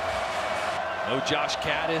 No Josh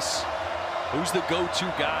Caddis. Who's the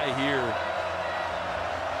go-to guy here?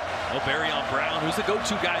 Oh, Barion Brown. Who's the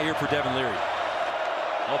go-to guy here for Devin Leary?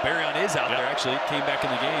 Oh, Barion is out there, actually. Came back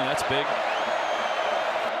in the game. That's big.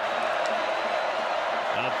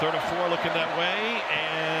 3rd and 4 looking that way.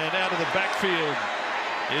 And out of the backfield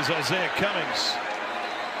is Izayah Cummings.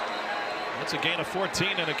 That's a gain of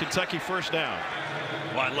 14 and a Kentucky first down.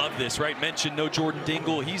 Well, I love this, right? Mentioned no Jordan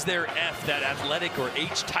Dingle. He's their F, that athletic or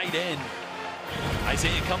H tight end.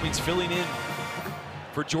 Izayah Cummings filling in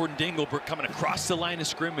for Jordan Dingle, coming across the line of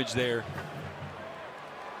scrimmage there.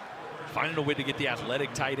 Finding a way to get the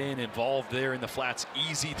athletic tight end involved there in the flats.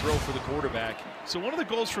 Easy throw for the quarterback. So one of the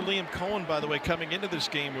goals for Liam Cohen, by the way, coming into this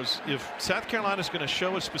game was if South Carolina's going to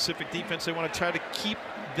show a specific defense, they want to try to keep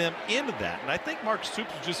them into that. And I think Mark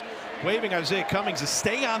Stoops was just waving Izayah Cummings to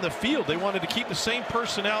stay on the field. They wanted to keep the same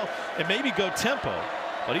personnel and maybe go tempo.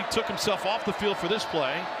 But he took himself off the field for this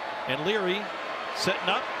play. And Leary setting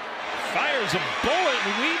up, fires a bullet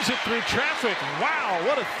and weaves it through traffic. Wow,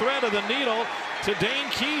 what a thread of the needle to Dane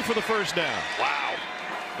Key for the first down. Wow.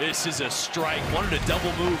 This is a strike. Wanted a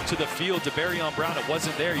double move to the field to Barion Brown. It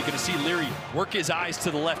wasn't there. You're going to see Leary work his eyes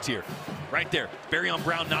to the left here. Right there. Barion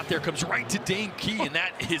Brown not there. Comes right to Dane Key, and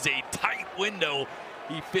that is a tight window.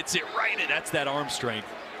 He fits it right in. That's that arm strength.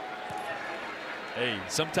 Hey,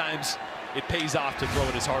 sometimes it pays off to throw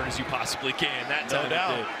it as hard as you possibly can. That time no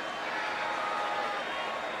doubt. It did.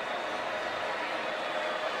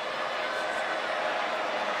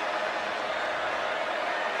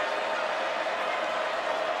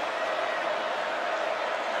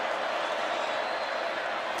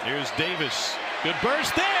 Here's Davis. Good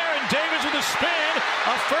burst there, and Davis with a spin.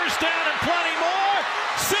 A first down and plenty more.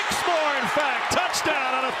 6 more, in fact.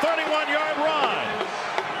 Touchdown on a 31-yard run.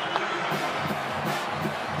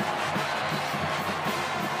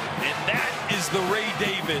 And that is the Ray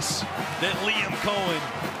Davis that Liam Cohen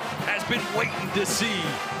has been waiting to see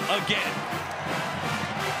again.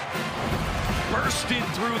 Bursting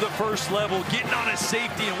through the first level, getting on a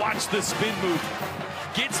safety, and watch the spin move.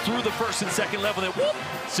 Gets through the first and second level, then whoop,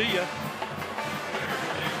 see ya.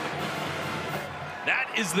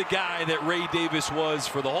 That is the guy that Ray Davis was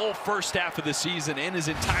for the whole first half of the season and his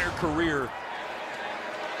entire career.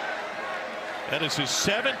 That is his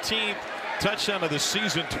 17th touchdown of the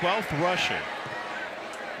season, 12th rushing.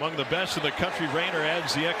 Among the best in the country. Rayner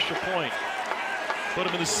adds the extra point. Put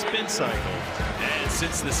him in the spin cycle. And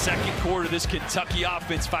since the second quarter, this Kentucky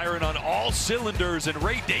offense firing on all cylinders, and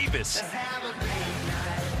Ray Davis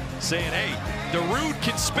saying, hey, Darude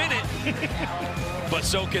can spin it, but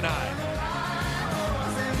so can I.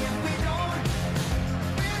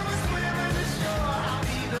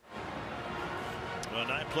 A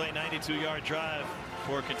 9-play, 92-yard drive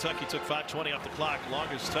for Kentucky. Took 5:20 off the clock.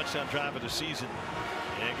 Longest touchdown drive of the season.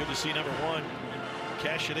 And good to see number 1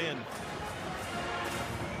 cash it in.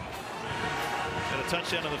 And a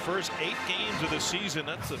touchdown in the first 8 games of the season.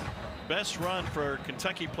 That's the best run for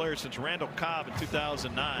Kentucky players since Randall Cobb in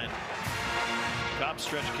 2009. Cobb's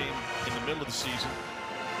stretch came in the middle of the season.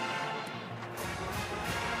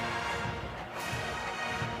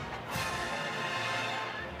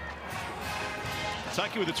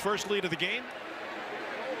 Kentucky with its first lead of the game.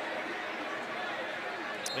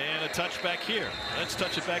 And a touchback here. Let's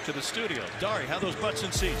touch it back to the studio. Dari, how those butts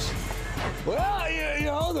and seats? Well, you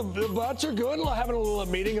know, the butts are good. We're having a little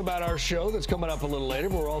meeting about our show that's coming up a little later.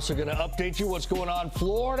 We're also going to update you what's going on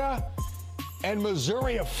Florida and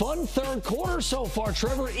Missouri. A fun third quarter so far.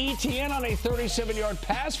 Trevor Etienne on a 37-yard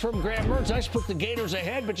pass from Graham Mertz. Nice put the Gators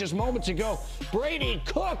ahead, but just moments ago, Brady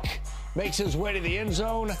Cook makes his way to the end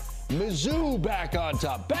zone. Mizzou back on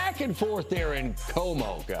top. Back and forth there in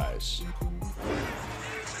Como, guys.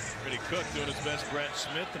 Brady Cook doing his best Brett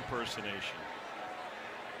Smith impersonation.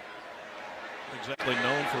 Exactly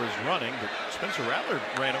known for his running, but Spencer Rattler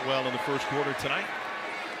ran it well in the first quarter tonight.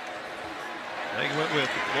 They went with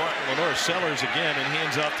Lenore Sellers again and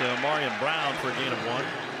hands off to Barion Brown for a gain of 1.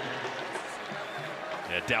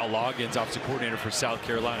 Yeah, Dow Loggins, offensive coordinator for South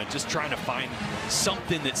Carolina, just trying to find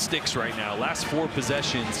something that sticks right now. Last 4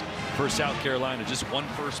 possessions for South Carolina, just 1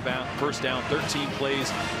 first down, 13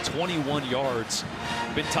 plays, 21 yards.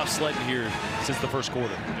 Been tough sledding here since the first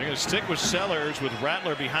quarter. They're going to stick with Sellers with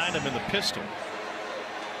Rattler behind him in the pistol.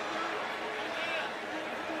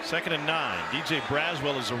 2nd and 9. DJ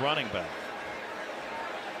Braswell is a running back.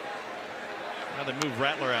 Now they move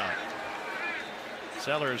Rattler out.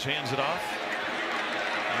 Sellers hands it off.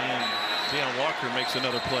 And Deion Walker makes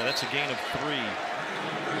another play. That's a gain of 3.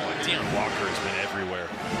 Deion Walker has been everywhere.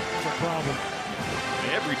 It's a problem.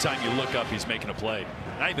 Every time you look up, he's making a play.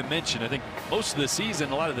 And I even mentioned, I think most of the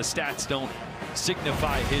season, a lot of the stats don't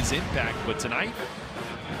signify his impact, but tonight,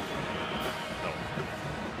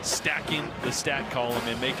 stacking the stat column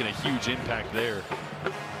and making a huge impact there.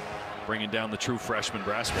 Bringing down the true freshman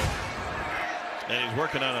Braswell. And he's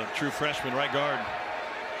working on a true freshman right guard.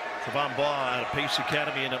 Trevon Baugh out of Pace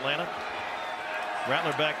Academy in Atlanta.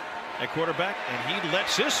 Rattler back at quarterback, and he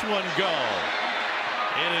lets this one go.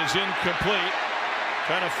 It is incomplete.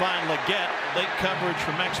 Trying to find Leggett. Late coverage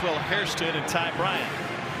from Maxwell Hairston and Ty Bryant.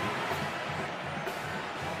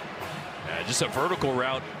 Just a vertical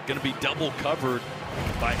route, going to be double covered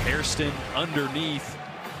by Hairston underneath,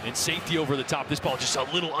 and safety over the top. This ball just a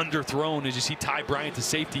little underthrown as you see Ty Bryant to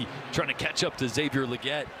safety trying to catch up to Xavier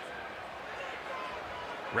Leggett.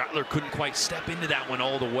 Rattler couldn't quite step into that one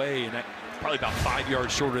all the way, and that probably about 5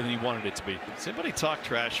 yards shorter than he wanted it to be. Does anybody talk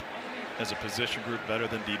trash as a position group better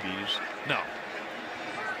than DBs? No.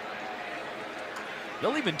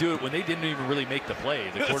 They'll even do it when they didn't even really make the play.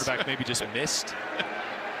 The quarterback maybe just missed.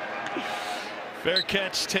 Fair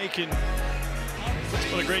catch taken.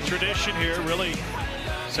 What a great tradition here. Really,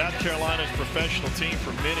 South Carolina's professional team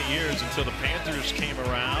for many years until the Panthers came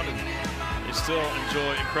around, and they still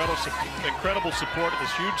enjoy incredible support at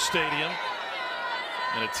this huge stadium.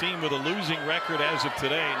 And a team with a losing record as of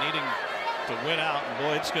today, needing to win out. And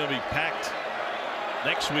boy, it's going to be packed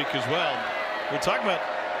next week as well. We're talking about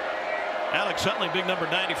Alex Huntley, big number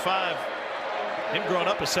 95. Him growing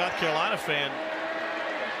up a South Carolina fan.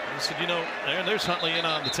 He said, you know, there's Huntley in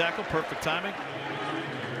on the tackle, perfect timing.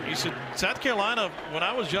 He said, South Carolina, when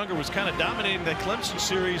I was younger, was kind of dominating that Clemson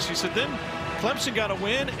series. He said, then Clemson got a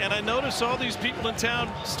win, and I noticed all these people in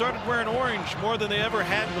town started wearing orange more than they ever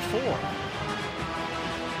had before.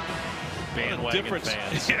 Bandwagon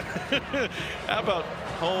fans. How about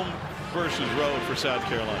home versus road for South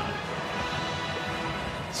Carolina?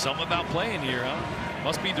 Something about playing here, huh?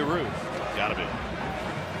 Must be DeRue. Gotta be.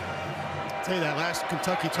 I'll tell you, that last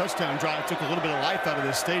Kentucky touchdown drive took a little bit of life out of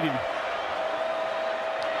this stadium.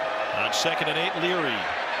 On 2nd and 8, Leary.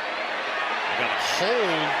 Got a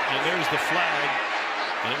hold, and there's the flag.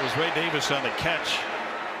 And it was Ray Davis on the catch.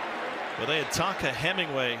 But they had Tonka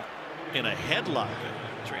Hemingway in a headlock.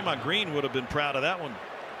 Draymond Green would have been proud of that one.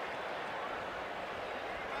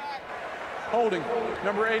 Holding,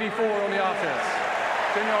 number 84 on the offense.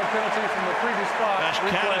 10-yard penalty from the previous spot. Josh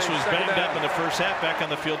Caddis was banged up in the first half. Back on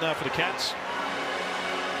the field now for the Cats.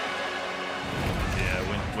 Yeah,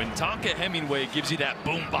 when Tonka Hemingway gives you that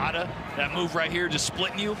boom bada, that move right here, just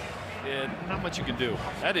splitting you, yeah, not much you can do.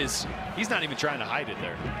 That is, he's not even trying to hide it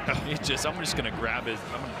there. He's just, I'm just going to grab his,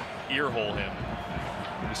 I'm going to ear hole him.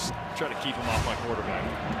 Just try to keep him off my quarterback.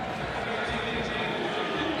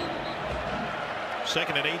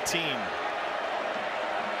 2nd and 18.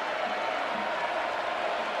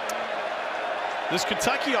 This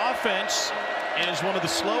Kentucky offense is one of the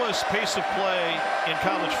slowest pace of play in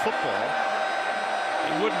college football.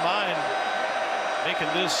 You wouldn't mind making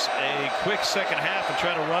this a quick second half and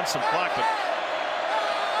try to run some clock, but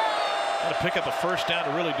got to pick up a first down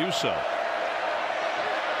to really do so.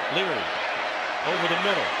 Leary over the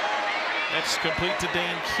middle. That's complete to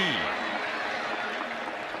Dane Key.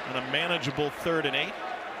 And a manageable 3rd and 8.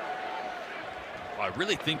 I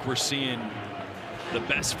really think we're seeing the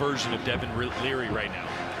best version of Devin Leary right now.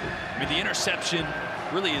 I mean, the interception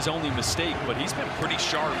really his only mistake, but he's been pretty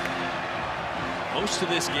sharp most of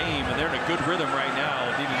this game, and they're in a good rhythm right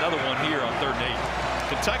now. Need another one here on 3rd and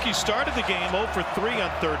 8. Kentucky started the game 0 for 3 on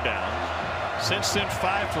 3rd down. Since then,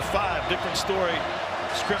 5 for 5. Different story.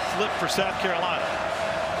 Script flip for South Carolina.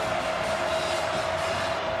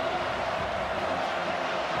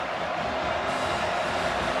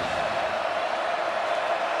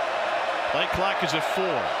 Play clock is at 4.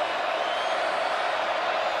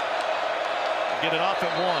 Get it off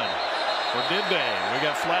at 1. Or did they? We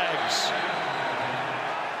got flags.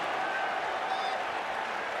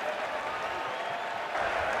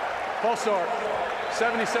 False start.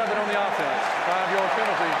 77 on the offense. 5-yard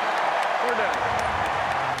penalty. 3rd down.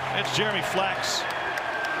 That's Jeremy Flax.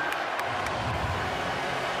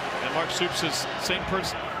 And Mark Soup says same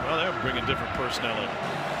person. Well, they're bringing different personnel in.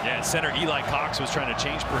 Yeah, center Eli Cox was trying to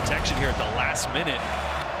change protection here at the last minute.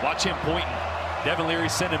 Watch him pointing. Devin Leary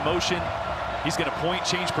sent in motion. He's going to point,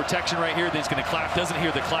 change protection right here. Then he's going to clap. Doesn't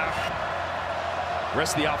hear the clap. The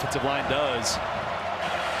rest of the offensive line does.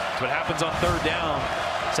 That's what happens on 3rd down.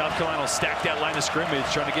 South Carolina will stack that line of scrimmage,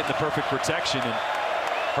 trying to get in the perfect protection, and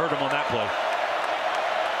hurt him on that play.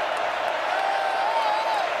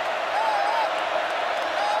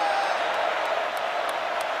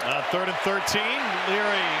 3rd and 13.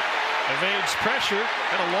 Leary evades pressure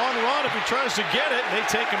and a long run if he tries to get it. They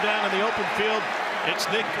take him down in the open field. It's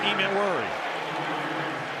Nick Emmanwori.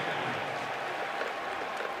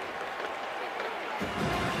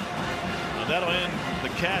 That'll end the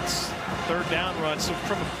Cats' 3rd down run. So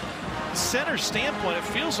from a center standpoint, it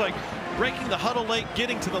feels like breaking the huddle late,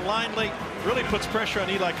 getting to the line late, really puts pressure on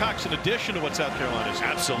Eli Cox in addition to what South Carolina's.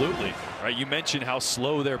 Absolutely. Right, you mentioned how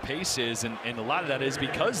slow their pace is, and a lot of that is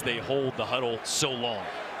because they hold the huddle so long.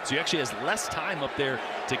 So you actually has less time up there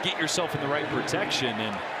to get yourself in the right protection,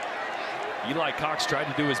 and Eli Cox tried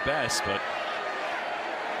to do his best, but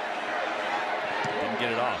didn't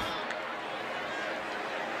get it off.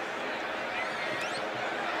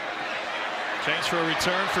 Chance for a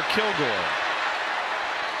return for Kilgore.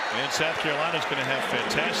 And South Carolina's going to have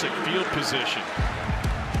fantastic field position.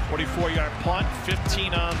 44-yard punt,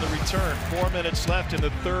 15 on the return. 4 minutes left in the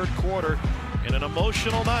 3rd quarter in an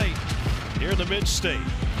emotional night here in the Mid-State.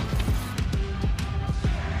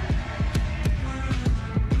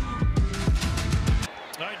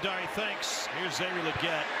 All right, Dari, thanks. Here's Xavier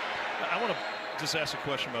Legette. I want to just ask a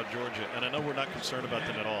question about Georgia, and I know we're not concerned about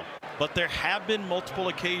them at all. But there have been multiple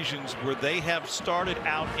occasions where they have started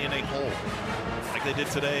out in a hole, like they did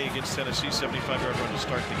today against Tennessee, 75-yard run to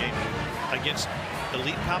start the game. Against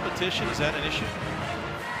elite competition, is that an issue?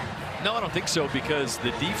 No, I don't think so, because the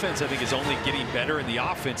defense, I think, is only getting better, and the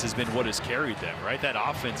offense has been what has carried them, right? That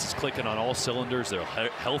offense is clicking on all cylinders. They're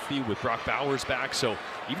healthy with Brock Bowers back, so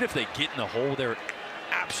even if they get in the hole, they're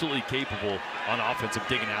absolutely capable on offense of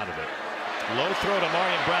digging out of it. Low throw to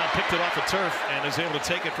Barion Brown, picked it off the turf and is able to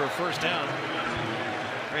take it for a 1st down.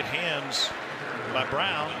 Great hands by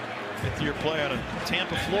Brown. 5th-year play out of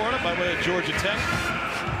Tampa, Florida, by way of Georgia Tech.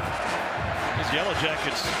 His Yellow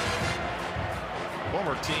Jackets,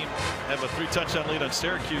 former team, have a 3-touchdown lead on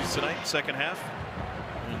Syracuse tonight, 2nd half.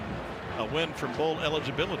 A win from bowl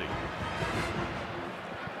eligibility.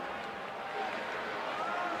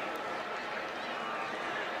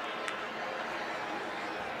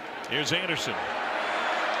 Here's Anderson.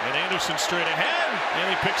 And Anderson straight ahead, and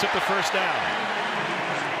he picks up the 1st down.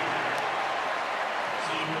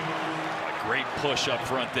 A great push up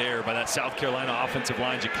front there by that South Carolina offensive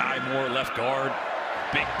line. Ja'Kai Moore, left guard.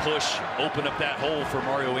 Big push, open up that hole for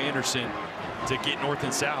Mario Anderson to get north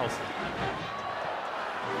and south.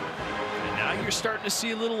 And now you're starting to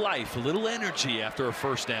see a little life, a little energy after a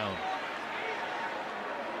 1st down.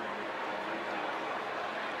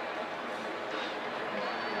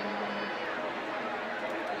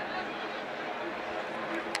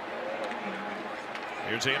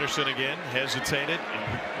 Here's Anderson again, hesitated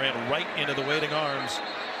and ran right into the waiting arms.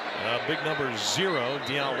 Big number 0,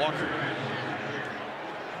 Deion Walker.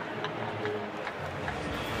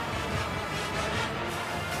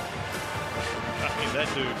 I mean,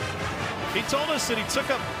 that dude. He told us that he took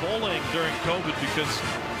up bowling during COVID because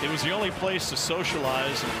it was the only place to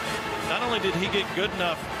socialize. And not only did he get good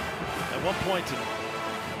enough at one point to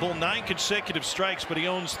bowl 9 consecutive strikes, but he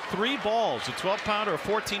owns 3 balls, a 12-pounder, a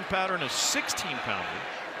 14-pounder, and a 16-pounder.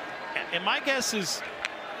 And my guess is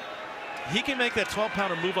he can make that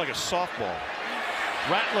 12-pounder move like a softball.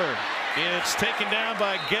 Rattler, it's taken down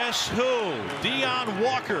by guess who? Deion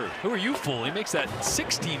Walker. Who are you fooling? He makes that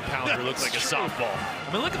 16-pounder look like a softball.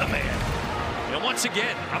 I mean, look at the man. And once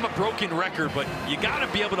again, I'm a broken record, but you got to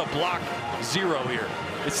be able to block 0 here.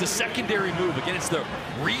 It's the secondary move. Again, it's the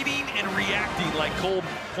reading and reacting, like Cole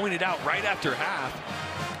pointed out right after half.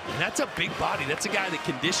 And that's a big body. That's a guy that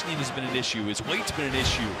conditioning has been an issue. His weight's been an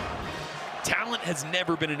issue. Talent has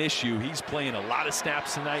never been an issue. He's playing a lot of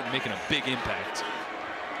snaps tonight and making a big impact.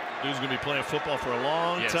 Dude's going to be playing football for a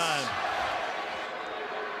long time.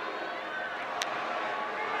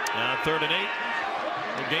 Now 3rd and 8.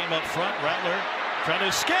 The game up front. Rattler trying to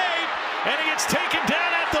escape. And he gets taken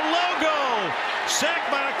down at the logo.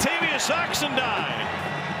 Sacked by Octavius Oxendine.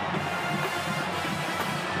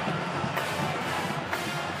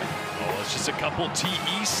 Oh, it's just a couple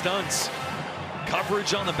TE stunts.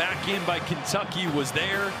 Coverage on the back end by Kentucky was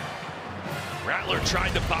there. Rattler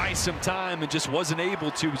tried to buy some time and just wasn't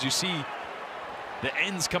able to, as you see the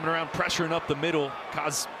ends coming around, pressuring up the middle,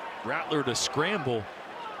 caused Rattler to scramble,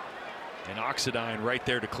 and Oxidine right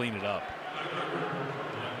there to clean it up.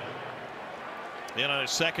 In on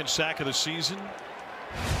his second sack of the season.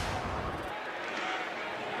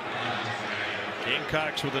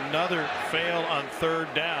 Gamecocks with another fail on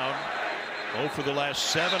third down. 0 for the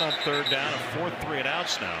last 7 on third down, a fourth 3 and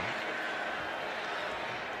outs now.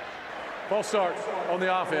 False start on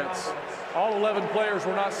the offense. All 11 players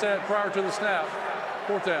were not set prior to the snap.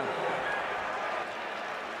 Fourth down.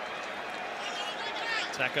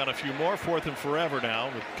 Tack on a few more, 4th and forever now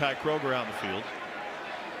with Kai Kroger out in the field.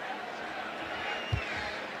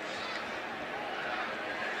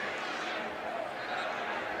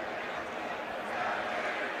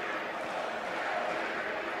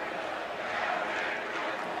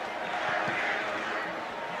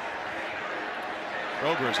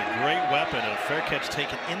 Kroger is a great weapon, and a fair catch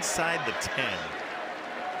taken inside the 10.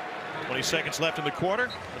 20 seconds left in the quarter.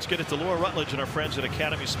 Let's get it to Laura Rutledge and our friends at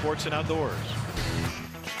Academy Sports and Outdoors.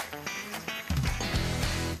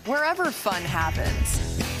 Wherever fun happens,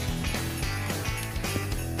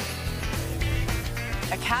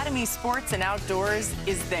 Academy Sports and Outdoors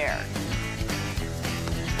is there.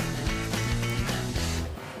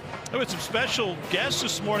 There was some special guests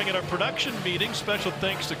this morning at our production meeting. Special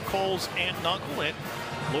thanks to Cole's aunt and uncle, Aunt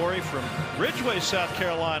Lori from Ridgeway, South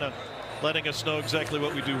Carolina, letting us know exactly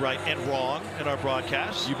what we do right and wrong in our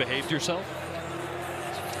broadcasts. You behaved yourself?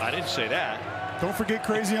 I didn't say that. Don't forget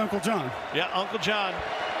crazy Uncle John. Yeah, Uncle John.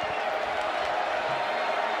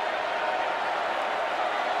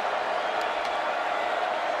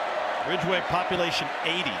 Ridgeway population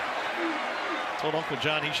 80. Told Uncle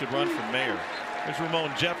John he should run for mayor. There's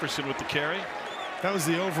Ramon Jefferson with the carry. That was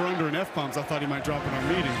the over-under in F-bombs I thought he might drop in our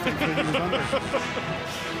meeting. Thankfully he was under.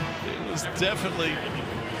 It was definitely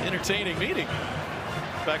entertaining meeting.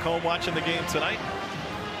 Back home watching the game tonight.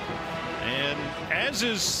 And as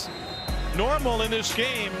is normal in this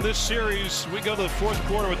game, this series, we go to the fourth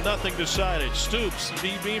quarter with nothing decided. Stoops,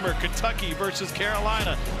 V. Beamer, Kentucky versus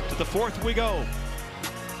Carolina. To the fourth we go.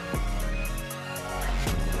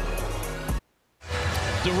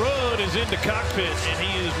 DeRoad is in the cockpit, and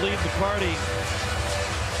he is leading the party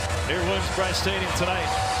here at Williams-Brice Stadium tonight.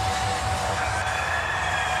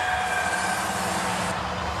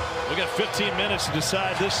 We got 15 minutes to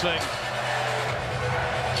decide this thing.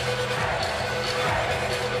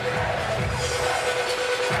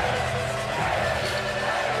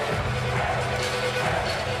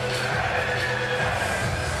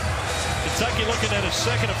 Kentucky looking at a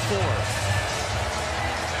 2nd and 4.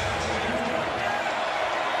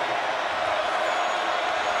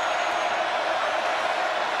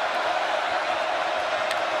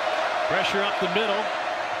 Pressure up the middle,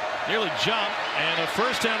 nearly jumped, and a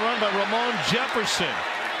first down run by Ramon Jefferson.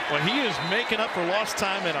 Well, he is making up for lost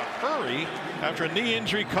time in a hurry after a knee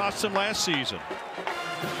injury cost him last season.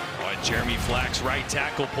 Oh, Jeremy Flack's right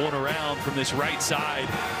tackle pulling around from this right side.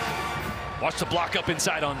 Watch the block up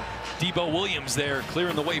inside on Debo Williams there,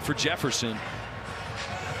 clearing the way for Jefferson.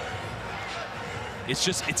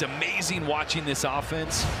 It's amazing watching this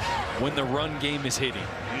offense when the run game is hitting,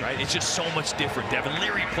 right? It's just so much different. Devin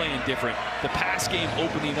Leary playing different. The pass game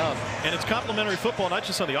opening up. And it's complementary football, not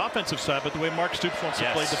just on the offensive side, but the way Mark Stoops wants to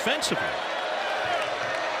play defensively.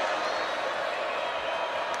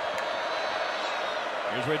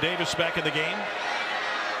 Here's Ray Davis back in the game.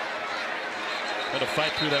 Got to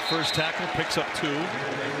fight through that first tackle, picks up 2.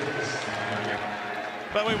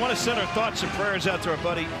 By the way, we want to send our thoughts and prayers out to our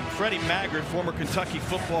buddy Freddie Maggard, former Kentucky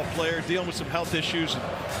football player, dealing with some health issues.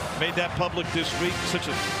 Made that public this week. Such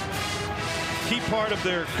a key part of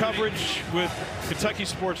their coverage with Kentucky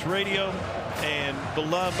Sports Radio and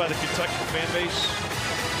beloved by the Kentucky fan base.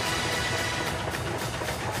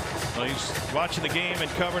 Well, he's watching the game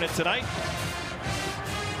and covering it tonight.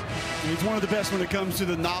 He's one of the best when it comes to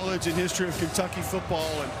the knowledge and history of Kentucky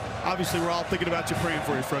football. And obviously, we're all thinking about you, praying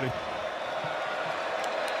for you, Freddie.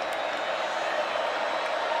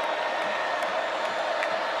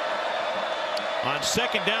 On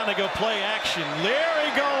 2nd down, they go play action. Leary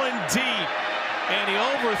going deep, and he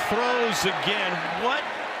overthrows again.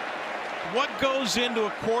 What goes into a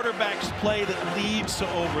quarterback's play that leads to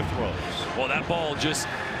overthrows? Well, that ball just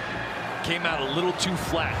came out a little too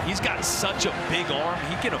flat. He's got such a big arm.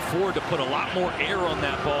 He can afford to put a lot more air on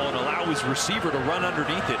that ball and allow his receiver to run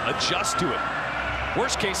underneath it, adjust to it.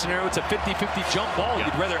 Worst case scenario, it's a 50-50 jump ball.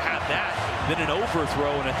 You'd rather have that than an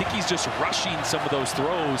overthrow, and I think he's just rushing some of those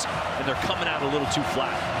throws, and they're coming out a little too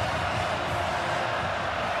flat.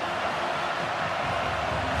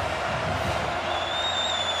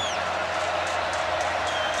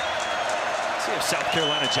 South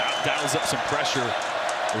Carolina dials up some pressure.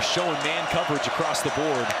 They're showing man coverage across the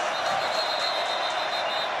board.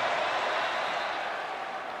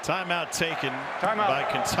 Timeout taken by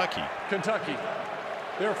Kentucky. Kentucky,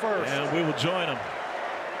 they're first. And we will join them.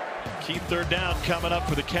 Key third down coming up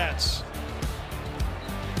for the Cats.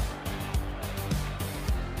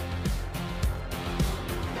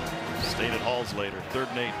 Stayed at Halls later. 3rd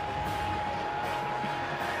and 8.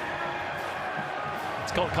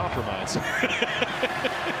 It's called compromise.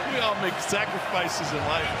 We all make sacrifices in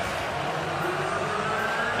life.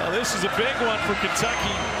 Now this is a big one for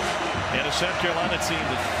Kentucky and a South Carolina team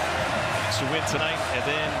that needs to win tonight and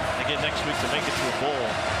then again next week to make it to a bowl.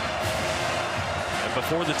 And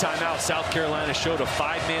before the timeout, South Carolina showed a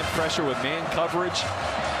 5-man pressure with man coverage.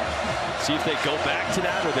 See if they go back to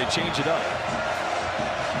that or they change it up.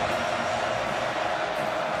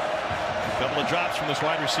 A couple of drops from this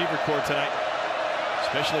wide receiver core tonight,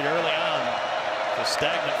 especially early on. A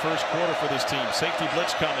stagnant first quarter for this team. Safety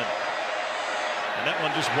blitz coming. And that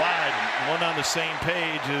one just wide. One on the same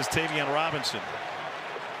page is Tavion Robinson.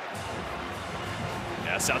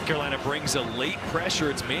 Yeah, South Carolina brings a late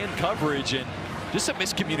pressure. It's man coverage and just a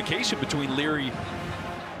miscommunication between Leary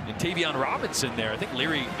and Tavion Robinson there. I think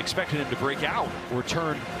Leary expected him to break out or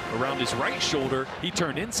turn around his right shoulder. He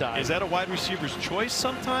turned inside. Is that a wide receiver's choice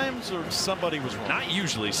sometimes, or somebody was wrong? Not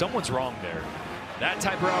usually. Someone's wrong there. That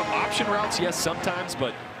type of route, option routes, yes, sometimes,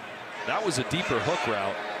 but that was a deeper hook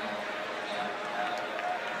route.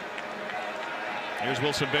 Here's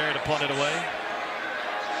Wilson Barry to punt it away.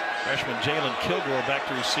 Freshman Jalen Kilgore back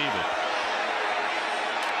to receive it.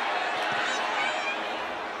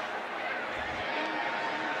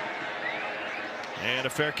 And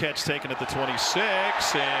a fair catch taken at the 26,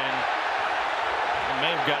 and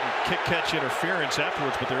may have gotten kick-catch interference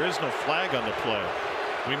afterwards, but there is no flag on the play.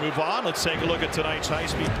 We move on. Let's take a look at tonight's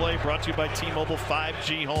high-speed play brought to you by T-Mobile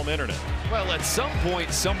 5G Home Internet. Well, at some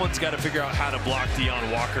point, someone's got to figure out how to block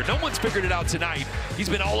Deion Walker. No one's figured it out tonight. He's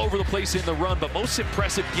been all over the place in the run, but most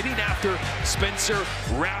impressive getting after Spencer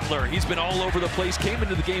Rattler. He's been all over the place, came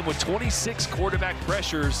into the game with 26 quarterback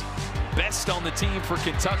pressures, best on the team for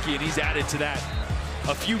Kentucky, and he's added to that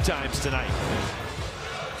a few times tonight.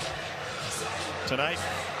 Tonight,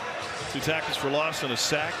 2 tackles for loss and a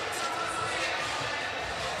sack.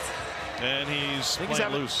 And he's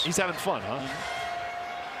playing loose. He's having fun, huh?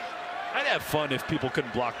 I'd have fun if people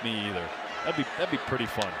couldn't block me either. That'd be pretty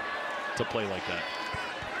fun to play like that.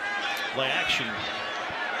 Play action.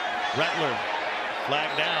 Rattler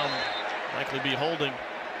flag down, likely be holding.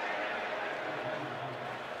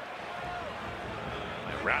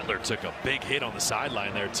 And Rattler took a big hit on the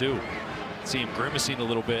sideline there too. See him grimacing a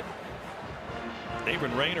little bit.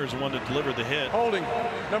 David Rayner is the one that delivered the hit. Holding,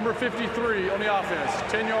 number 53 on the offense.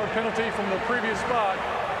 10-yard penalty from the previous spot.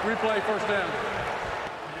 Replay, first down.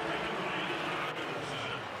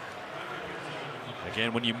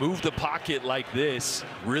 Again, when you move the pocket like this,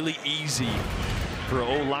 really easy for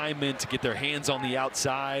O-linemen to get their hands on the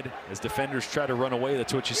outside as defenders try to run away.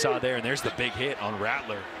 That's what you saw there, and there's the big hit on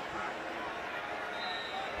Rattler.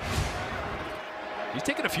 He's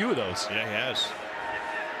taken a few of those. Yeah, he has.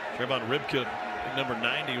 Trevon Ribka, number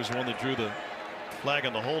 90, was the one that drew the flag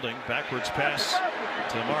on the holding. Backwards pass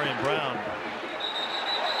to Barion Brown.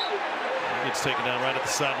 He gets taken down right at the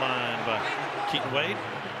sideline by Keaton Wade.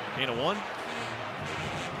 Gain of 1.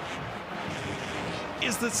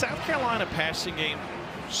 Is the South Carolina passing game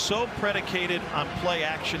so predicated on play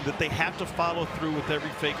action that they have to follow through with every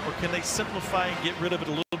fake, or can they simplify and get rid of it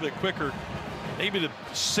a little bit quicker, maybe to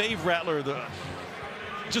save Rattler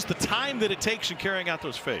just the time that it takes in carrying out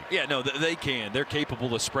those fakes? Yeah, no, they can. They're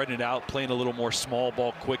capable of spreading it out, playing a little more small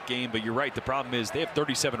ball, quick game. But you're right. The problem is they have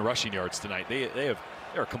 37 rushing yards tonight. They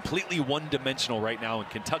are completely one-dimensional right now, and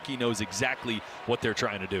Kentucky knows exactly what they're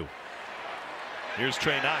trying to do. Here's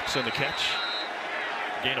Trey Knox on the catch.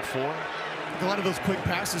 Gain of 4. A lot of those quick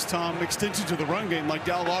passes, Tom, extensions of the run game, like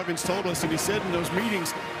Dal Loggins told us, and he said in those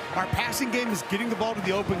meetings, our passing game is getting the ball to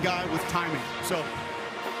the open guy with timing. So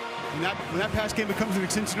when that pass game becomes an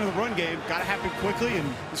extension of the run game, got to happen quickly,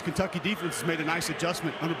 and this Kentucky defense has made a nice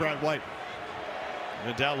adjustment under Brad White.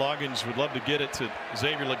 And Dal Loggins would love to get it to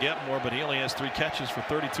Xavier Legette more, but he only has 3 catches for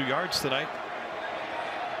 32 yards tonight.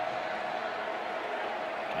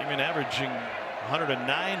 Came in averaging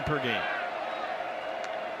 109 per game.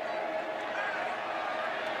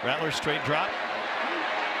 Rattler straight drop.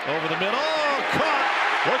 Over the middle. Oh, caught.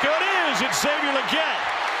 Look who it is. It's Xavier Legette.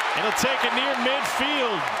 And he'll take it near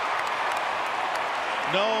midfield.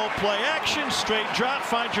 No play action. Straight drop.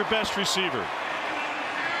 Find your best receiver.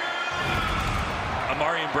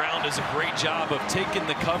 Barion Brown does a great job of taking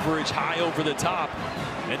the coverage high over the top,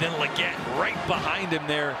 and then Leggett right behind him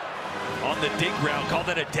there on the dig route. Call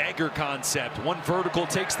that a dagger concept. One vertical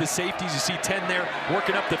takes the safeties. You see 10 there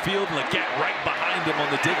working up the field. Leggett right behind him on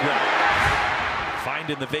the dig route,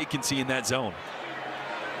 finding the vacancy in that zone.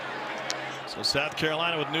 So South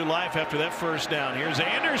Carolina with new life after that first down. Here's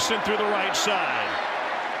Anderson through the right side.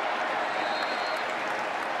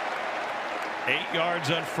 8 yards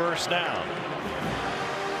on first down.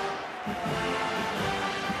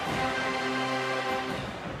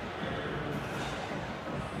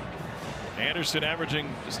 Anderson averaging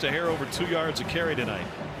just a hair over 2 yards a carry tonight.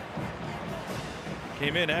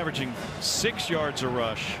 Came in averaging 6 yards a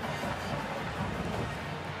rush.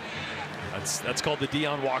 That's called the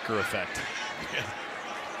Deion Walker effect. Yeah.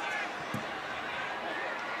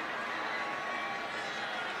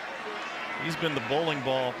 He's been the bowling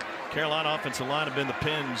ball. Carolina offensive line have been the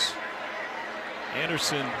pins.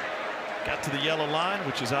 Anderson got to the yellow line,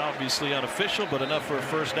 which is obviously unofficial, but enough for a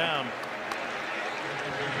first down.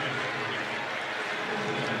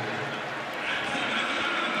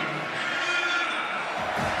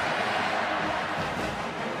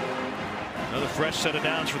 Another fresh set of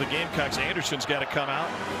downs for the Gamecocks. Anderson's got to come out.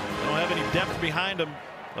 They don't have any depth behind him.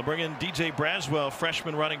 They'll bring in DJ Braswell,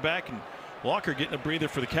 freshman running back, and Walker getting a breather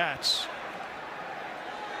for the Cats.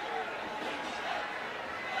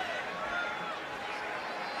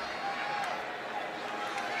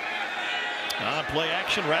 Play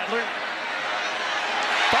action. Rattler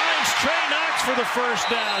finds Trey Knox for the first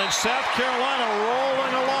down, and South Carolina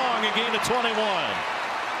rolling along, a gain of 21.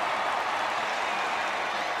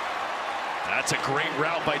 That's a great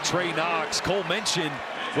route by Trey Knox. Cole mentioned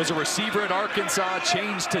was a receiver at Arkansas,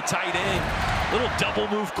 changed to tight end. Little double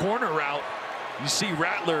move corner route. You see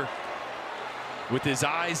Rattler with his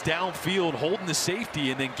eyes downfield holding the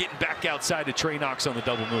safety and then getting back outside to Trey Knox on the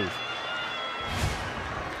double move.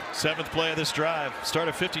 7th play of this drive.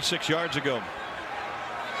 Started 56 yards ago.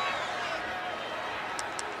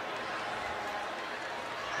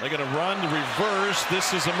 They're going to run the reverse.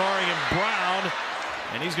 This is Barion Brown,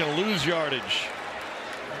 and he's going to lose yardage.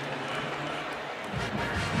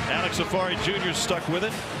 Alex Afari Jr. stuck with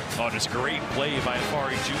it. Oh, just a great play by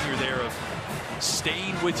Afari Jr. there of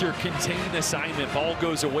staying with your contained assignment. Ball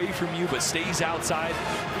goes away from you but stays outside.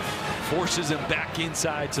 Forces him back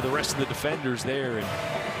inside to the rest of the defenders there, and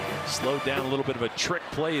slowed down a little bit of a trick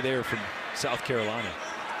play there from South Carolina.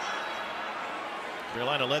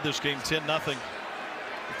 Carolina led this game 10-0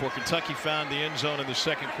 before Kentucky found the end zone in the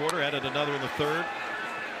second quarter, added another in the third.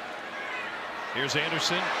 Here's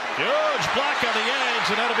Anderson. Huge block on the edge,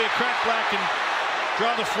 and that'll be a crack block and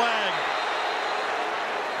draw the flag.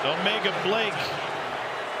 Omega Blake.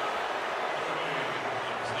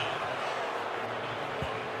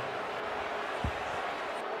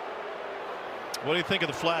 What do you think of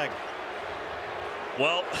the flag?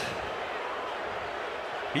 Well,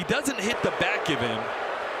 he doesn't hit the back of him.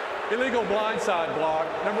 Illegal blindside block,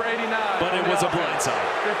 number 89. But it was a blindside.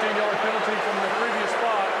 15-yard penalty from the previous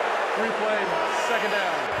spot. Replay, second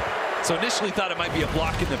down. So initially thought it might be a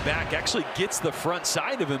block in the back. Actually gets the front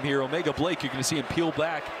side of him here. Omega Blake, you're going to see him peel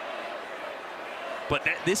back. But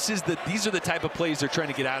these are the type of plays they're trying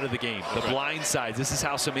to get out of the game. The blind sides. This is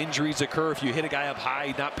how some injuries occur if you hit a guy up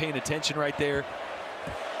high, not paying attention right there.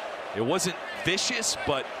 It wasn't vicious,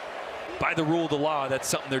 but by the rule of the law, that's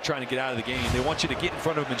something they're trying to get out of the game. They want you to get in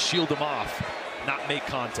front of him and shield him off, not make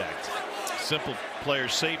contact. Simple player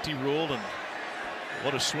safety rule, and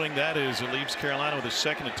what a swing that is. It leaves Carolina with a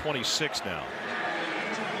 2nd and 26 now.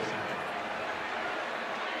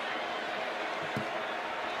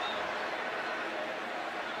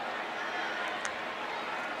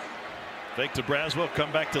 Fake to Braswell, come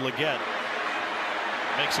back to Leggett.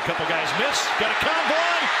 Makes a couple guys miss. Got a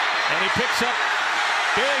convoy, and he picks up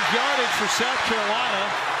big yardage for South Carolina.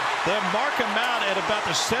 They'll mark him out at about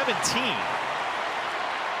the 17.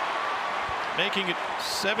 Making it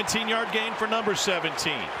 17-yard gain for number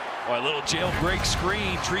 17. Boy, a little jailbreak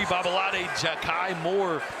screen. Tree Babalade, Jakai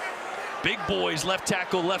Moore. Big boys, left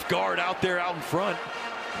tackle, left guard out there out in front.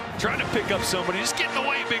 Trying to pick up somebody. Just getting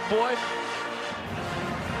away, big boy.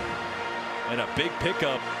 And a big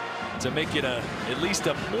pickup to make it at least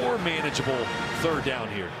a more manageable third down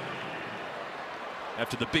here.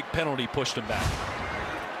 After the big penalty pushed him back.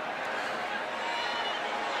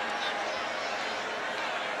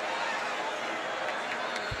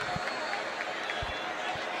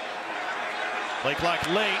 Play clock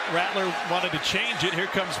late. Rattler wanted to change it. Here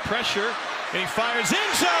comes pressure, and he fires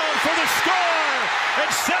end zone for the score.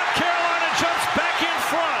 And South Carolina jumps back in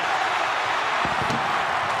front.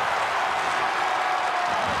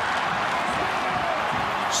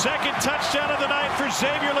 second touchdown of the night for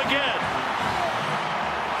Xavier Legette.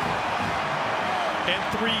 And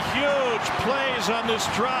 3 huge plays on this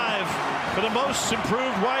drive for the most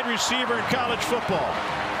improved wide receiver in college football.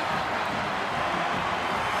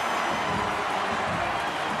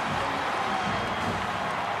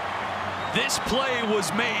 This play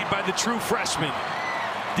was made by the true freshman,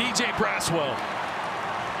 DJ Braswell.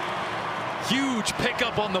 Huge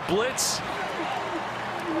pickup on the blitz.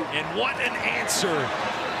 And what an answer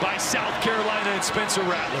by South Carolina and Spencer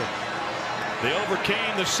Rattler. They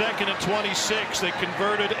overcame the 2nd and 26. They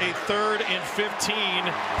converted a 3rd and 15.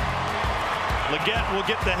 Legette will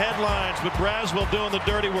get the headlines, but Braswell doing the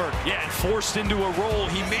dirty work. Yeah, and forced into a role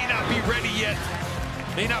he may not be ready yet.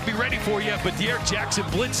 May not be ready for yet, but De'Aaron Jackson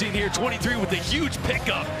blitzing here, 23 with a huge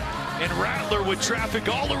pickup. And Rattler with traffic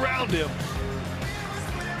all around him.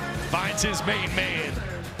 Finds his main man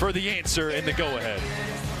for the answer and the go-ahead.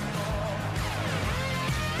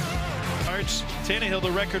 Tannehill, the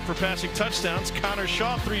record for passing touchdowns. Connor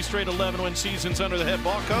Shaw, 3 straight 11-win seasons under the head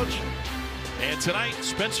ball coach. And tonight,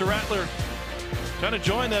 Spencer Rattler trying to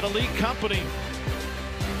join that elite company.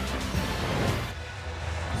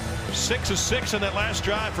 6 of 6 on that last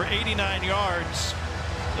drive for 89 yards.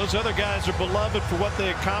 Those other guys are beloved for what they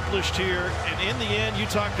accomplished here. And in the end, you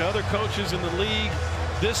talk to other coaches in the league,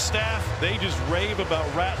 this staff, they just rave about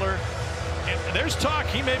Rattler. And there's talk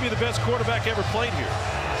he may be the best quarterback ever played here.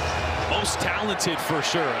 Most talented for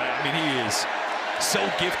sure. I mean, he is so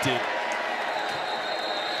gifted.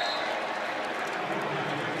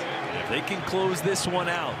 If they can close this one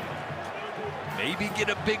out, maybe get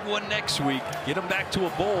a big one next week, get him back to a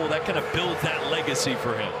bowl, that kind of builds that legacy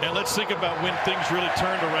for him. And let's think about when things really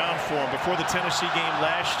turned around for him. Before the Tennessee game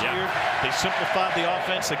last year, they simplified the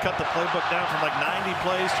offense. They cut the playbook down from like 90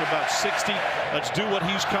 plays to about 60. Let's do what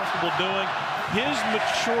he's comfortable doing. His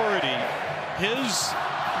maturity, his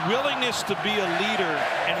willingness to be a leader,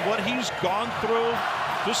 and what he's gone through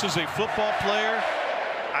just as a football player,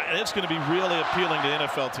 it's going to be really appealing to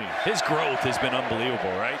NFL teams. His growth has been unbelievable,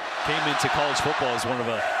 right? Came into college football as one of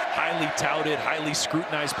the highly touted, highly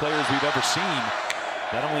scrutinized players we've ever seen.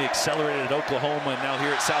 Not only accelerated at Oklahoma and now here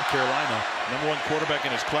at South Carolina. #1 quarterback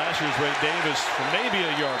in his class. Here's Ray Davis from maybe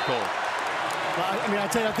a yard goal. I mean, I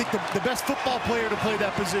tell you, I think the best football player to play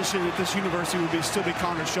that position at this university would still be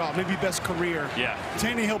Connor Shaw, maybe best career. Yeah.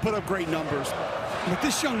 Tannehill put up great numbers. But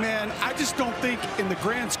this young man, I just don't think in the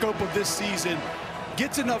grand scope of this season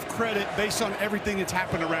gets enough credit based on everything that's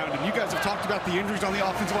happened around him. You guys have talked about the injuries on the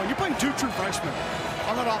offensive line. You're playing 2 true freshmen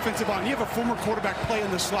on that offensive line. You have a former quarterback play in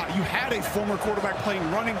the slot. You had a former quarterback playing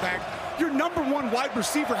running back. Your #1 wide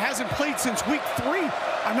receiver hasn't played since week 3.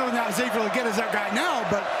 I know now Xavier Legette is that guy now,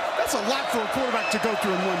 but that's a lot for a quarterback to go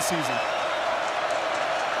through in one season.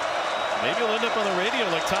 Maybe he'll end up on the radio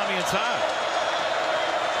like Tommy and Todd.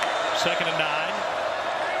 2nd and 9.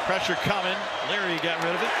 Pressure coming. Leary got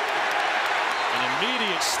rid of it. An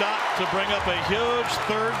immediate stop to bring up a huge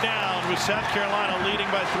 3rd down with South Carolina leading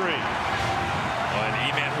by 3. And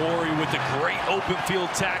Eman Worry with the great open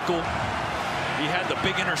field tackle. He had the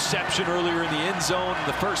big interception earlier in the end zone in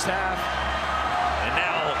the first half. And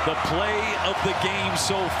now the play of the game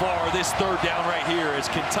so far, this 3rd down right here, as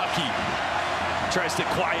Kentucky tries to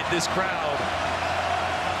quiet this crowd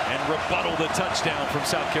and rebuttal the touchdown from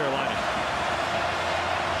South Carolina.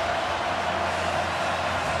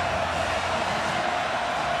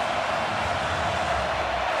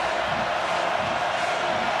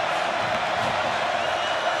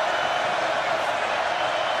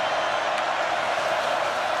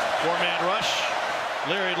 Four-man rush.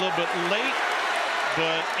 Leary a little bit late,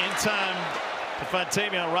 but in time to find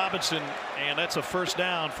Tavion Robinson, and that's a 1st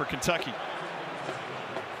down for Kentucky.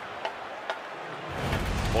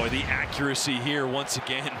 Boy, the accuracy here once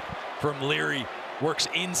again from Leary. Works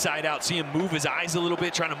inside out. See him move his eyes a little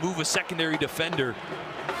bit, trying to move a secondary defender.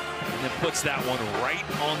 And then puts that one right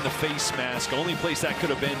on the face mask. Only place that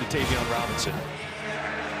could have been to Tavion Robinson.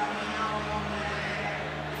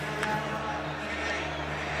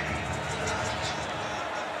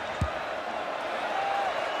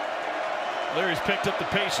 Leary's picked up the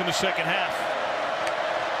pace in the 2nd half.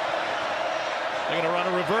 They're going to run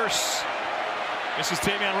a reverse. This is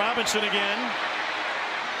Tavion Robinson again.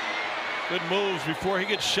 Good moves before he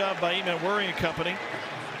gets shoved by Eman Worry and company.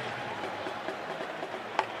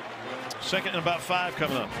 2nd and about 5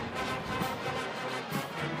 coming up.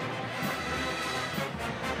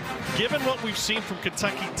 Given what we've seen from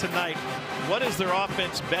Kentucky tonight, what is their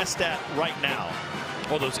offense best at right now?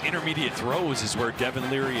 Well, those intermediate throws is where Devin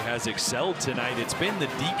Leary has excelled tonight. It's been the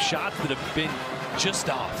deep shots that have been just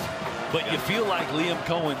off. But you feel like Liam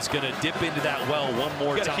Cohen's going to dip into that well one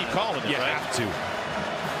more time. You got to keep calling it, you right? have to.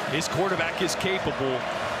 His quarterback is capable,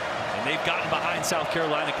 and they've gotten behind South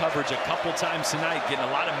Carolina coverage a couple times tonight, getting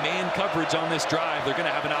a lot of man coverage on this drive. They're going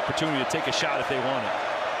to have an opportunity to take a shot if they want it.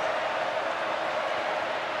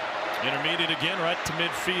 Intermediate again, right to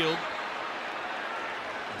midfield.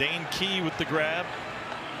 Dane Key with the grab.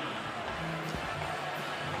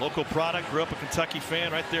 Local product, grew up a Kentucky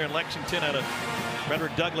fan right there in Lexington out of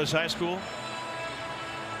Frederick Douglass High School.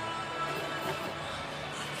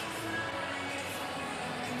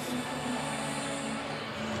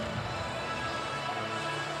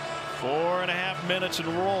 Four and a half minutes and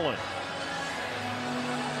rolling.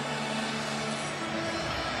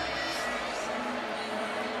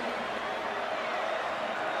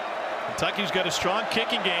 Kentucky's got a strong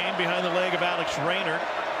kicking game behind the leg of Alex Rayner.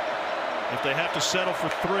 If they have to settle for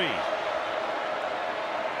 3.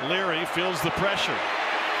 Leary feels the pressure.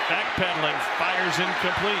 Backpedaling, fires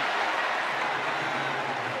incomplete.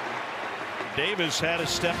 Davis had a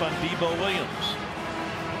step on Debo Williams.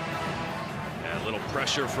 And a little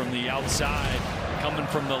pressure from the outside coming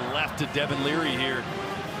from the left to Devin Leary here.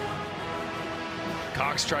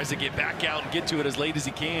 Cox tries to get back out and get to it as late as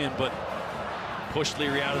he can, but pushed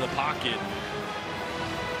Leary out of the pocket.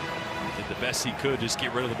 Did the best he could, just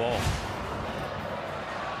get rid of the ball.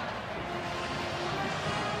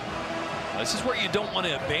 This is where you don't want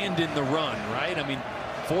to abandon the run, right? I mean,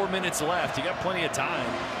 4 minutes left. You got plenty of time.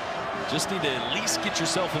 Just need to at least get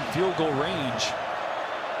yourself in field goal range.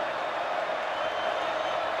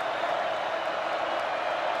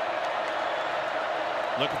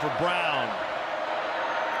 Looking for Brown.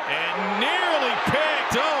 And nearly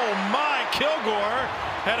picked. Oh, my. Kilgore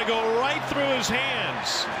had to go right through his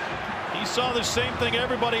hands. He saw the same thing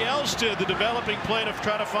everybody else did, the developing play to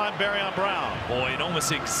try to find Barion Brown. Boy, and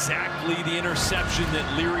almost exactly the interception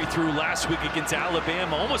that Leary threw last week against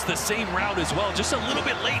Alabama. Almost the same route as well. Just a little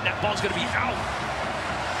bit late, and that ball's going to be out.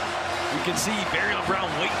 We can see Barion Brown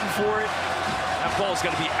waiting for it. That ball's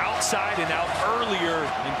going to be outside and out earlier,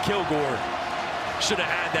 and Kilgore should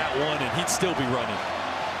have had that one, and he'd still be running.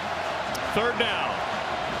 3rd down.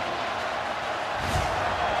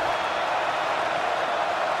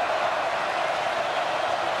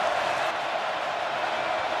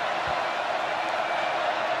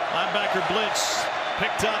 Linebacker blitz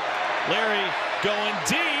picked up. Leary going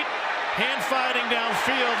deep. Hand fighting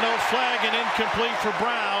downfield. No flag and incomplete for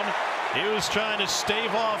Brown. He was trying to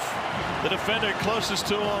stave off the defender closest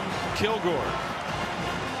to him, Kilgore.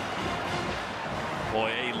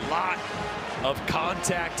 Boy, a lot of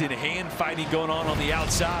contact and hand fighting going on the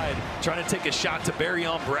outside. Trying to take a shot to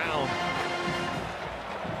Barion Brown.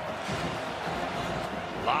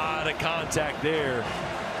 A lot of contact there.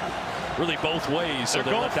 Really both ways. So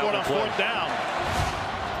they're going for it on 4th down.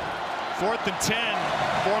 4th and 10.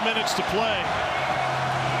 4 minutes to play.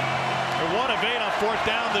 They're 1 of 8 on 4th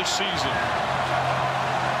down this season.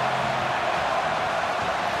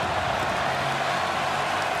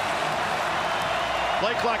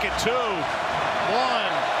 Play clock at 2. 1,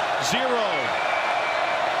 0.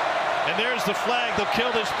 And there's the flag. They'll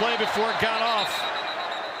kill this play before it got off.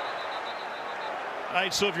 All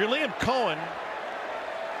right, so if you're Liam Cohen,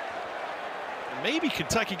 maybe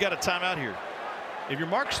Kentucky got a timeout here. If you're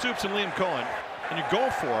Mark Stoops and Liam Cohen and you're going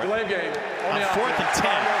for it delay game on 4th and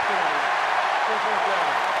 10,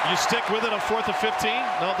 you stick with it on 4th and 15?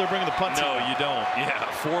 No, they're bringing the punt. No, you don't. Yeah,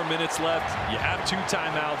 4 minutes left. You have 2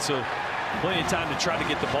 timeouts, so plenty of time to try to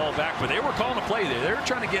get the ball back. But they were calling a play there. They were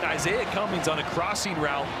trying to get Izayah Cummings on a crossing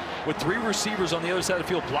route with 3 receivers on the other side of the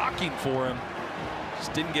field blocking for him.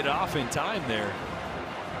 Just didn't get it off in time there.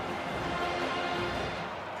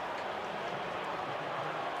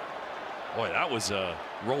 Boy, that was a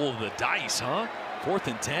roll of the dice, huh? 4th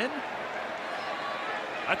and 10?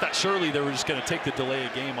 I thought surely they were just going to take the delay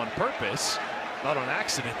of game on purpose. Not on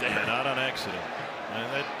accident there. Yeah, not on accident. And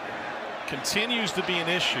that continues to be an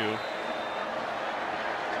issue in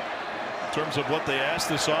terms of what they asked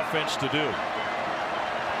this offense to do.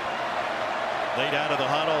 Late out of the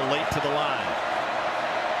huddle, late to the line.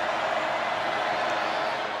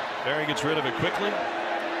 Barry gets rid of it quickly.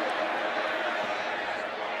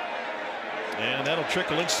 And that'll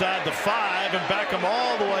trickle inside the 5 and back them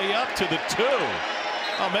all the way up to the 2.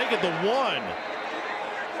 I'll make it the 1.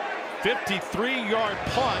 53-yard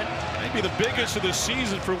punt, maybe the biggest of the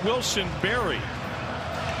season for Wilson Berry.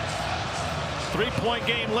 3-point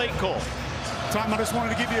game late, Cole. Tom, I just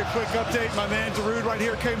wanted to give you a quick update. My man Darude right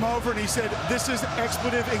here came over and he said, this is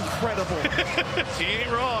expletive incredible. He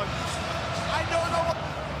ain't wrong. I don't know what.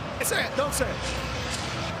 Say it. Don't say it.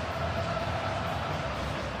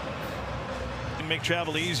 Make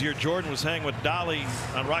travel easier. Jordan was hanging with Dolly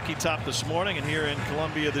on Rocky Top this morning and here in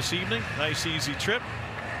Columbia this evening. Nice easy trip.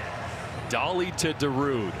 dolly to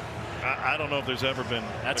Darude. I don't know if there's ever been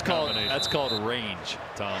that's called range,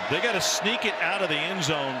 Tom. They got to sneak it out of the end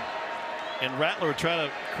zone, and Rattler would try to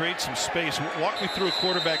create some space. Walk me through a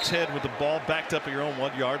quarterback's head with the ball backed up at your own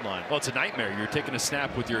 1 yard line. Well, it's a nightmare. You're taking a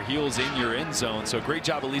snap with your heels in your end zone, so great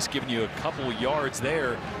job at least giving you a couple yards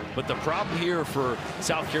there. But the problem here for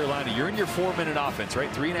South Carolina, you're in your 4-minute offense, right?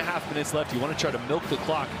 3.5 minutes left. You want to try to milk the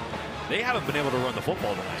clock. They haven't been able to run the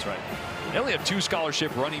football tonight. That's right. They only have 2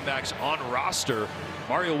 scholarship running backs on roster.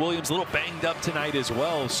 Mario Williams a little banged up tonight as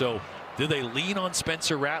well. So do they lean on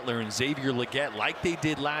Spencer Rattler and Xavier Legette like they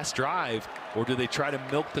did last drive, or do they try to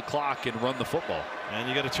milk the clock and run the football? And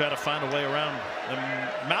you got to try to find a way around the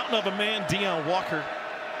mountain of a man, Deion Walker.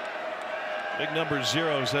 Big number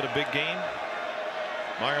 0. Is that a big game?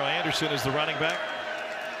 Mario Anderson is the running back.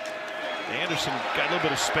 Anderson got a little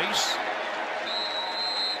bit of space.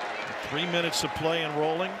 3 minutes of play and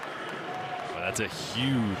rolling. Well, that's a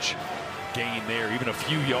huge gain there. Even a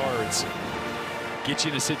few yards get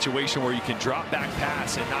you in a situation where you can drop back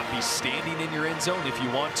pass and not be standing in your end zone if you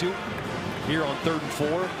want to. Here on 3rd and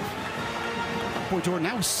 4. Boy, Jordan,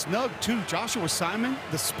 that was snug too. Joshua Simon,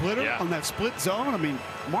 the splitter on that split zone. I mean,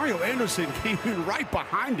 Mario Anderson came in right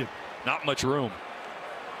behind him. Not much room.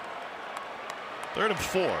 3rd and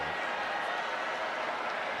 4.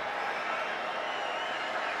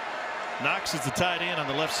 Knox is the tight end on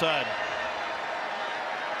the left side.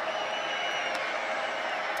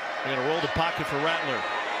 They're going to roll the pocket for Rattler.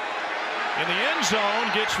 In the end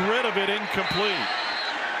zone, gets rid of it, incomplete.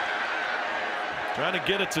 Trying to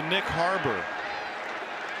get it to Nick Harbor.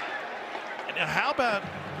 And how about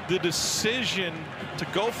the decision to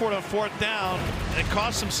go for it on 4th down and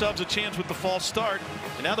cost themselves a chance with the false start,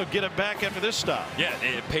 and now they'll get it back after this stop. Yeah,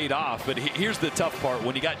 it paid off, but here's the tough part.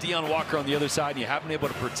 When you got Deion Walker on the other side and you haven't been able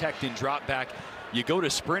to protect and drop back, you go to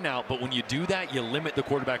sprint out, but when you do that, you limit the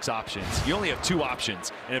quarterback's options. You only have 2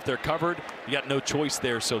 options, and if they're covered, you got no choice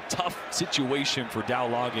there. So tough situation for Dow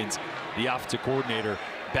Loggins, the offensive coordinator,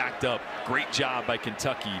 backed up. Great job by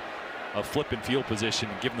Kentucky of flipping field position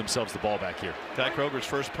and giving themselves the ball back here. Ty Kroger's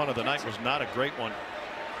first punt of the night was not a great one.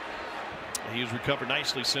 He's recovered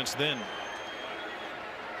nicely since then.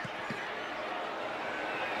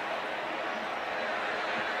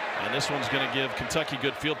 And this one's going to give Kentucky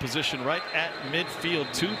good field position right at midfield.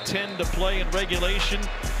 2:10 to play in regulation.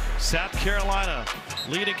 South Carolina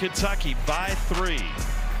leading Kentucky by 3.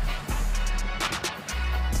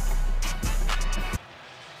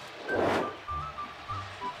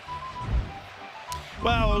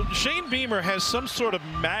 Well, Shane Beamer has some sort of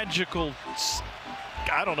magical,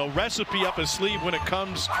 I don't know, recipe up his sleeve when it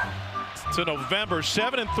comes to November.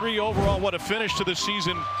 7-3 overall. What a finish to the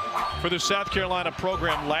season for the South Carolina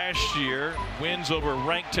program last year. Wins over a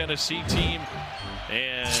ranked Tennessee team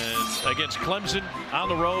and against Clemson on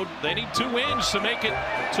the road. They need 2 wins to make it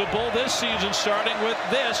to a bowl this season, starting with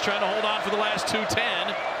this, trying to hold on for the last 2-10.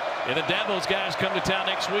 And then those guys come to town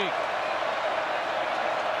next week.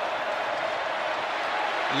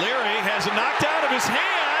 Leary has it knocked out of his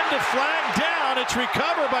hand, flag down. It's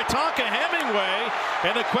recovered by Tonka Hemingway,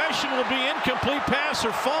 and the question will be incomplete pass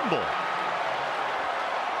or fumble.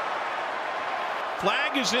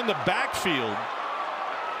 Flag is in the backfield,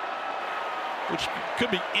 which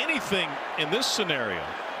could be anything in this scenario.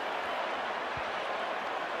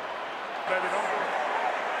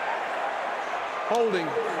 Holding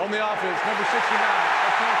on the offense, number 69.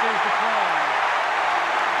 That penalty is declined.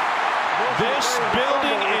 This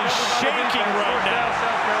building is shaking right now.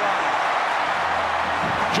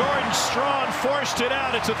 Jordan Strawn forced it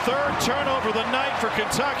out. It's a 3rd turnover of the night for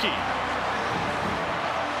Kentucky.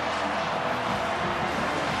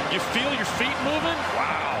 You feel your feet moving?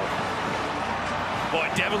 Wow. Boy,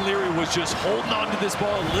 Devin Leary was just holding on to this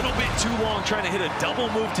ball a little bit too long, trying to hit a double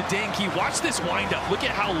move to Dane Key. Watch this windup. Look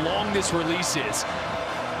at how long this release is.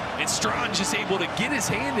 And Strawn just able to get his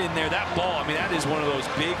hand in there. That ball, I mean, that is one of those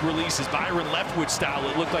big releases, Byron Leftwich style,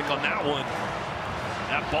 it looked like on that one.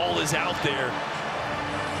 That ball is out there.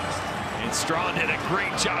 And Strawn did a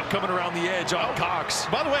great job coming around the edge on Cox.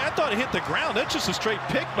 By the way, I thought it hit the ground. That's just a straight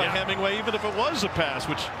pick by Hemingway, even if it was a pass,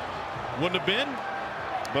 which wouldn't have been.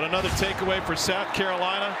 But another takeaway for South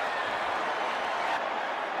Carolina.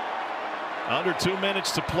 Under 2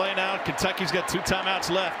 minutes to play now. Kentucky's got 2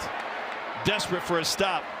 timeouts left. Desperate for a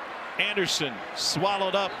stop. Anderson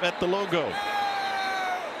swallowed up at the logo.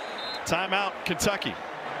 Timeout, Kentucky.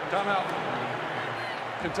 Timeout,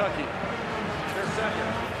 Kentucky. Their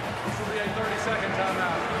second. This will be a 30-second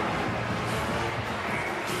timeout.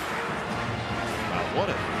 Wow, what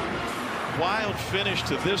a wild finish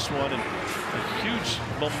to this one. And A huge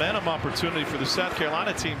momentum opportunity for the South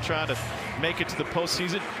Carolina team trying to make it to the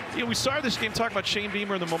postseason. You know, we started this game talking about Shane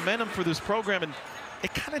Beamer and the momentum for this program, and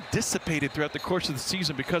it kind of dissipated throughout the course of the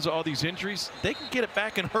season because of all these injuries. They can get it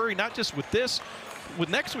back in a hurry, not just with this, with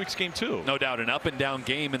next week's game too. No doubt, an up and down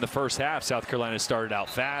game in the first half. South Carolina started out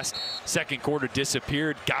fast. Second quarter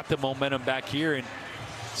disappeared, got the momentum back here, and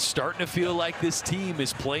starting to feel like this team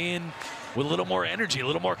is playing with a little more energy, a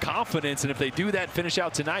little more confidence. And if they do that, finish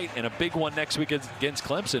out tonight and a big one next week against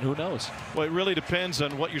Clemson, who knows? Well, it really depends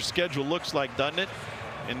on what your schedule looks like, doesn't it?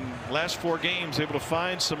 In last 4 games, able to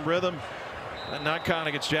find some rhythm. That non-con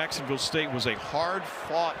against Jacksonville State was a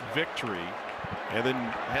hard-fought victory, and then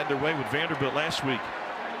had their way with Vanderbilt last week.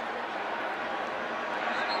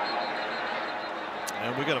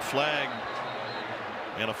 And we got a flag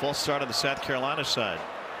and a false start on the South Carolina side.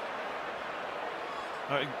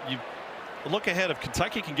 You look ahead if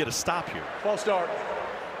Kentucky can get a stop here. False start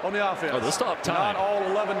on the offense. Oh, they'll still have time. Not all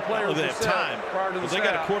 11 players they have time. Prior to the they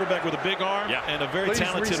got a quarterback with a big arm and a very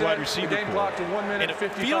talented wide receiver. The game clock to 1 minute and it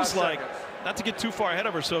 55 feels seconds. like, not to get too far ahead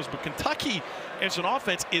of ourselves, but Kentucky as an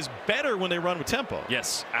offense is better when they run with tempo.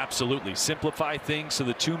 Yes, absolutely. Simplify things so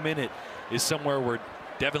the 2 minute is somewhere where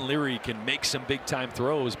Devin Leary can make some big time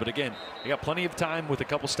throws. But again, they got plenty of time with a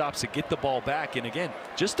couple stops to get the ball back. And again,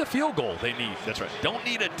 just a field goal they need. That's right. Don't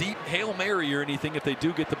need a deep Hail Mary or anything if they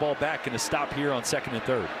do get the ball back, and a stop here on 2nd and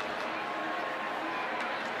 3rd.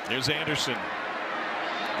 There's Anderson.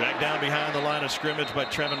 Dragged down behind the line of scrimmage by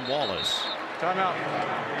Trevin Wallace. Timeout.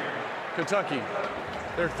 Kentucky.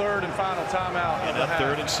 Their 3rd and final timeout of the half.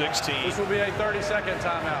 3rd and 16. This will be a 30-second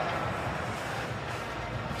timeout.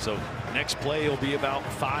 So next play will be about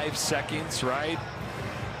 5 seconds, right?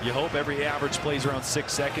 You hope every average plays around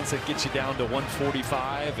 6 seconds. That gets you down to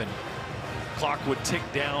 1:45, and clock would tick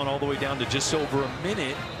down all the way down to just over a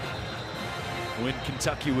minute when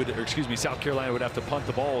South Carolina would have to punt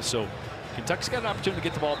the ball. So Kentucky's got an opportunity to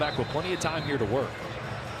get the ball back with plenty of time here to work.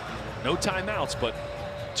 No timeouts, but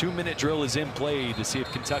 2 minute drill is in play to see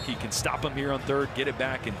if Kentucky can stop them here on 3rd, get it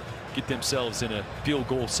back, and get themselves in a field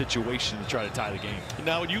goal situation to try to tie the game.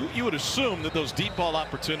 Now, you would assume that those deep ball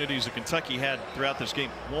opportunities that Kentucky had throughout this game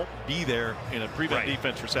won't be there in a prevent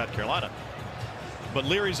defense for South Carolina. But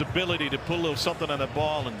Leary's ability to put a little something on that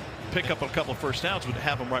ball and pick up a couple of first downs would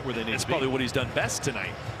have him right where they need to be. That's probably what he's done best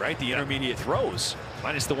tonight, right? The intermediate throws,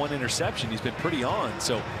 minus the 1 interception. He's been pretty on.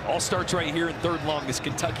 So all starts right here in 3rd long. This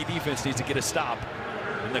Kentucky defense needs to get a stop,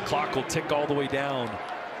 and the clock will tick all the way down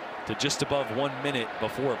to just above 1 minute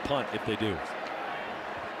before a punt if they do.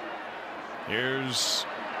 Here's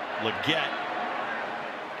Leggett.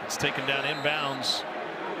 It's taken down inbounds.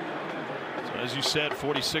 So as you said,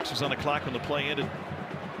 46 was on the clock when the play ended.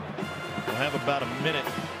 We'll have about a minute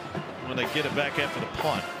when they get it back after the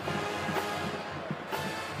punt.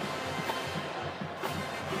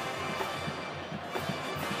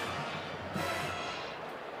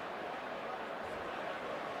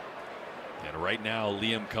 And right now,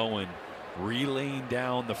 Liam Cohen relaying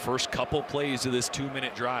down the first couple plays of this 2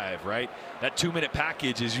 minute drive, right? That 2 minute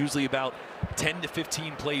package is usually about 10 to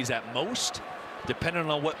 15 plays at most, depending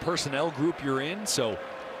on what personnel group you're in. So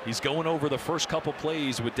he's going over the first couple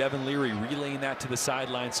plays with Devin Leary, relaying that to the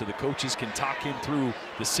sideline so the coaches can talk him through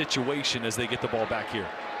the situation as they get the ball back here.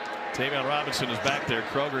 Tavion Robinson is back there.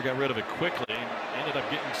 Kroger got rid of it quickly and ended up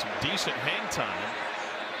getting some decent hang time.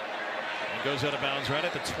 And goes out of bounds right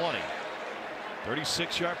at the 20.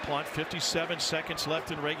 36-yard punt, 57 seconds left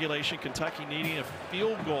in regulation. Kentucky needing a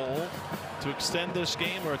field goal to extend this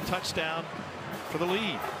game or a touchdown for the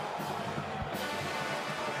lead.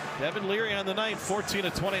 Devin Leary on the night, 14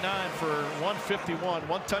 of 29 for 151,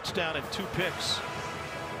 1 touchdown and 2 picks.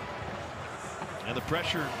 And the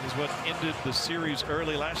pressure is what ended the series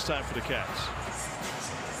early last time for the Cats.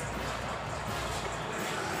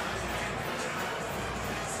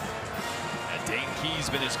 And Dane Key's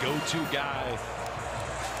been his go-to guy.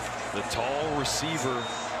 The tall receiver,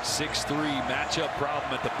 6'3", matchup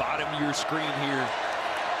problem at the bottom of your screen here.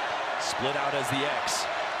 Split out as the X.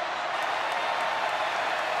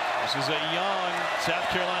 This is a young South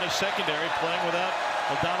Carolina secondary playing without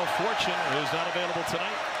O'Donnell Fortune, who is not available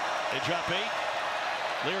tonight. They drop 8.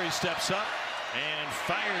 Leary steps up and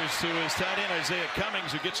fires to his tight end, Izayah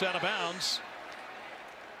Cummings, who gets out of bounds.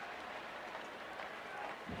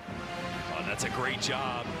 Oh, that's a great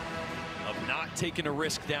job of not taking a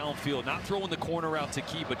risk downfield, not throwing the corner out to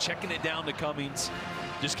Key, but checking it down to Cummings.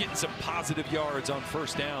 Just getting some positive yards on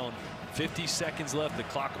first down. 50 seconds left. The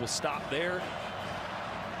clock will stop there.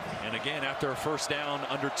 And again, after a first down,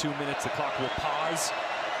 under 2 minutes, the clock will pause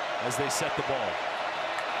as they set the ball.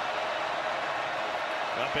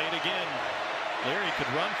 Up 8 again. Leary could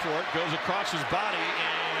run for it, goes across his body,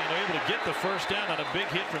 and they're able to get the first down on a big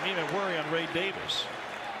hit from Eamon Worry on Ray Davis.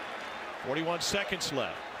 41 seconds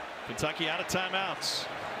left. Kentucky out of timeouts.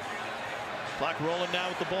 Clock rolling now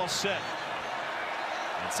with the ball set.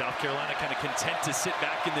 And South Carolina kind of content to sit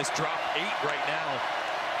back in this drop 8 right now.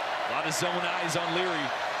 A lot of zone eyes on Leary.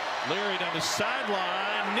 Leary down the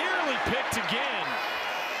sideline, nearly picked again.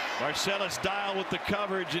 Marcellus Dial with the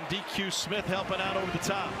coverage, and DQ Smith helping out over the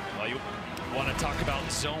top. Well, you want to talk about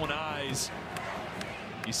zone eyes.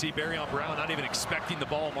 You see Barion Brown not even expecting the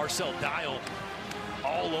ball. Marcel Dial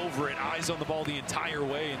all over it, eyes on the ball the entire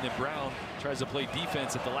way, and then Brown tries to play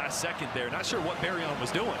defense at the last second there. Not sure what Barion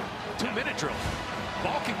was doing. 2-minute drill.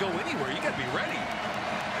 Ball can go anywhere. You got to be ready.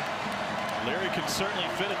 Leary can certainly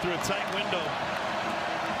fit it through a tight window.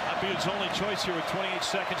 That'd be his only choice here with 28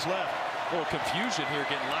 seconds left. A little confusion here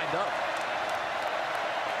getting lined up.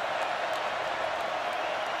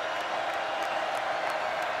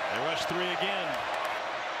 They rush 3 again.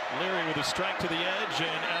 Leary with a strike to the edge,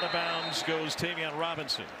 and out of bounds goes Tavion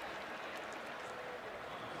Robinson.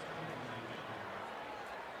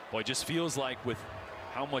 Boy, it just feels like with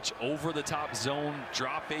how much over-the-top zone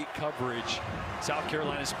drop 8 coverage South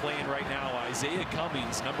Carolina's playing right now. Izayah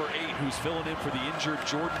Cummings, number 8, who's filling in for the injured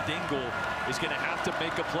Jordan Dingle, is going to have to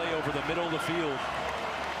make a play over the middle of the field.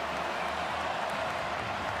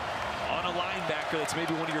 On a linebacker, that's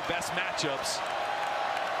maybe one of your best matchups.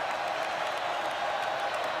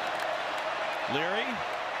 Leary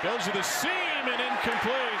goes to the seam and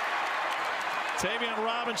incomplete. Tavion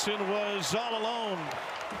Robinson was all alone.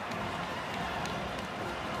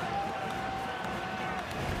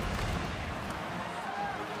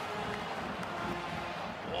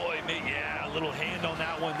 Yeah, a little hand on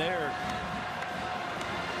that one there.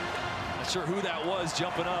 Not sure who that was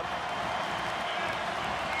jumping up.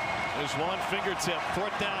 There's one fingertip.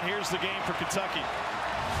 4th down. Here's the game for Kentucky.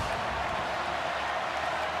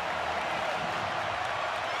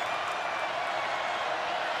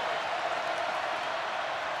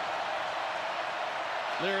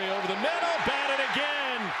 Leary over the middle, batted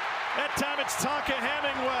again. That time it's Tonka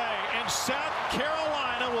Hemingway, and South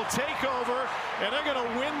Carolina will take over, and they're going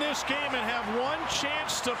to win this game and have one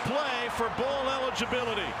chance to play for bowl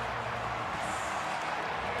eligibility.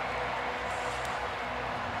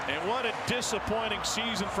 And what a disappointing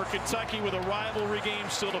season for Kentucky with a rivalry game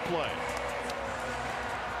still to play.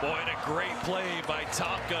 Boy, and a great play by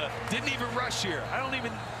Tonka. Didn't even rush here.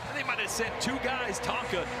 They might have sent 2 guys.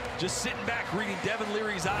 Tonka just sitting back, reading Devin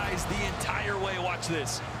Leary's eyes the entire way. Watch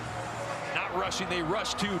this. Not rushing, they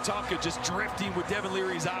rushed 2. Tonka just drifting with Devin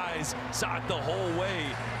Leary's eyes. Saw it the whole way.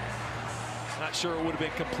 Not sure it would have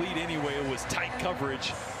been complete anyway. It was tight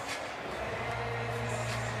coverage.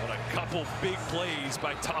 But a couple big plays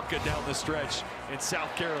by Tonka down the stretch in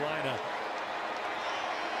South Carolina.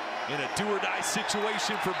 In a do-or-die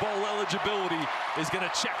situation for bowl eligibility, is going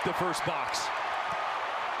to check the first box.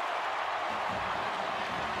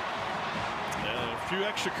 A few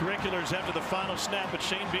extracurriculars after the final snap, but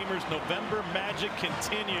Shane Beamer's November magic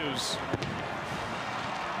continues.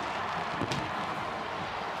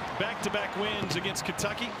 Back-to-back wins against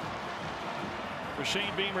Kentucky for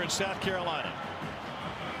Shane Beamer in South Carolina.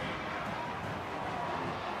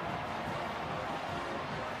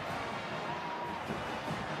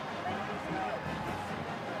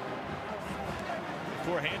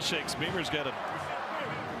 Before handshakes, Beamer's got to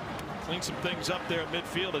clean some things up there at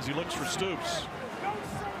midfield as he looks for Stoops.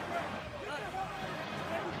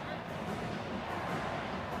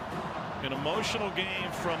 An emotional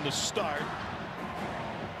game from the start,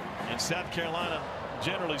 and South Carolina,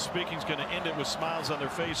 generally speaking, is going to end it with smiles on their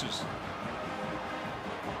faces.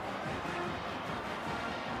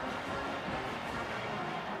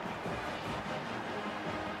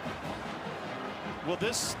 Well,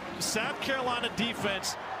 this South Carolina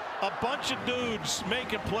defense, a bunch of dudes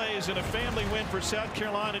making plays, and a family win for South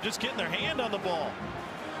Carolina, just getting their hand on the ball.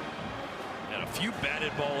 And a few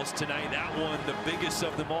batted balls tonight. That one, the biggest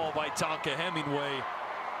of them all, by Tonka Hemingway.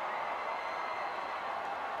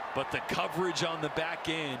 But the coverage on the back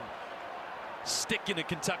end, sticking to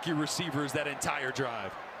Kentucky receivers that entire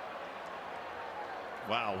drive.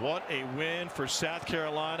 Wow, what a win for South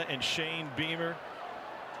Carolina and Shane Beamer.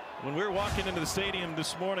 When we were walking into the stadium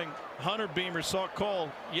this morning, Hunter Beamer saw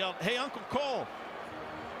Cole, yelled, "Hey, Uncle Cole."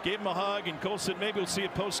 Gave him a hug, and Cole said maybe we'll see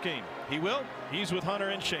it post-game. He will. He's with Hunter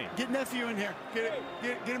and Shane. Get nephew in here.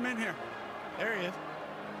 Get him in here. There he is.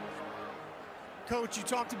 Coach, you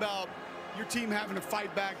talked about your team having to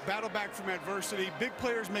fight back, battle back from adversity. Big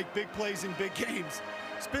players make big plays in big games.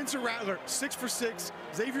 Spencer Rattler, 6 for 6.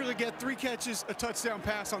 Xavier Legette, 3 catches, a touchdown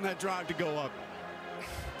pass on that drive to go up.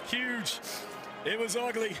 Huge. It was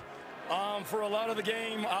ugly for a lot of the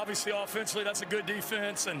game. Obviously, offensively, that's a good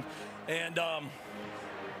defense,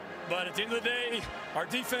 but at the end of the day, our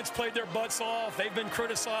defense played their butts off. They've been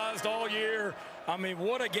criticized all year. I mean,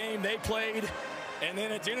 what a game they played. And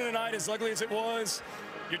then at the end of the night, as ugly as it was,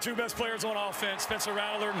 your two best players on offense, Spencer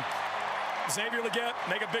Rattler and Izayah Leggett,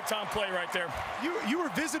 make a big-time play right there. You were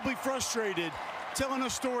visibly frustrated telling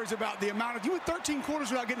us stories about the amount of, you went 13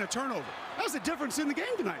 quarters without getting a turnover. That was the difference in the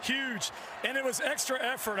game tonight. Huge, and it was extra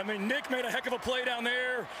effort. I mean, Nick made a heck of a play down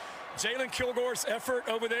there. Jalen Kilgore's effort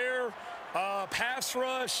over there, pass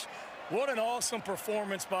rush. What an awesome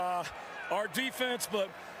performance by our defense, but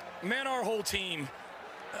man, our whole team.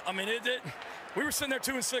 I mean, we were sitting there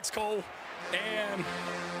 2-6, Cole, and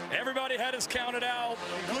everybody had us counted out,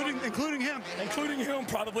 including him. Including him,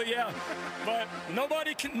 probably, yeah. But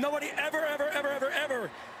nobody ever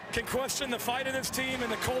can question the fight of this team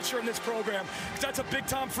and the culture in this program. That's a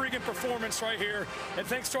big-time freaking performance right here, and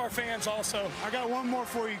thanks to our fans also. I got one more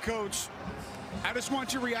for you, Coach. I just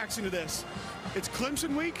want your reaction to this. It's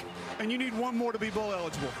Clemson week, and you need one more to be bowl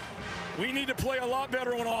eligible. We need to play a lot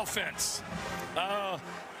better on offense.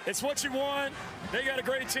 It's what you want. They got a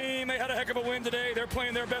great team. They had a heck of a win today. They're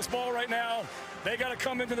playing their best ball right now. They got to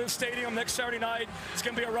come into this stadium next Saturday night. It's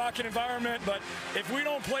going to be a rocking environment, but if we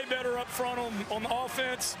don't play better up front on the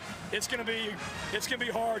offense, it's going to be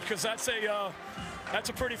hard, because that's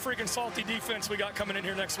a pretty freaking salty defense we got coming in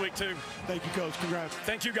here next week too. Thank you, Coach. Congrats.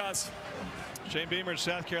 Thank you, guys. Shane Beamer in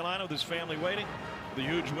South Carolina with his family waiting. The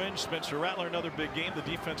huge win. Spencer Rattler, another big game. The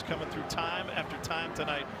defense coming through time after time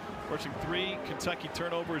tonight, forcing 3 Kentucky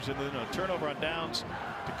turnovers and then a turnover on downs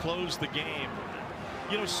to close the game.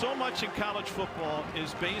 You know, so much in college football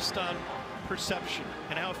is based on perception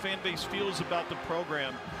and how a fan base feels about the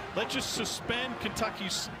program. Let's just suspend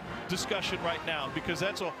Kentucky's discussion right now, because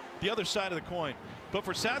that's the other side of the coin. But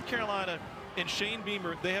for South Carolina and Shane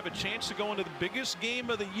Beamer, they have a chance to go into the biggest game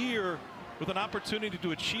of the year with an opportunity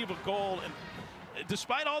to achieve a goal. And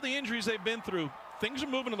despite all the injuries they've been through, things are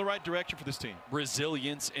moving in the right direction for this team.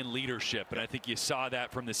 Resilience and leadership, and I think you saw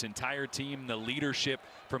that from this entire team. The leadership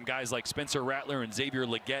from guys like Spencer Rattler and Izayah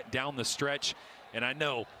Leggett down the stretch. And I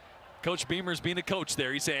know Coach Beamer's being a coach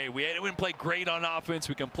there. He's saying, hey, we didn't play great on offense,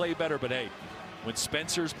 we can play better, but hey, when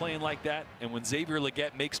Spencer's playing like that and when Izayah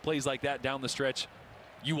Leggett makes plays like that down the stretch,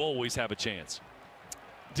 you always have a chance.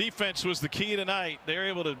 Defense was the key tonight. They were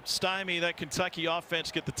able to stymie that Kentucky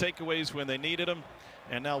offense, get the takeaways when they needed them,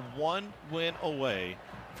 and now 1 win away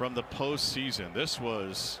from the postseason. This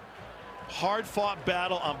was hard-fought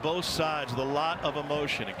battle on both sides with a lot of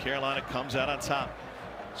emotion, and Carolina comes out on top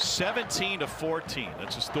 17-14.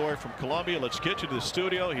 That's a story from Columbia. Let's get you to the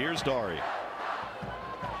studio. Here's Dari.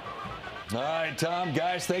 All right, Tom,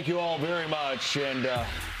 guys, thank you all very much. And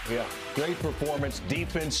yeah, great performance.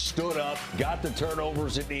 Defense stood up, got the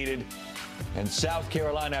turnovers it needed. And South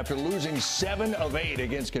Carolina, after losing 7 of 8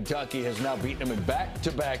 against Kentucky, has now beaten them in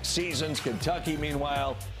back-to-back seasons. Kentucky,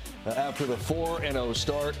 meanwhile, after the 4-0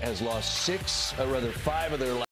 start, has lost 5 of their last